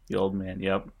man. The old man,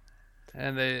 yep.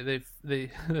 And they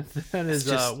and his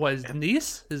his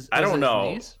niece? I don't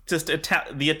know. Niece? Just the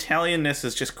Italianness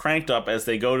is just cranked up as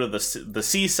they go to the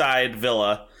seaside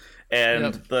villa,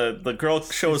 and the girl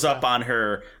shows up on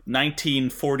her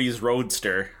 1940s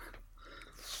roadster.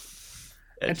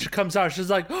 And she comes out. She's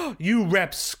like, oh, "You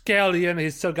rapscallion!"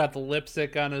 He's still got the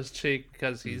lipstick on his cheek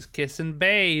because he's kissing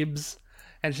babes.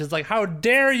 And she's like, "How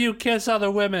dare you kiss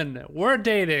other women? We're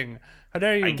dating. How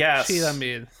dare you cheat on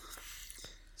me?"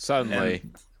 Suddenly.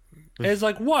 And it's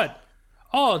like, what?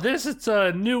 Oh, this is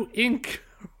a new ink.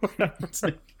 I'm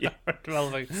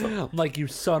like, you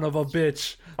son of a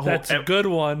bitch. That's a good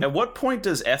one. At what point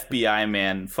does FBI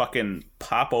man fucking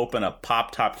pop open a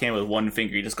pop-top can with one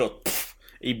finger? He just goes, pff,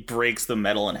 he breaks the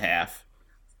metal in half.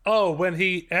 Oh,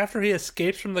 after he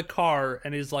escapes from the car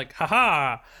and he's like,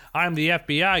 haha, I'm the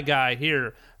FBI guy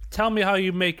here. Tell me how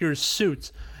you make your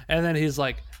suits. And then he's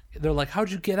like, they're like, how'd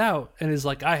you get out? And he's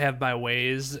like, I have my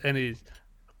ways. And he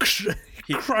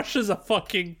crushes a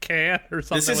fucking can or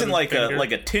something. This isn't like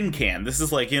a tin can. This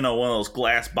is like, one of those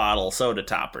glass bottle soda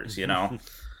toppers,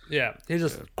 Yeah, he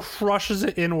just crushes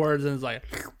it inwards and is like,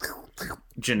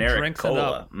 generic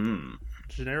cola.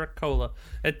 Generic cola.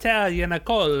 Italian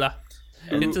cola.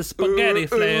 It's a spaghetti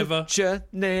flavor.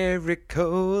 Generic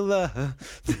cola.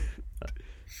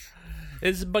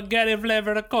 It's spaghetti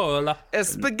flavored cola.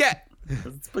 It's spaghetti.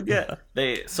 Spaghetti.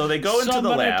 They go into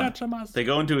the lab. They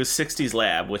go into his 60s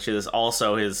lab, which is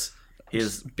also his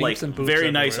like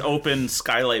very nice open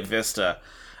skylight vista.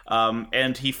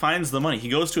 And he finds the money. He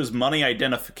goes to his money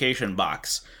identification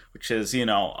box, which is,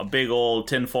 a big old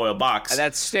tinfoil box. And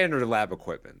that's standard lab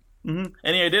equipment. Mm-hmm.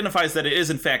 And he identifies that it is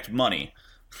in fact money,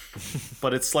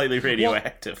 but it's slightly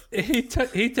radioactive. Well,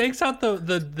 he takes out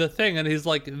the thing, and he's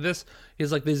like,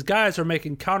 these guys are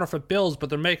making counterfeit bills, but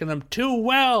they're making them too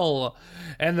well.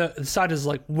 And the scientist is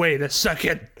like, wait a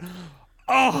second.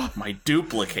 Oh, my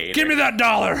duplicator. Give me that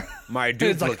 $1. My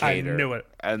duplicator. Like, I knew it.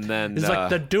 And then it's like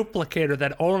the duplicator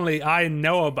that only I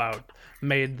know about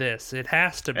made this. It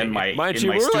has to be. And mind you,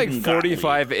 we're like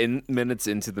 45 minutes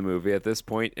into the movie at this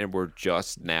point, and we're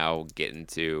just now getting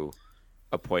to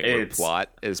a point where plot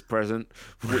is present.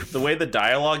 The way the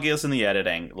dialogue is in the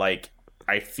editing, like,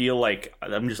 I feel like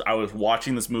I was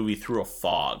watching this movie through a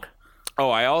fog. Oh,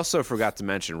 I also forgot to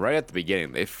mention right at the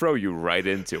beginning, they throw you right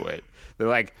into it. They're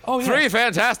like, three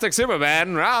fantastic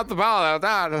Supermen out the ball.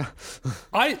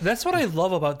 That's what I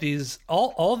love about these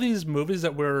all these movies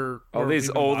that we're these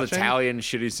old watching. Italian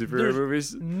shitty superhero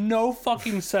movies. No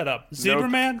fucking setup.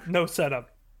 Superman, no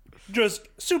setup. Just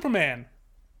Superman.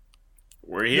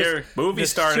 We're here. Movie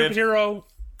started. Superhero.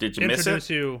 Did you miss it?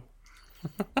 You.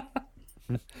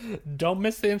 Don't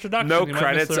miss the introduction. No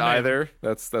credits either.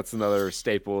 That's another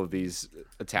staple of these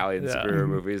Italian superhero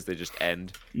movies. They just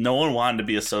end. No one wanted to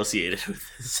be associated with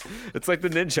this. It's like the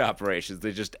ninja operations.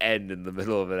 They just end in the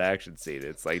middle of an action scene.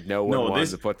 It's like no one wanted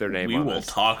to put their name on this. We will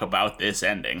talk about this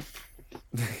ending.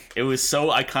 It was so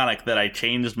iconic that I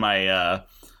changed my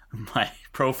my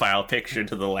profile picture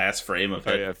to the last frame of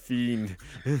it. Oh, yeah, fiend.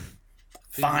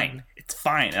 Fine. It's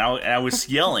fine. And I was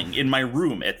yelling in my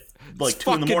room at like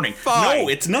 2 in the morning. Fine. No,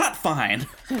 it's not fine.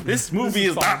 This movie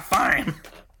is not fine.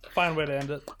 Fine way to end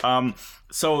it.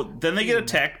 So then they get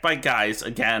attacked by guys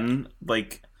again,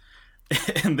 like,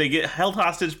 and they get held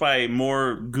hostage by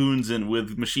more goons and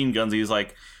with machine guns. He's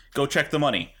like, "Go check the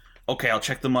money." Okay, I'll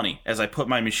check the money. As I put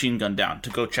my machine gun down to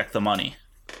go check the money.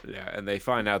 Yeah, and they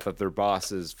find out that their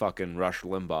boss is fucking Rush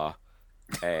Limbaugh,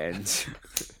 and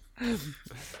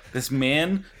this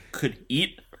man could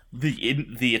eat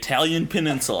the Italian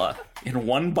peninsula in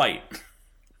one bite.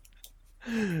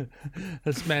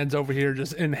 This man's over here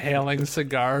just inhaling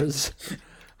cigars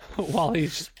while he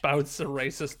spouts the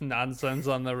racist nonsense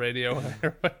on the radio.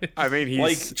 I mean, he's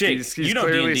like, Jake, he's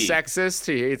clearly D&D. Sexist.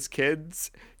 He hates kids.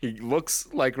 He looks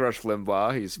like Rush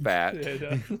Limbaugh. He's fat.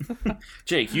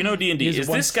 Jake, you know D&D. Is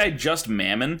this guy just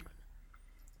Mammon?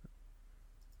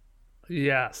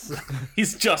 Yes.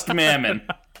 He's just Mammon.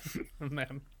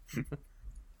 Man.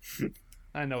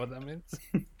 I know what that means.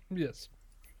 Yes.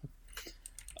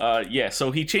 Yeah,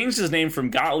 so he changed his name from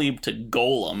Gottlieb to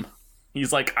Golem.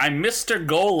 He's like, I'm Mr.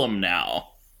 Golem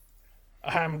now.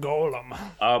 I'm Golem.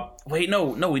 Wait, no,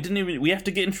 we didn't even. We have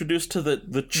to get introduced to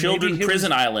the children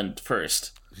prison island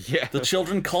first. Yeah, the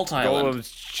children cult island.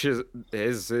 Golem's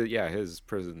his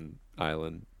prison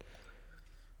island.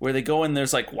 Where they go and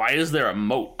there's like, why is there a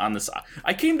moat on this?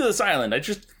 I came to this island.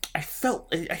 I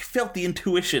felt the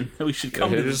intuition that we should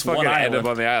come to this one island. End up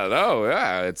on the island. Oh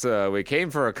yeah, it's we came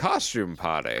for a costume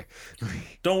party.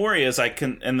 Don't worry, as I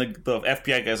can, and the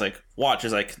FBI guy's like, watch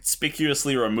as I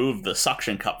conspicuously remove the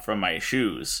suction cup from my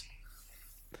shoes.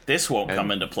 This won't come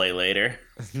into play later.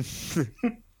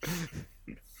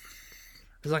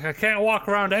 He's like, I can't walk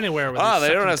around anywhere with these they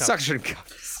don't have cups. suction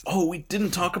cups. Oh, we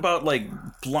didn't talk about like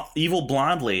evil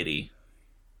blonde lady.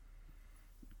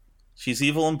 She's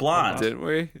evil and blonde. Didn't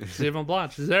we? She's evil and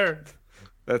blonde. She's there.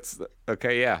 That's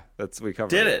okay. Yeah, we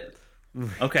covered. Did it?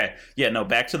 Okay. Yeah. No.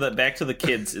 Back to the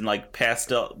kids in like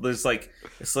pastel. There's like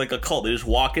it's like a cult. They just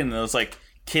walk in and there's like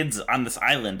kids on this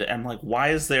island. And I'm like, why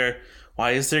is there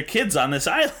kids on this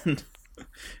island?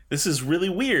 This is really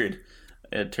weird.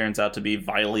 It turns out to be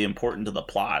vitally important to the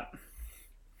plot.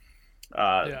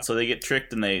 So they get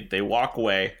tricked and they walk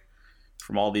away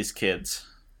from all these kids.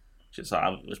 Which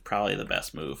was probably the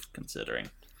best move, considering.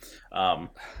 And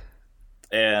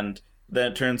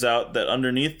then it turns out that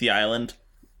underneath the island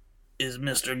is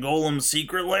Mr. Golem's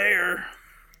secret lair.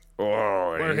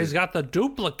 Oh, Where he's got the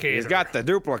duplicator. He's got the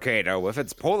duplicator with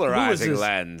its polarizing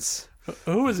lens.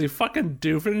 Who is he? Fucking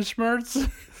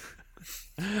Doofenshmirtz?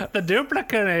 The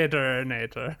duplicator.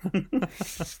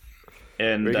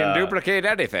 And we can duplicate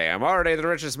anything. I'm already the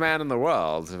richest man in the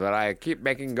world, but I keep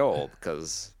making gold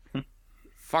because...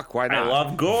 Fuck, why not? I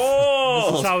love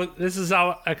gold! This is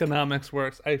how economics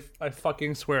works. I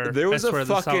fucking swear. There was a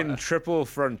fucking triple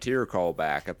frontier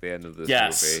callback at the end of this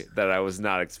movie that I was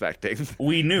not expecting.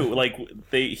 We knew, like,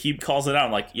 he calls it out.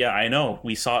 I'm like, yeah, I know.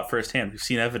 We saw it firsthand. We've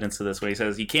seen evidence of this. Where he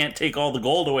says he can't take all the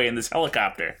gold away in this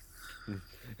helicopter.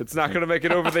 It's not going to make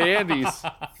it over the Andes.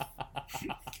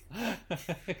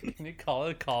 Can you call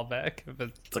it a callback?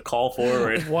 It's a call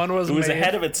forward. It was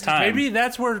ahead of its time. Maybe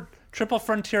that's where Triple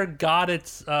Frontier got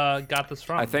this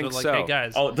from. I think like, so. Hey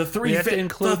guys, the three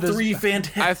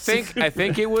fantastic. I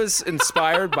think it was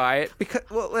inspired by it because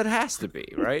it has to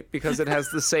be, right? Because it has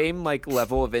the same like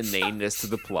level of inaneness to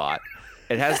the plot.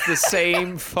 It has the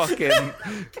same fucking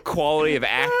quality of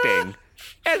acting.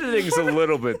 Editing's a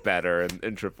little bit better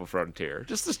in Triple Frontier,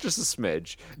 just a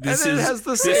smidge. It has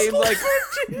the same like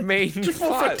main Triple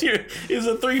plot. Frontier is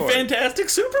a Fantastic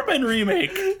Supermen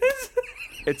remake.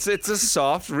 It's a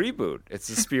soft reboot. It's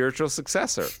a spiritual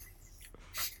successor.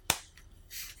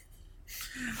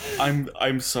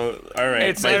 I'm so all right.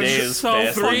 It's my day is so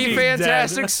fast. Three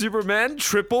Fantastic Supermen,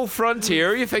 Triple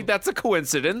Frontier. You think that's a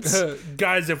coincidence?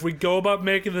 Guys, if we go about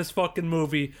making this fucking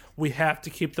movie, we have to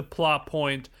keep the plot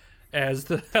point as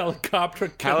the helicopter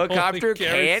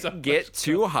can't get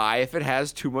too high if it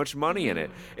has too much money in it.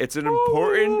 It's an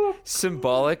important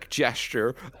symbolic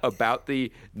gesture about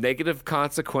the negative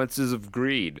consequences of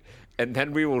greed. And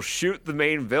then we will shoot the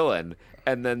main villain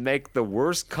and then make the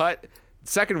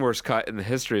second worst cut in the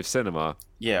history of cinema.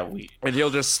 Yeah, and he'll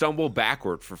just stumble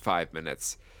backward for 5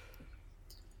 minutes.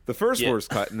 The first worst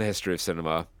cut in the history of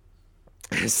cinema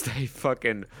is they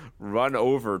fucking run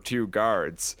over 2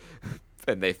 guards.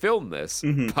 And they filmed this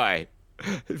by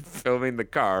filming the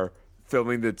car,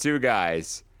 filming the 2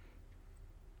 guys,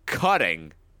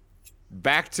 cutting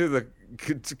to the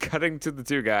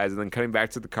 2 guys, and then cutting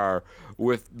back to the car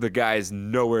with the guys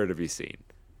nowhere to be seen.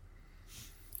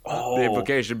 Oh, the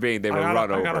implication being they were run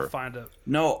over. I gotta find it.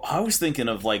 No, I was thinking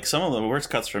of like some of the worst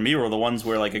cuts for me were the ones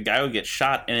where like a guy would get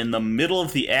shot, and in the middle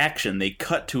of the action, they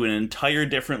cut to an entire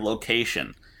different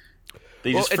location.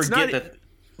 They just forget that.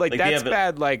 Like that's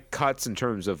bad, like cuts in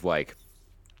terms of like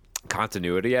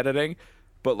continuity editing,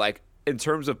 but like in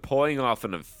terms of pulling off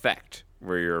an effect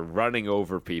where you're running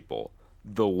over people,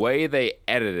 the way they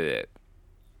edited it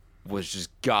was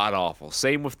just god awful.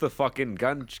 Same with the fucking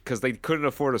gun, because they couldn't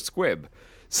afford a squib,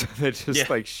 so they just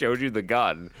like showed you the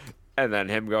gun and then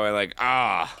him going like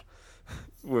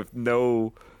with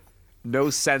no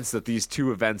sense that these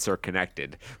 2 events are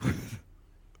connected.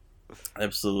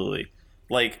 Absolutely.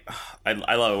 Like,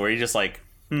 I love it where he's just like,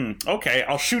 okay,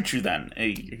 I'll shoot you then.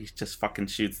 He just fucking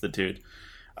shoots the dude.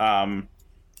 But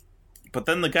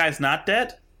then the guy's not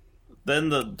dead? Then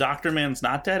the doctor man's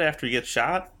not dead after he gets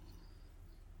shot?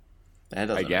 That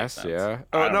doesn't make sense. Yeah.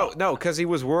 Oh, no, because he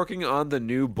was working on the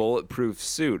new bulletproof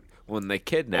suit when they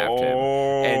kidnapped him,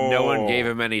 and no one gave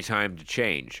him any time to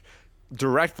change.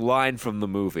 Direct line from the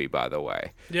movie, by the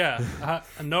way. Yeah.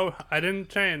 No, I didn't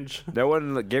change. No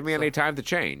one gave me any time to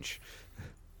change.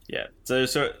 Yeah. So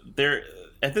they're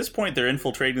at this point they're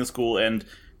infiltrating the school, and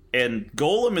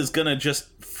Golem is gonna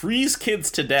just freeze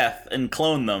kids to death and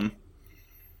clone them.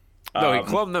 No, he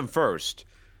cloned them first.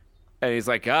 And he's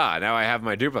like, now I have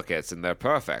my duplicates, and they're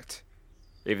perfect.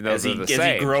 Even though they're the same.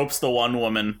 As he gropes the one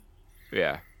woman.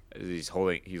 Yeah. He's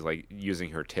like using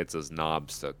her tits as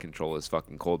knobs to control his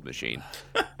fucking cold machine.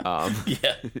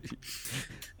 Yeah.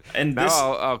 And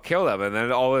now I'll kill them, and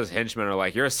then all his henchmen are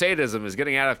like, your sadism is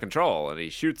getting out of control, and he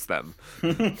shoots them.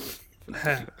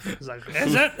 He's like,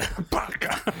 is it?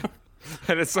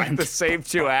 And it's like the same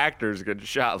two actors get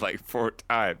shot like 4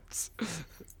 times.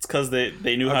 It's because they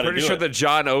knew how to do it. I'm pretty sure the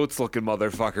John Oates looking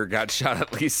motherfucker got shot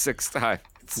at least 6 times.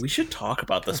 We should talk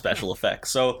about the special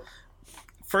effects. So,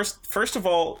 first of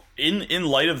all, in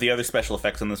light of the other special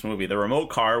effects in this movie, the remote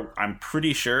car, I'm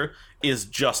pretty sure, is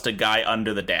just a guy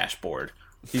under the dashboard.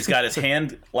 He's got his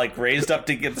hand like raised up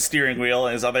to get the steering wheel,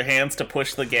 and his other hands to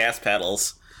push the gas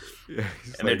pedals. Yeah,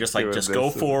 and they're just like, just go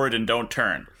forward and don't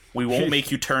turn. We won't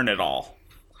make you turn at all.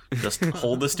 Just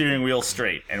hold the steering wheel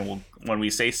straight, and when we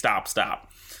say stop,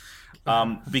 stop.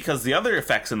 Because the other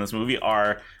effects in this movie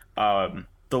are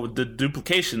the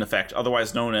duplication effect,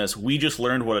 otherwise known as we just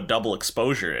learned what a double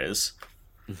exposure is.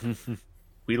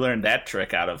 We learned that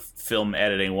trick out of film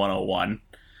editing 101.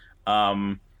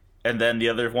 And then the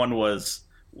other one was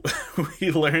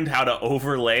we learned how to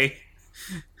overlay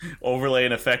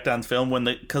an effect on film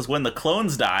because when the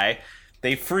clones die,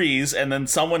 they freeze, and then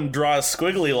someone draws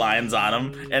squiggly lines on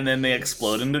them, and then they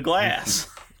explode into glass.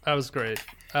 That was great.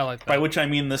 I like that. By which I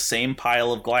mean the same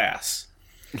pile of glass.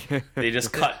 They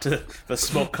just cut to the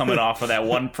smoke coming off of that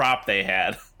one prop they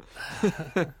had.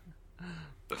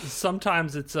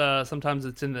 Sometimes it's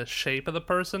in the shape of the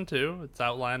person too. It's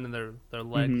outlined in their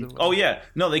legs. Mm-hmm. Oh yeah,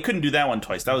 no, they couldn't do that one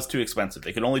twice. That was too expensive.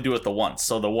 They could only do it the once.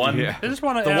 So the one, They just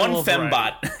want to the one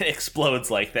fembot explodes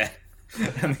like that,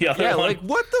 and the other one, like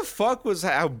what the fuck was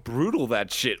how brutal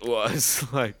that shit was?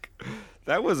 Like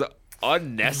that was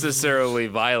unnecessarily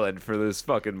violent for this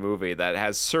fucking movie that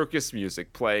has circus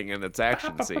music playing in its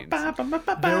action scenes.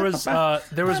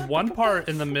 There was one part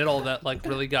in the middle that like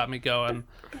really got me going.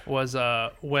 Was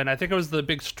when I think it was the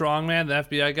big strong man, the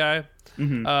FBI guy,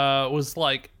 was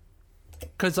like,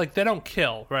 because like they don't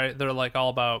kill, right? They're like all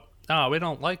about, we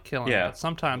don't like killing. Yeah. But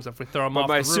sometimes if we throw them but off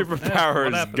my the roof, superpower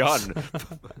is gun.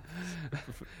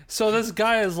 So this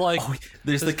guy is like,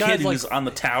 there's the kid who's on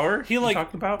the tower. He like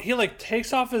talking about? He like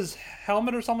takes off his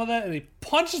helmet or something like that, and he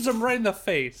punches him right in the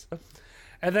face.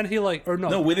 And then he like, or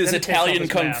no, with his Italian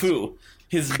kung fu,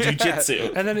 his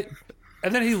jujitsu,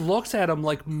 and then he looks at him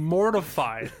like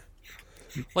mortified.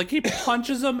 Like he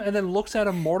punches him and then looks at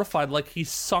him mortified, like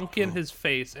he's sunk in his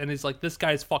face, and he's like, "This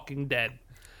guy's fucking dead."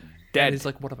 And he's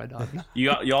like, "What have I done?"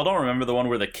 Y'all don't remember the one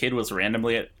where the kid was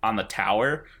randomly on the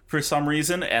tower for some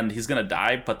reason, and he's gonna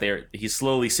die, but he's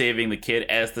slowly saving the kid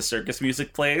as the circus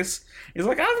music plays. He's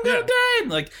like, "I'm gonna die!"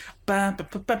 And like, bah, bah,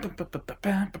 bah, bah, bah, bah,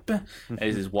 bah, bah, bah.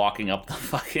 As he's walking up the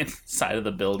fucking side of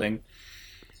the building.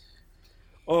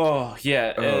 Oh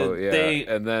yeah,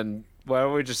 and then why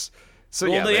don't we just? So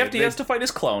he has to fight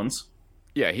his clones.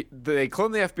 Yeah, they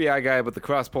clone the FBI guy, but the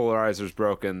cross polarizer's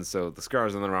broken, so the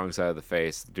scar's on the wrong side of the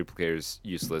face. The duplicator's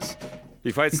useless.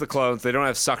 He fights the clones. They don't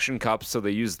have suction cups, so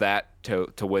they use that to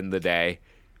win the day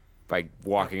by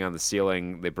walking on the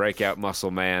ceiling. They break out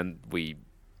Muscle Man. We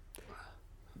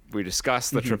discuss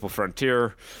the Triple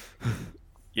Frontier.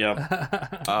 Yep.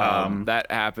 That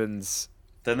happens.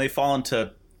 Then they fall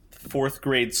into 4th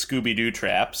grade Scooby-Doo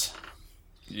traps.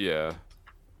 Yeah.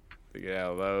 They get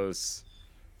out of those.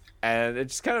 And it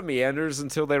just kind of meanders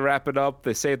until they wrap it up.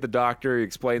 They save the doctor. He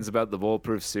explains about the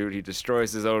bulletproof suit. He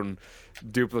destroys his own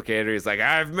duplicator. He's like,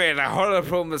 I've made a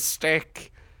horrible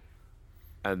mistake.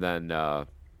 And then they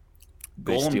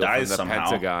Golem steal dies from the somehow.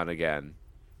 Pentagon again.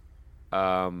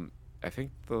 I think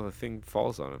the thing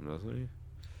falls on him, doesn't he?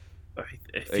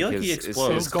 I feel like he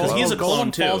explodes. Because he's a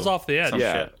clone too. Falls off the edge.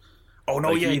 Yeah. Shit. Oh,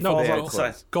 no, Like, he falls off the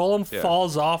side. Golem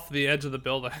falls off the edge of the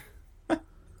building.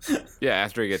 Yeah,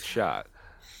 after he gets shot.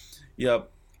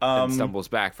 Yep. And stumbles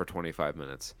back for 25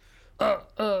 minutes.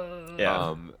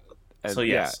 Yeah. And So,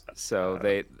 yes. So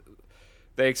they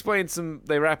explain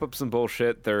they wrap up some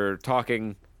bullshit. They're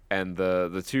talking, and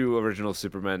the 2 original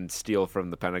Supermen steal from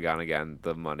the Pentagon again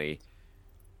the money.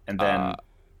 And then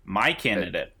my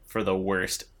candidate for the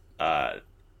worst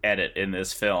edit in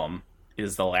this film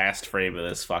is the last frame of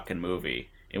this fucking movie,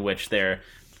 in which they're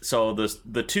So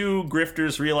the two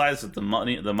grifters realize that the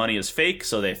money is fake,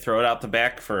 so they throw it out the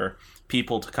back for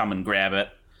people to come and grab it.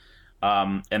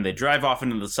 And they drive off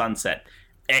into the sunset.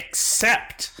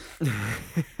 Except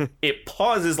it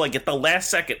pauses like at the last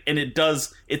second, and it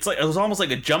was almost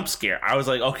like a jump scare. I was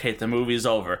like, okay, the movie's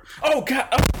over. Oh god,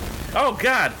 oh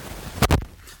god,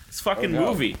 this fucking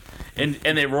movie, and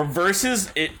it reverses.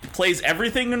 It plays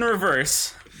everything in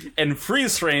reverse and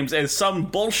freeze frames as some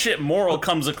bullshit moral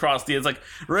comes across the. It's like,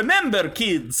 remember,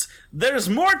 kids, there's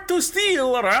more to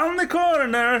steal around the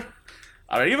corner.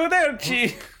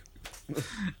 Arrivederci.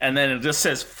 And then it just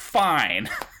says fine.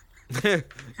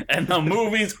 And the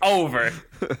movie's over.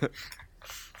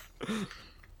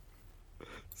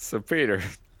 So, Peter,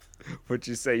 would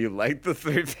you say you like the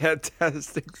three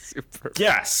Fantastic Supermen?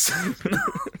 Yes.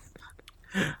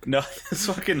 No,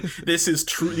 this is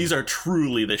true. These are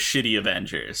truly the shitty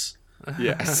Avengers.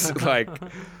 Yes, like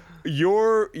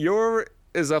your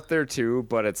is up there too,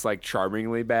 but it's like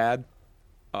charmingly bad.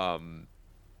 And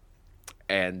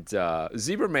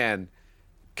Zebra Man,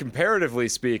 comparatively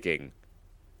speaking,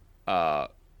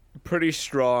 pretty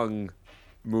strong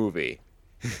movie.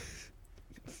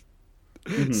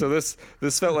 Mm-hmm. So this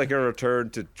felt like a return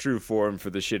to true form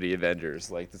for the shitty Avengers.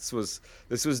 Like this was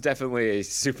definitely a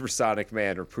Supersonic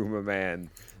Man or Puma Man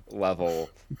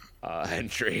level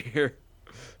entry here.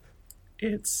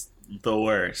 It's the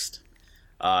worst,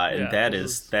 and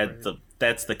that's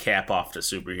the cap off to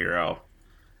superhero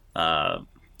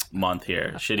month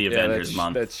here. Shitty Avengers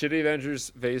month. That's Shitty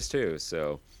Avengers Phase 2.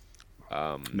 So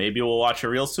maybe we'll watch a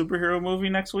real superhero movie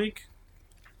next week.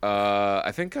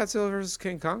 I think Godzilla vs.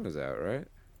 King Kong is out, right?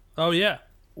 Oh yeah.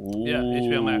 Ooh, yeah,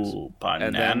 HBO Max.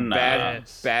 And then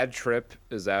Bad Trip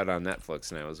is out on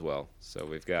Netflix now as well. So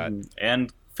we've got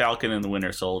and Falcon and the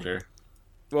Winter Soldier.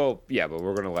 Well, yeah, but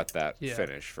we're gonna let that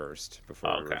finish first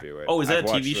before we review it. Oh, is that I've a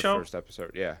TV watched show? The first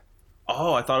episode, yeah.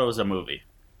 Oh, I thought it was a movie.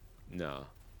 No.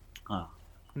 Oh.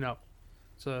 No,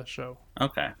 it's a show.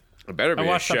 Okay. It better be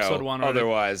a show. Episode 1 already.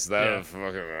 Otherwise,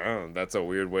 that's a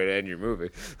weird way to end your movie.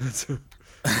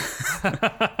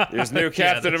 Here's new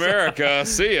Captain America.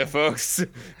 See ya, folks.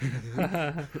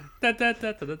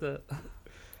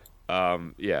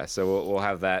 Yeah, so we'll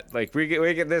have that. Like we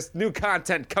get this new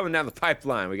content coming down the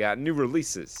pipeline. We got new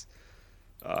releases.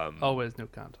 Always new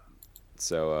content.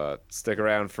 So stick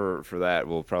around for that.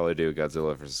 We'll probably do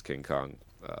Godzilla vs. King Kong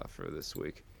for this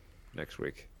week, next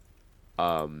week.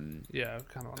 Yeah, I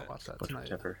kind of want to watch that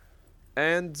tonight.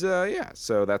 And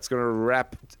so that's going to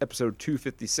wrap episode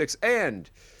 256 and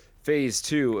phase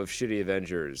 2 of Shitty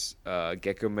Avengers.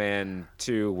 Gecko Man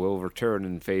 2 will return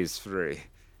in phase 3,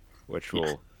 which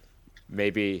will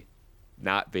maybe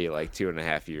not be like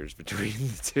 2.5 years between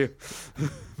the two.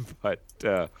 But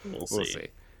we'll see.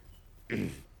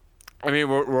 I mean,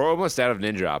 we're almost out of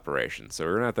Ninja Operation, so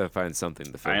we're going to have to find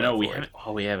something to fill. I know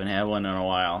we haven't had one in a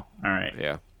while. All right.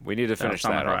 Yeah, we need to finish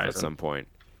that off at some point.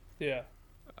 Yeah.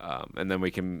 And then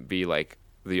we can be like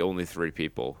the only 3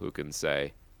 people who can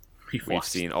say we've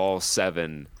seen all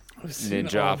 7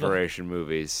 Ninja Operation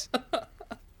movies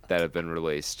that have been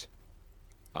released.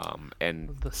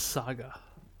 And the saga.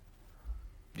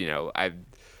 You know,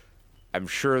 I'm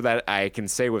sure that I can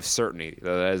say with certainty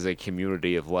that is a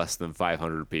community of less than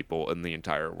 500 people in the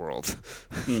entire world.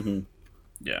 Mm-hmm.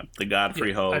 Yeah, the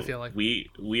Godfrey Ho. I feel like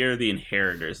we are the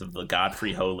inheritors of the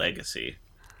Godfrey Ho legacy.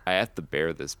 I have to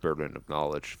bear this burden of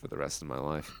knowledge for the rest of my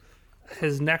life.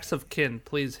 His next of kin,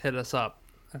 please hit us up,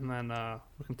 and then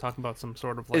we can talk about some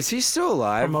sort of like. Is he still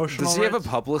alive? Does he have a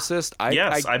publicist?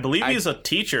 Yes, I believe he's a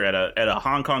teacher at a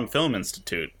Hong Kong Film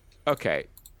Institute. Okay,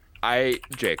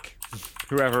 Jake,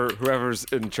 whoever's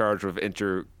in charge of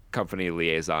intercompany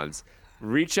liaisons,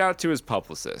 reach out to his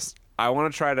publicist. I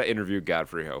want to try to interview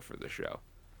Godfrey Ho for the show.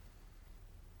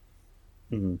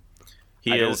 Mm-hmm.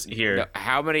 He is here.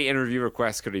 How many interview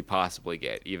requests could he possibly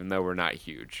get, even though we're not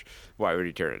huge? Why would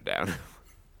he turn it down?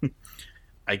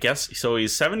 I guess so.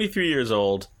 He's 73 years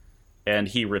old, and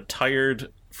he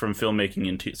retired from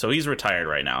filmmaking so he's retired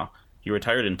right now. He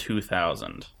retired in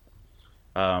 2000.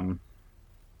 Yeah,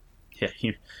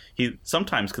 he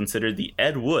sometimes considered the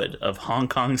Ed Wood of Hong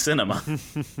Kong cinema.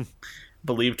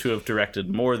 Believed to have directed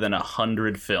more than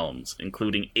 100 films,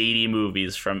 including 80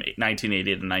 movies from 1980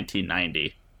 to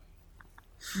 1990.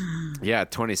 Yeah,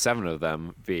 27 of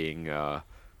them being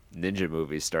ninja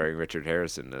movies starring Richard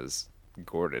Harrison as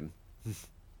Gordon.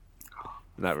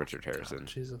 Not Richard Harrison. God,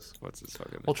 Jesus. What's his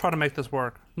fucking name? We'll try to make this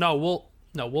work.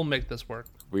 We'll make this work.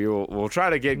 We'll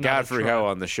try to get Godfrey Ho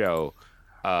on the show.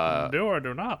 Do or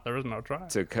do not. There is no try.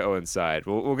 To coincide.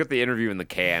 We'll get the interview in the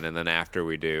can, and then after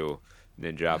we do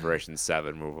Ninja Operation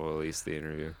 7, we'll release the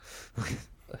interview.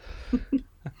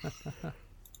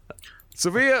 So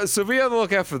be on the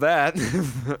lookout for that.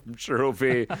 I'm sure it'll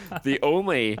be the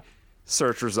only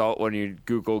search result when you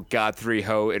Google Godfrey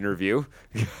Ho interview.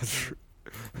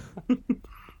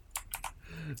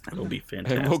 It'll be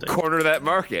fantastic. And we'll corner that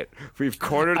market. We've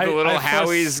cornered the little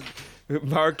Howie's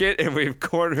market, and we've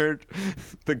cornered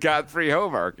the Godfrey Ho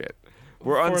market.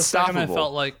 We're unstoppable.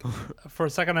 For a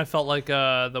second, I felt like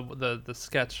the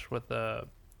sketch with the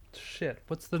shit.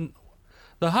 What's the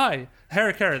Harry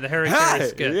Carey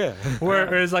skit? Yeah.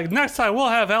 Where it's like, next time we'll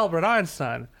have Albert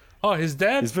Einstein. Oh, he's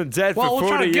dead? He's been dead for 40 years. Well, we'll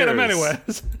try to get him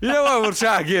anyways. You know what? We'll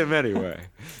try to get him anyway.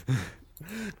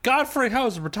 Godfrey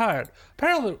Howe's retired.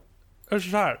 Apparently, he's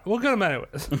retired. We'll get him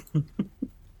anyways.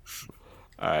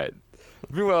 All right.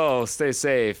 Be well. Stay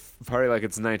safe. Party like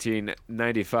it's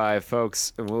 1995,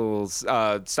 folks. And we'll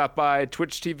stop by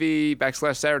Twitch TV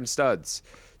 / Saturn Studs.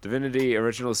 Divinity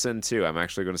Original Sin 2. I'm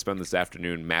actually going to spend this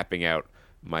afternoon mapping out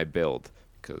my build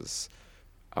because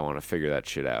I want to figure that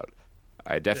shit out.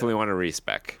 I definitely want to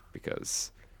respec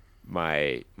because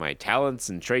my talents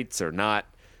and traits are not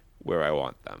where I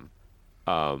want them.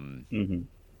 I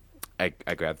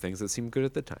grab things that seem good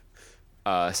at the time.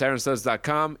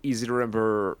 SaturnStuds.com, easy to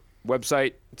remember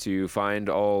website to find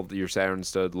all your Saturn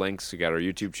Stud links. We got our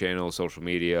YouTube channel, social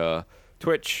media,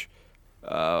 Twitch.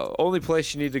 Only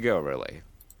place you need to go, really.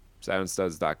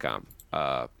 SaturnStuds.com.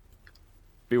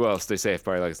 Be well, stay safe,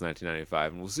 party like it's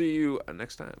 1995, and we'll see you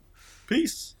next time.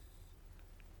 Peace.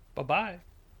 Bye-bye.